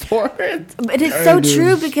 $6 for it. But it's so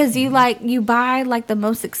true because you buy like the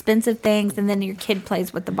most expensive things, and then your kid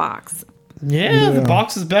plays with the box. Yeah, the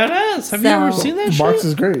box is badass. Have you ever seen that shit? The box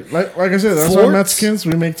is great. Like I said, that's why Mexicans,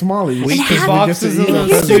 we make tamales. We keep boxes in the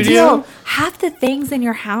Here's the studio. deal. Half the things in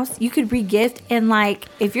your house you could regift, and like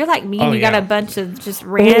if you're like me and you got a bunch of just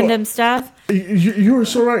random stuff. You were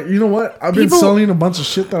so right. You know what? I've been selling a bunch of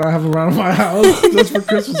shit that I have around my house just for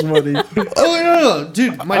Christmas money. Oh, no.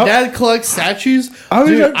 Dude, my dad collects statues.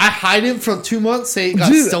 I hide him for 2 months, say it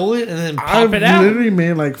got stolen, and then pop it out. I literally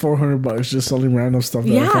made like $400 just selling random stuff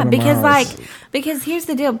that I found in my house. Because here's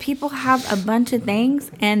the deal. People have a bunch of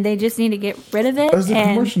things, and they just need to get rid of it. That's the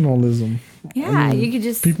commercialism. Yeah, you could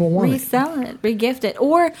just resell it, regift it.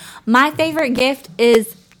 Or my favorite gift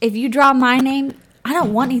is if you draw my name, I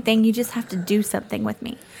don't want anything. You just have to do something with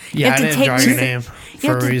me. You Yeah, have I to didn't take draw me your s- name you have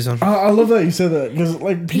for a to- reason. I love that you said that because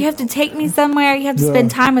like You have to take me somewhere. You have to Yeah.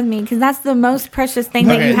 spend time with me because that's the most precious thing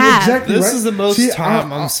that Okay, you have. exactly. This right? is the most See,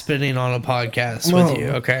 time I'm spending on a podcast No. with you.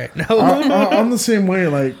 Okay, no, I'm the same way.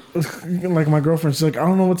 Like my girlfriend, she's like, I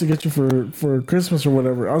don't know what to get you for Christmas or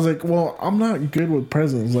whatever. I was like, well, I'm not good with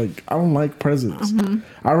presents. Like, I don't like presents.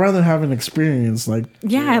 I'd rather have an experience. Like,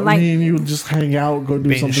 Yeah, like- me and you just hang out, go do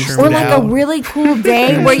Being something. shroomed Or stupid. like out. a really cool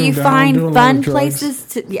day where you Shroomed down, find doing a lot fun of drugs. places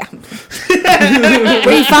to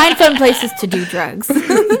where you find fun places to do drugs.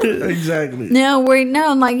 Exactly.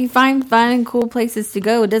 Like you find fun and cool places to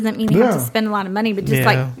go. It doesn't mean you have to Yeah. spend a lot of money, but just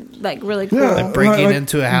Yeah. like really cool. Yeah. Yeah, breaking Like-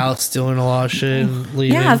 into a house, stealing a lot of shit, and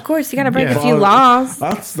leaving. of course you got to break Yeah. a few laws.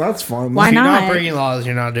 That's fun. Why If you're not not? breaking laws,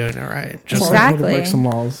 you're not doing it right. It's Just always good to Exactly. break some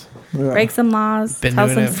laws. Yeah. Break some laws. been tell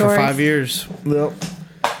doing some it stories. for 5 years. Yep.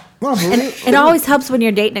 No, but And it always helps when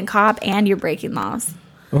you're dating a cop and you're breaking laws.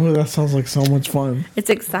 oh, that sounds like so much fun. It's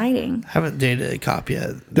exciting. Haven't dated a cop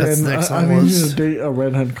yet. That's And the next I on the need you list. to date a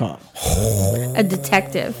redhead cop. A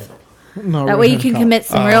detective. No, That way you redhead can cop. commit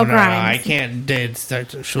some Oh, real no, I crimes. can't date.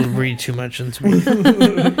 She'll read too much into me.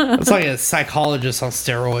 It's like a psychologist on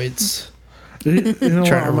steroids. You know what? Trying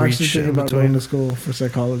to I'm read actually shit thinking in about between. going to school for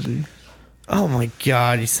psychology. Oh my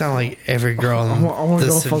god, you sound like every girl I in want to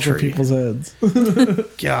go this fuck with century. people's heads.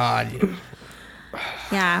 God,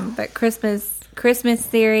 Yeah, but Christmas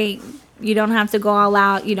theory, you don't have to go all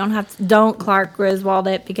out. You don't Clark Griswold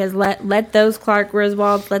it because let those Clark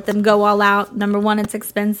Griswolds, let them go all out. Number one, it's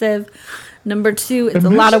expensive. Number two, it's a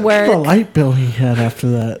lot of Imagine the work. light bill he had after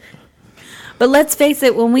that. But let's face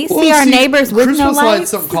it, when we see Well, our neighbors with Christmas no lights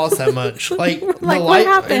lights, don't cost that much. Like the Like, what light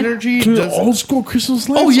happened? energy. Dude, does- old school Christmas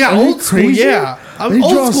lights. Oh yeah, Are they old school. crazy? Yeah, I'm They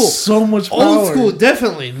old draw school. so much power. Old school,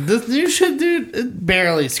 definitely. This new shit, dude, it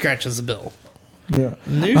barely scratches the bill. Yeah.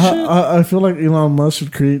 New shit. I feel like Elon Musk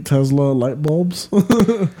should create Tesla light bulbs.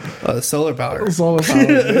 Solar power. Solar power.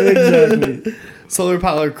 Exactly. Solar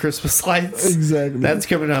power Christmas lights. Exactly. That's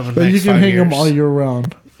coming up in the But next you can 5 hang years. them all year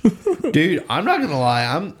round. Dude, I'm not gonna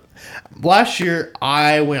lie. Last year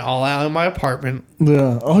I went all out in my apartment.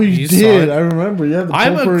 Yeah. Oh, you saw did. it. I remember. Yeah. The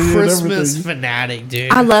I'm a potpourri and Christmas everything. fanatic,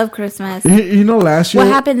 dude. I love Christmas. You know, last year.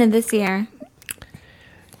 What happened in this year?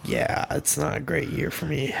 Yeah, it's not a great year for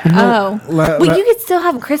me. Oh, well, you could still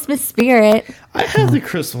have Christmas spirit. I have the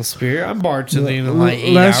Christmas spirit. I'm bartending in like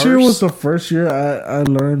 8 Last hours. year was the first year I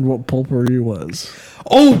learned what potpourri was.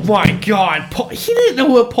 Oh my god, he didn't know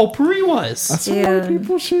what potpourri was. That's some white Dude.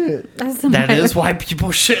 people shit. That's That is why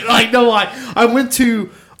people shit. Like, no, I went to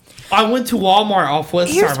Walmart off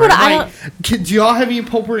West Here's Summer. what I I'm like, do y'all have any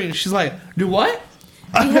potpourri? And she's like, do what?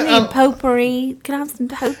 Do you have any potpourri? Can I have some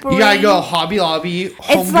potpourri? You gotta go Hobby Lobby.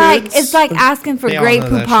 Home Goods. It's like asking for They all Grey know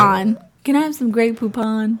that Poupon. Can I have some Grey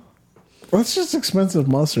Poupon? That's just expensive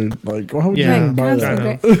mustard. Like, why would you Yeah. even buy Can I have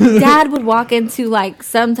that? some Grey- Dad would walk into like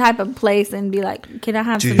some type of place and be like, "Can I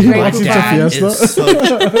have Dude, some Grey my It's a dad Poupon?" Fiesta. is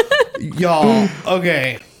so y'all.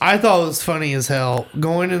 Okay, I thought it was funny as hell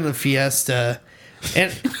going in the Fiesta,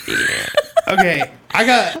 and okay, I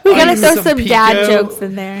got We gotta like, throw some dad Pico. jokes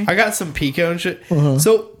in there. I got some Pico and shit.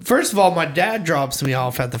 So first of all, my dad drops me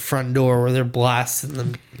off at the front door where they're blasting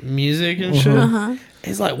the music and shit.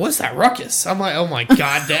 He's like, "What's that ruckus?" I'm like, "Oh my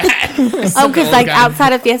god, Dad!" Oh, because like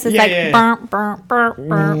outside of Fiesta, it's Yeah, like yeah. burp, burp, burp,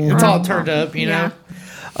 burp. it's all turned up, you Yeah.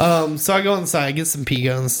 know. So I go inside, get some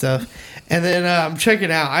Pico and stuff, and then I'm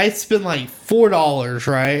checking out. I spend like $4,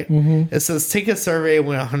 right? It says take a survey,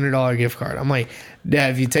 win a $100 gift card. I'm like, Dad,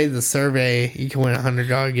 if you take the survey, you can win a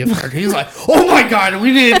 $100 gift card. He's like, "Oh my god,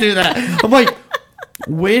 we need to do that." I'm like,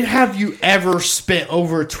 when have you ever spent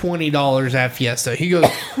over $20 at Fiesta? He goes,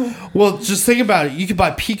 well, just think about it. You could buy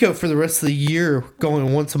Pico for the rest of the year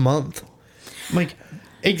going once a month. I'm like,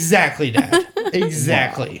 exactly, Dad.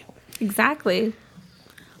 Exactly. Exactly.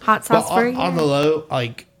 Hot But sauce for a on the year. low,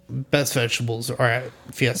 like, best vegetables are at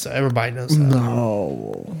Fiesta. Everybody knows that.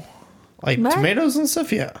 No. Like, What? tomatoes and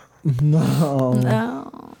stuff, yeah. No.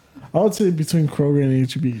 No. I would say between Kroger and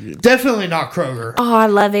HEB. Definitely not Kroger. Oh, I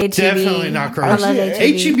love HEB. Definitely not Kroger. I love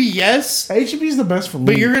HEB. HEB, yes. HEB is the best for me.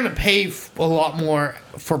 But you're going to pay a lot more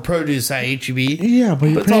for produce at HEB. Yeah, but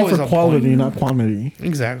you're it's paying always for on quality, point. not quantity.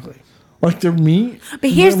 Exactly. Like their meat.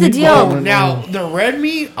 But here's their the meat deal. bar, Now, the red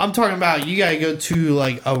meat, I'm talking about, you got to go to,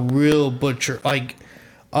 like, a real butcher. Like,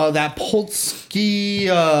 that Polsky,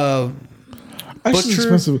 actually butcher.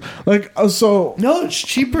 expensive. Like, so No, it's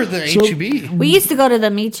cheaper than So- HEB. We used to go to the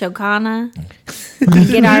Michoacana and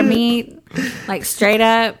get our meat like straight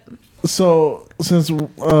up. So since me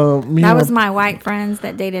That and was my white friends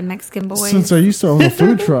that dated Mexican boys. since I used to own a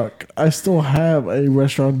food truck, I still have a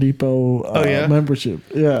Restaurant Depot membership.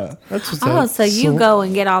 Yeah, That's what's Oh, up. so you go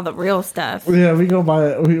and get all the real stuff. yeah. We go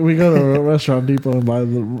buy we go to Restaurant Depot and buy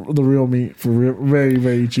the real meat for very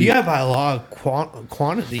very cheap. You gotta buy a lot of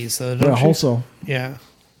quantities, though, don't you? wholesale. Yeah.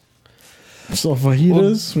 So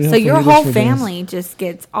fajitas. we So have your fajitas whole for family just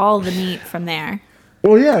gets all the meat from there. dinner.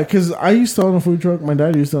 Well, yeah, because I used to own a food truck. My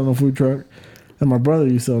dad used to own a food truck, and my brother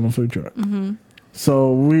used to own a food truck. Mm-hmm.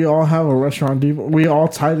 So we all have a Restaurant Depot. We all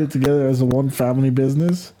tied it together as a one family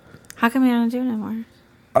business. How come you don't do it anymore?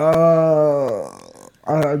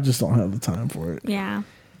 I just don't have the time for it. Yeah.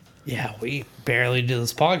 Yeah, we barely do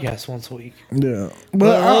this podcast once a week. Yeah, but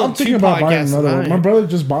Well, I'm thinking two about buying podcasts another a one. night. My brother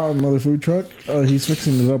just bought another food truck. He's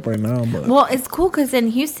fixing it up right now. But Well, it's cool because in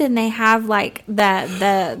Houston they have like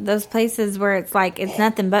those places where it's like it's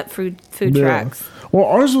nothing but food yeah. trucks. Well,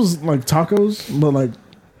 ours was like tacos, but like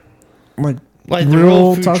Like the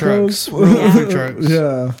real food tacos. trucks. Real food trucks.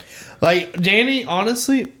 Yeah, Like, Danny,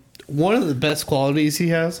 honestly, one of the best qualities he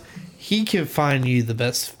has, he can find you the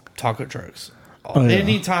best taco trucks. Oh, yeah.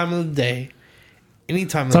 Any time of the day. Any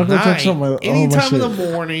time of Taco the trucks night. are my Any time of shit.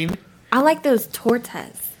 the morning. I like those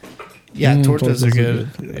tortas. Yeah, tortas tortas are are good.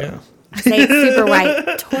 good. Yeah. Say it super white.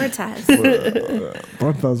 Tortas.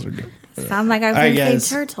 those are good. Sound like I was All right, going to guys.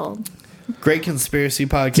 say turtle. Great conspiracy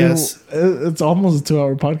Dude, podcast. it's almost a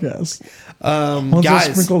 2-hour podcast. Once I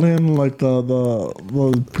Guys, sprinkled in like the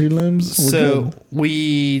prelims. we're so good.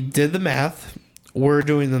 we did the math. We're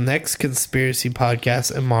doing the next conspiracy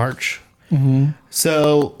podcast in March. Mm-hmm.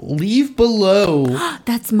 So leave below.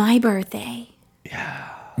 That's my birthday.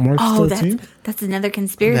 March Oh, 13th. that's another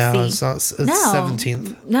conspiracy. No, it's not. It's No.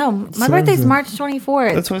 17th. No, my birthday's March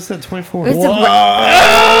 24th. That's what I said, 24th. It's,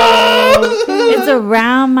 it's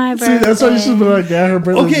around my birthday. See, that's why you should be like, yeah, her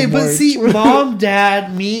birthday. Okay, but see, Mom,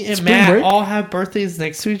 Dad, me, and Spring Matt break? all have birthdays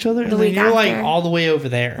next to each other, and then week you're like after. all the way over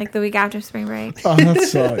there. Like the week after spring break. Oh, that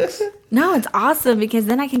sucks. No, it's awesome because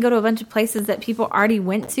then I can go to a bunch of places that people already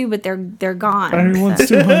went to, but they're gone. Everyone's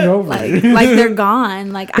too hungover. like they're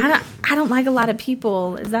gone. Like I don't like a lot of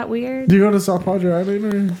people. Is that weird? Do you go to South Padre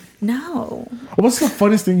Island? Or? No. What's the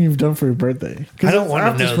funniest thing you've done for your birthday? 'Cause I don't it's want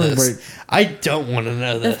after to know spring this. break. I don't want to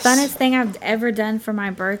know The this. funnest thing I've ever done for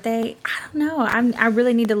my birthday, I don't know. I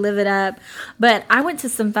really need to live it up. But I went to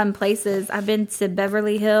some fun places. I've been to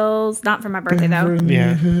Beverly Hills, not for my birthday though. Beverly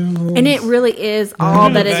Yeah. Hills. And it really is all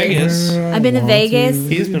been that to it is. Vegas. I've been to Vegas.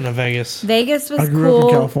 He's been to Vegas. Vegas was I grew cool. up in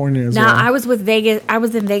California as now well. I was with Vegas. I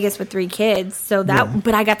was in Vegas with 3 kids, so that.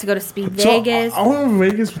 But I got to go to Speed So, Vegas. I went to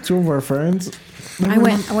Vegas with 2 of our friends. I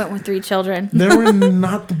went with 3 children. They were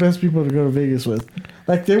not the best people to go to Vegas with.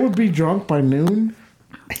 Like, they would be drunk by noon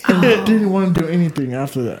and didn't want to do anything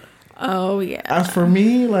after that. Oh yeah. As for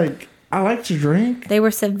me, like, I like to drink. They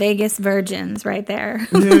were some Vegas virgins right there.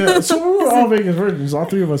 Yeah, so we were all Vegas virgins, all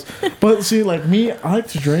 3 of us. But see, like me, I like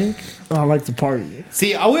to drink and I like to party.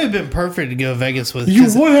 See, I would have been perfect to go to Vegas with. You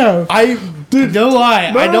 'cause would have. I Dude, no lie.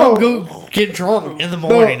 I no. don't go get drunk in the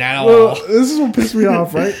morning at all. No, this is what pissed me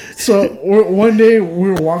off, right? So one day we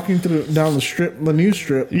were walking down the strip, the new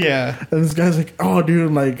strip. Yeah. And this guy's like, "Oh,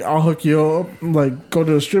 dude, like I'll hook you up. Like, go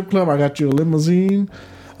to a strip club. I got you a limousine.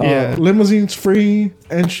 Yeah. Limousine's free,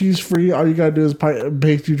 and she's free. All you gotta do is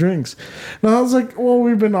pay 2 drinks." And I was like, "Well,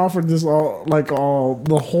 we've been offered this all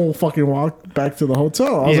the whole fucking walk back to the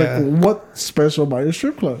hotel." I was Yeah. like, "What's special about your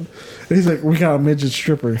strip club?" And he's like, "We got a midget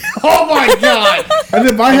stripper." Oh my god. And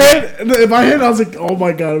in my head, I was like, "Oh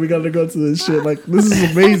my god, we gotta go to this shit! Like, this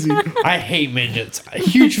is amazing." I hate midgets. A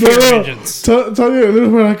huge fear of midgets. Tell you,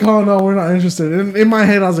 we're like, "Oh no, we're not interested." And in my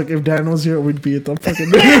head, I was like, "If Dan was here, we'd be at the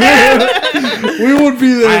fucking." We would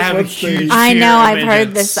be there. I have a front stage. huge I fear know. of I've heard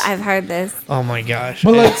midgets. this. I've heard this. Oh my gosh.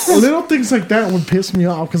 But like It's- little things like that would piss me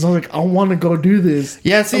off because I was like, I want to go do this.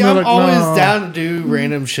 yeah, see, And they're I'm like, always "No." down to do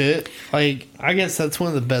random shit. Like, I guess that's one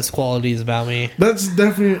of the best qualities about me. That's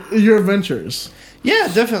definitely your adventures. Yeah,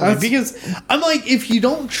 definitely. That's- Because I'm like, if you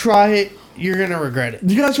don't try it, you're gonna regret it.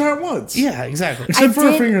 You gotta try it once. Yeah, exactly. Except for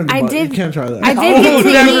a did- finger in the I butt. did- You can't try that. I did Oh, get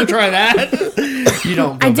to never eat. try that. You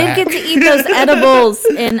don't. Go I did back. get to eat those edibles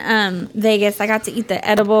in Vegas. I got to eat the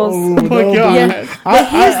edibles. Oh my no, God. dude. Yeah. But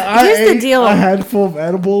here's the ate deal. a handful of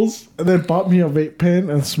edibles and then bought me a vape pen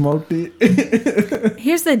and smoked it.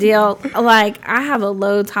 Here's the deal. Like, I have a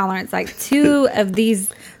low tolerance. Like, 2 of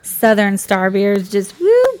these Southern Star beers just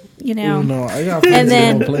woo, you know. Oh, no, I got friends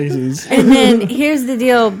then- in all places. And then here's the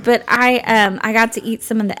deal. But I got to eat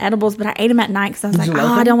some of the edibles, but I ate them at night because I was like, you oh, like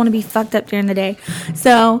I them? don't want to be fucked up during the day.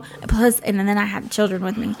 So plus, and then I had children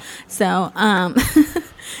with me. So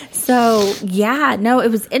So yeah, no,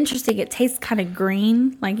 it was interesting. It tastes kind of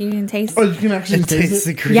green, like you can taste. Oh, you can actually taste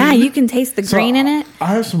the it. green. Yeah, you can tast the green in it. I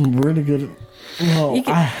have some really good. Well,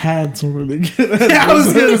 I had some really good. Yeah, I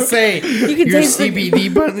was gonna say You can your taste the- CBD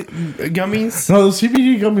gummies. No, the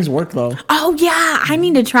CBD gummies work though. Oh yeah, I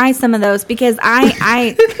need to try some of those because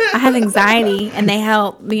I have anxiety and they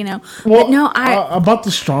help. Well, but no, about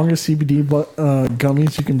the strongest CBD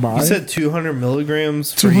gummies you can buy. You said 200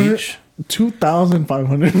 milligrams for each.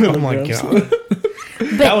 2,500 Oh my milligrams. god,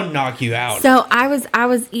 that would knock you out. So I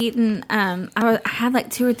was eating. I had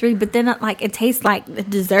like 2 or 3, but then it tastes like the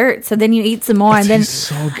dessert. So then you eat some more, and then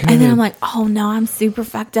so good. and then I'm like, oh no, I'm super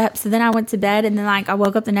fucked up. So then I went to bed, and then I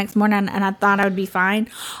woke up the next morning, and I thought I would be fine.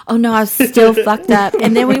 Oh no, I was still fucked up.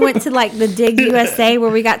 And then we went to the Dig USA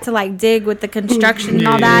where we got to dig with the construction and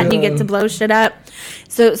all that, and you get to blow shit up.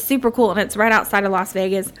 So it's super cool, and it's right outside of Las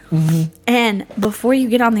Vegas. Mm-hmm. And before you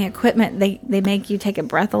get on the equipment, they make you take a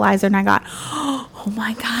breathalyzer, and I got, oh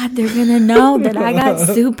my god, they're gonna know that I got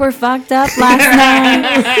super fucked up last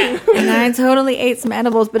night, and I totally ate some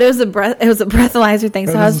edibles, but it was a breathalyzer thing,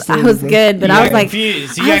 so I was good, but I was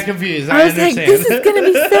confused. You got confused. I was like, this is gonna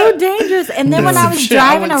be so dangerous. And then when I was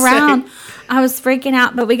driving around, I was freaking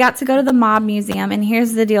out, but we got to go to the mob museum, and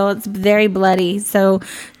here's the deal: it's very bloody, so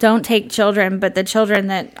don't take children. But the children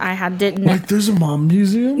that I had didn't. There's a mob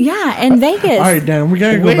museum. Yeah, in Vegas. All right, Dan, we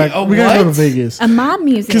gotta go back. We gotta go to Vegas. A mob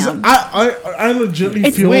museum. Because I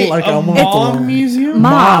legitimately feel like I want to mob museum.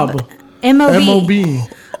 Mob. M-O-B.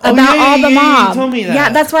 About all the mob. You told me that. Yeah,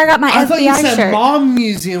 that's where I got my I FBI thought you said shirt. mob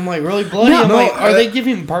museum, really bloody. No. I'm like, are they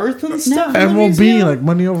giving birth and stuff? MOB, like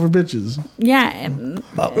money over bitches. Yeah.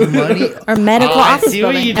 Money Or medical I office see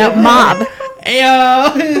what building. you did. Mob.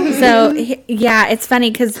 Ayo. So, yeah, it's funny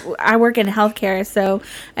because I work in healthcare. So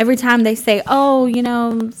every time they say, oh,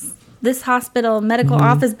 this hospital, medical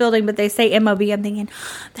office building, but they say MOB, I'm thinking,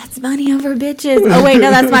 that's money over bitches. Oh, wait, no,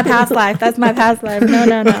 that's my past life. That's my past life. No.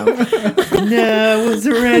 No, I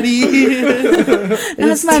wasn't ready.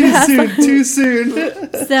 That's my past life. Too soon.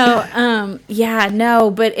 So, yeah, no,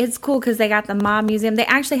 but it's cool because they got the mob museum. They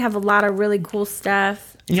actually have a lot of really cool stuff.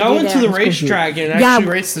 Y'all went to the racetrack and actually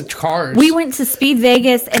raced the cars. We went to Speed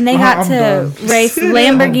Vegas and they got to race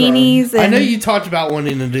Lamborghinis. I know you talked about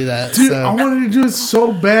wanting to do that. Dude, so. I wanted to do it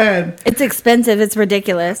so bad. It's expensive. It's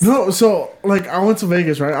ridiculous. No, so I went to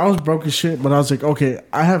Vegas, right? I was broke as shit, but I was like, okay,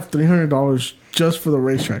 I have $300 just for the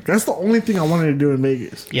racetrack. That's the only thing I wanted to do in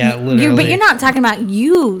Vegas. Yeah, literally. But you're not talking about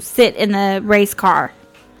you sit in the race car.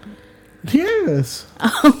 Yes.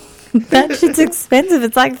 Oh, that shit's expensive.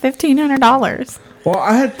 It's like $1,500. Well,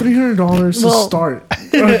 I had $300 to start.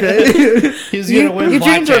 Okay. He was gonna win your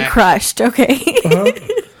dreams were crushed. Okay.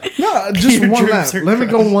 No, just one lap. Let me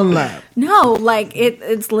go one lap. No,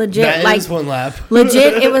 it's legit. That is one lap.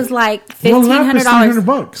 Legit, it was like $1,500.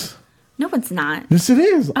 $300. No, it's not. Yes, it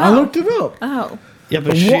is. I looked it up. Oh. Yeah,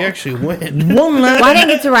 but she actually went. One lap. Well, I didn't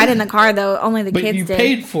get to ride in the car though. Only the But kids you did.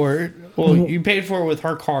 paid for it. Well, you paid for it with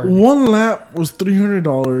her card. One lap was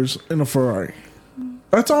 $300 in a Ferrari.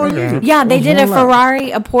 That's all I needed. Yeah, they was did a one lap.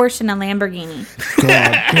 Ferrari, a Porsche, and a Lamborghini.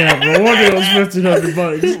 God damn, bro. What are those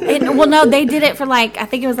 $1,500? Well, no, they did it for I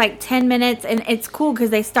think it was 10 minutes, and it's cool because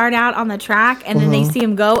they start out on the track, and then they see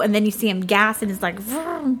him go, and then you see him gas, and it's like,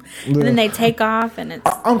 vroom, and then they take off, and it's.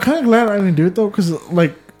 I'm kind of glad I didn't do it though, because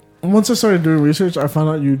once I started doing research, I found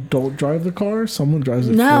out you don't drive the car; someone drives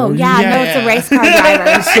it. No, for you. no, it's a race car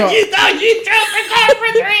driver. So, You thought you drove the car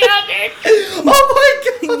for 300? Oh my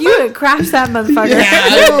god! You would have crashed that motherfucker.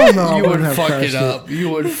 hell no, You I would wouldn't have fuck crashed it up. You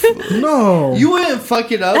would. No, You wouldn't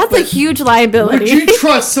fuck it up. That's a huge liability. Would you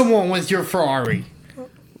trust someone with your Ferrari?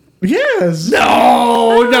 yes.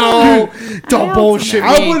 No. Don't bullshit me.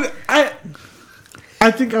 I would. I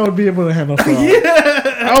think I would be able to handle a Ferrari.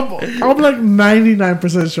 I'm like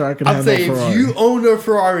 99% sure I can I'm handle a saying, Ferrari. if you owned a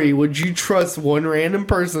Ferrari, would you trust one random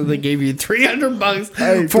person that gave you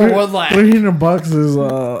 $300 for one lap?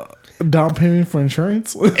 $300 is down payment for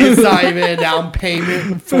insurance. It's not even a down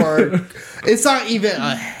payment for. It's not even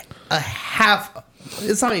a half.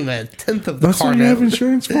 It's not even a tenth of the That's car what you have note.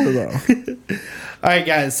 insurance for, though. All right,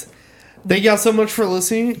 guys. Thank y'all so much for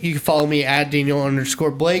listening. You can follow me at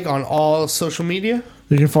Daniel_Blake on all social media.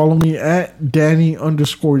 You can follow me at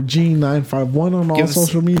Danny_G951 on all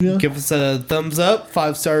social media. Give us a thumbs up,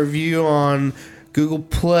 5-star review on Google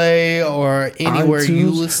Play or anywhere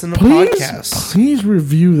you iTunes. listen to Please- podcasts. Please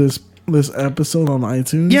review this episode on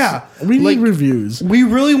iTunes. Yeah, we need reviews. We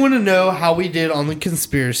really want to know how we did on the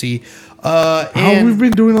conspiracy. How And we've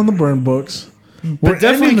been doing on the burn books. but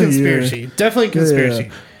definitely ending the conspiracy. year. Definitely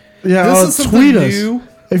conspiracy. Yeah, This is something tweet us. new.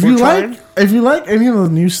 If We're you trying. like any of the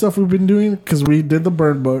new stuff we've been doing, because we did the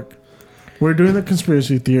burn book. We're doing the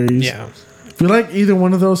conspiracy theories. Yeah. If you like either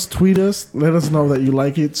one of those, tweet us. Let us know that you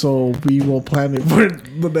like it, so we will plan it for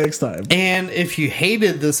the next time. And if you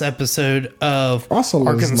hated this episode of Also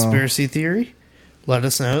our let us know. conspiracy theory, let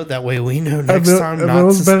us know. That way we know next time if not it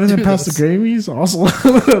was to better than do past this. the gravies, also let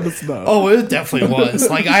us know. Oh, it definitely was.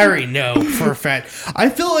 Like, I already know for a fact. I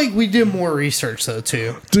feel like we did more research, though,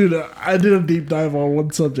 too. Dude, I did a deep dive on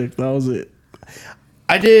one subject. That was it.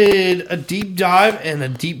 I did a deep dive and a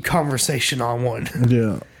deep conversation on one.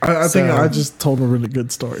 Yeah. I think I just told a really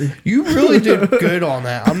good story. You really did good on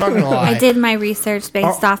that. I'm not going to lie. I did my research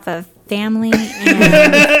based off of family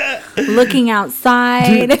and looking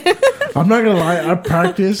outside. Dude, I'm not going to lie. I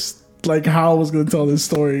practiced like how I was going to tell this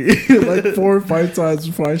story like 4 or 5 times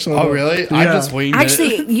before I showed up. Oh, really? Yeah. I just winged it.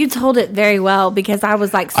 Actually, you told it very well because I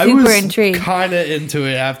was like I super was intrigued. kind of into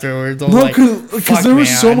it afterwards. I was No, like, because fuck, there was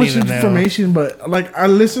man, so I much need to know. information, but like I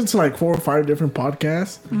listened to like 4 or 5 different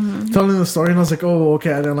podcasts telling the story, and I was like, "Oh,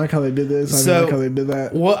 okay, I didn't like how they did this. I didn't like how they did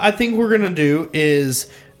that." What I think we're gonna do is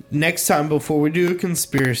next time, before we do a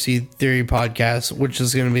conspiracy theory podcast, which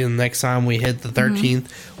is gonna be the next time we hit the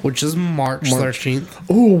 13th, which is March 13th.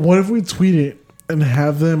 Oh, what if we tweet it and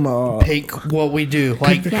have them Pick what we do.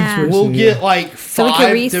 Like, the Yeah. conspiracy, we'll get like So we can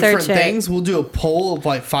 5 research different it. things. We'll do a poll of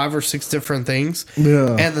like 5 or 6 different things.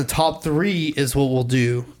 Yeah. And the top 3 is what we'll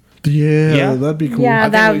do. Yeah, Yeah. that'd be cool. Yeah, I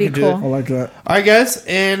think that would we be could do it. I cool. like that. All right, guys.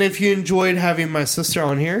 And if you enjoyed having my sister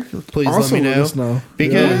on here, please Also let me let know. us know.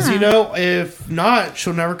 Because, Yeah. you know, if not,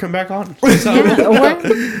 she'll never come back on. So, Yeah, or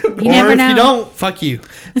you or never if know. you don't, fuck you.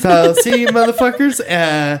 So, see you, motherfuckers.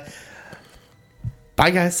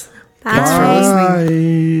 Bye, guys. Thanks for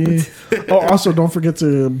listening. Bye. Oh, also, don't forget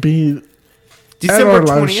to be at December our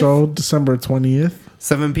live 20th, show, December 20th.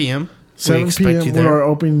 7 p.m. 7 we expect you p.m. We there. are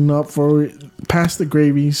opening up for Past the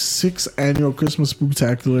Gravy 6th annual Christmas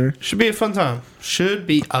Spooktacular. Should be a fun time. Should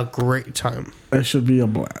be a great time. It should be a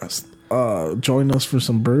blast. Join us for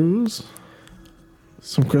some brews,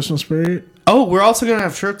 some Christmas spirit. Oh, we're also going to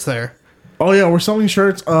have shirts there. Oh yeah, we're selling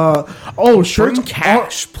shirts. Shirts. Bring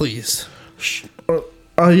cash, please.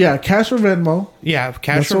 Yeah, cash or Venmo. Yeah,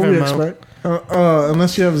 cash That's or what we Venmo. expect.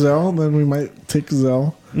 Unless you have Zelle, then we might take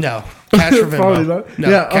Zelle. No, cash or Probably Venmo. not. No,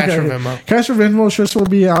 Yeah, cash okay, or okay. Venmo. Cash or Venmo shirts will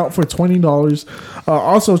be out for $20.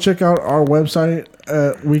 Also, check out our website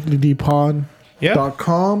at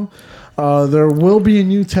weeklydpod.com. There will be a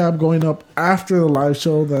new tab going up after the live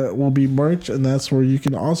show that will be merch, and that's where you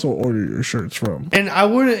can also order your shirts from. And I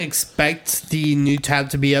wouldn't expect the new tab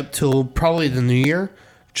to be up till probably the new year.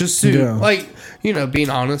 Just to, Yeah. like, you know, being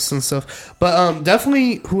honest and stuff. But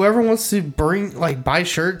definitely, whoever wants to buy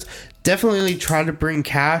shirts, definitely try to bring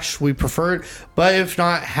cash. We prefer it. But if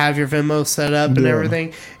not, have your Venmo set up and Yeah.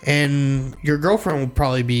 everything. And your girlfriend will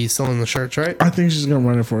probably be selling the shirts, right? I think she's going to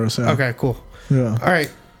run it for us. Yeah. Okay, cool. Yeah. All right.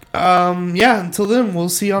 Yeah, until then, we'll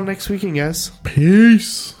see y'all next weekend, guys.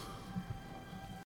 Peace.